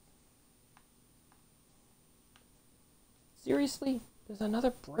 Seriously? There's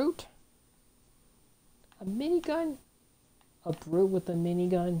another brute? A minigun? A brute with a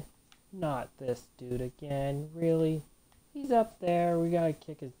minigun? Not this dude again, really? He's up there, we gotta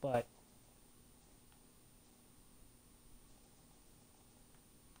kick his butt.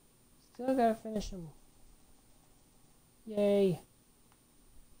 Still gotta finish him. Yay.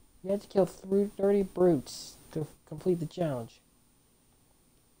 You had to kill 30 brutes to complete the challenge.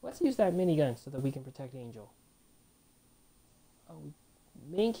 Let's use that minigun so that we can protect Angel. Oh,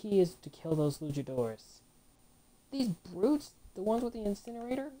 main key is to kill those luchadors. These brutes? The ones with the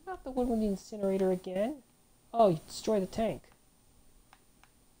incinerator? Not the one with the incinerator again. Oh, you destroy the tank.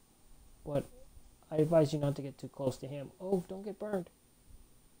 But I advise you not to get too close to him. Oh, don't get burned.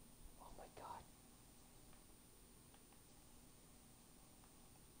 Oh my god.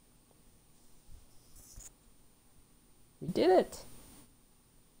 We did it!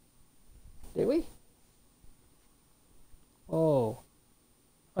 Did we? Oh.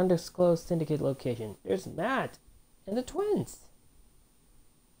 Undisclosed syndicate location. There's Matt! And the twins!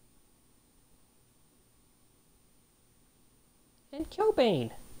 And Killbane!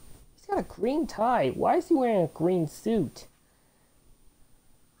 He's got a green tie. Why is he wearing a green suit?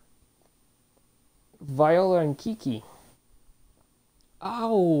 Viola and Kiki.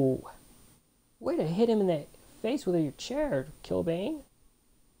 Ow! Way to hit him in the face with your chair, Killbane.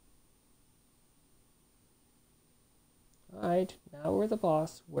 Alright, now we're the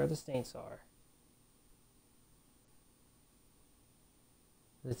boss, where the Saints are.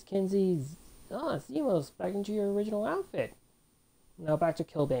 This Kinsey's... Ah, Zemo's back into your original outfit. Now back to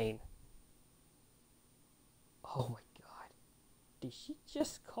Killbane. Oh my god. Did she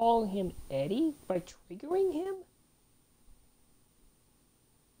just call him Eddie by triggering him?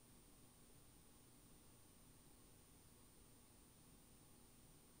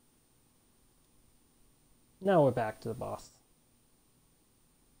 Now we're back to the boss.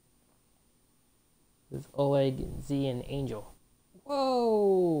 There's Oleg, Z, and Angel.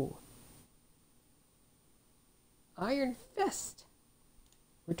 Whoa! Iron Fist!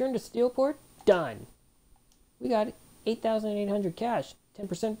 Return to Steelport? Done! We got 8,800 cash,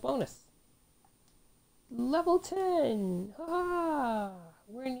 10% bonus. Level 10! Ha!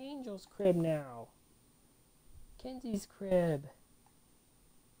 We're in Angel's crib now. Kenzie's crib.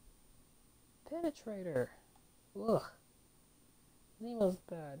 Penetrator. Ugh. Nemo's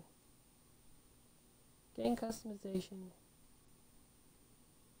bad. Gang customization.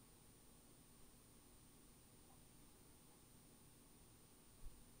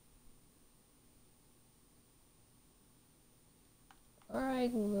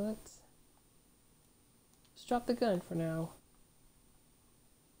 Alright, let's drop the gun for now.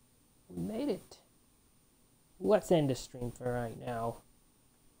 We made it. Let's end the stream for right now.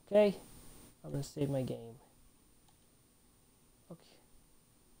 Okay? I'm gonna save my game.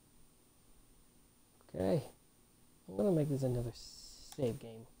 Okay. I'm gonna make this another save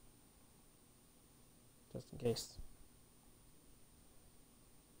game. Just in case.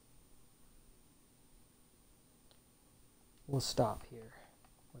 We'll stop here.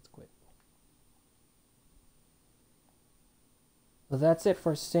 Let's quit. Well, that's it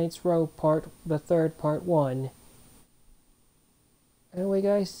for Saints Row the third part 1. Anyway,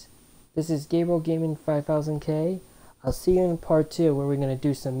 guys, this is Gabriel Gaming 5000K. I'll see you in part 2 where we're going to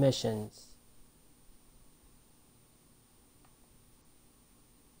do some missions.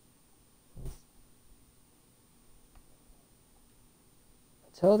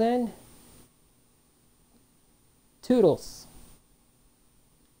 Until then, toodles.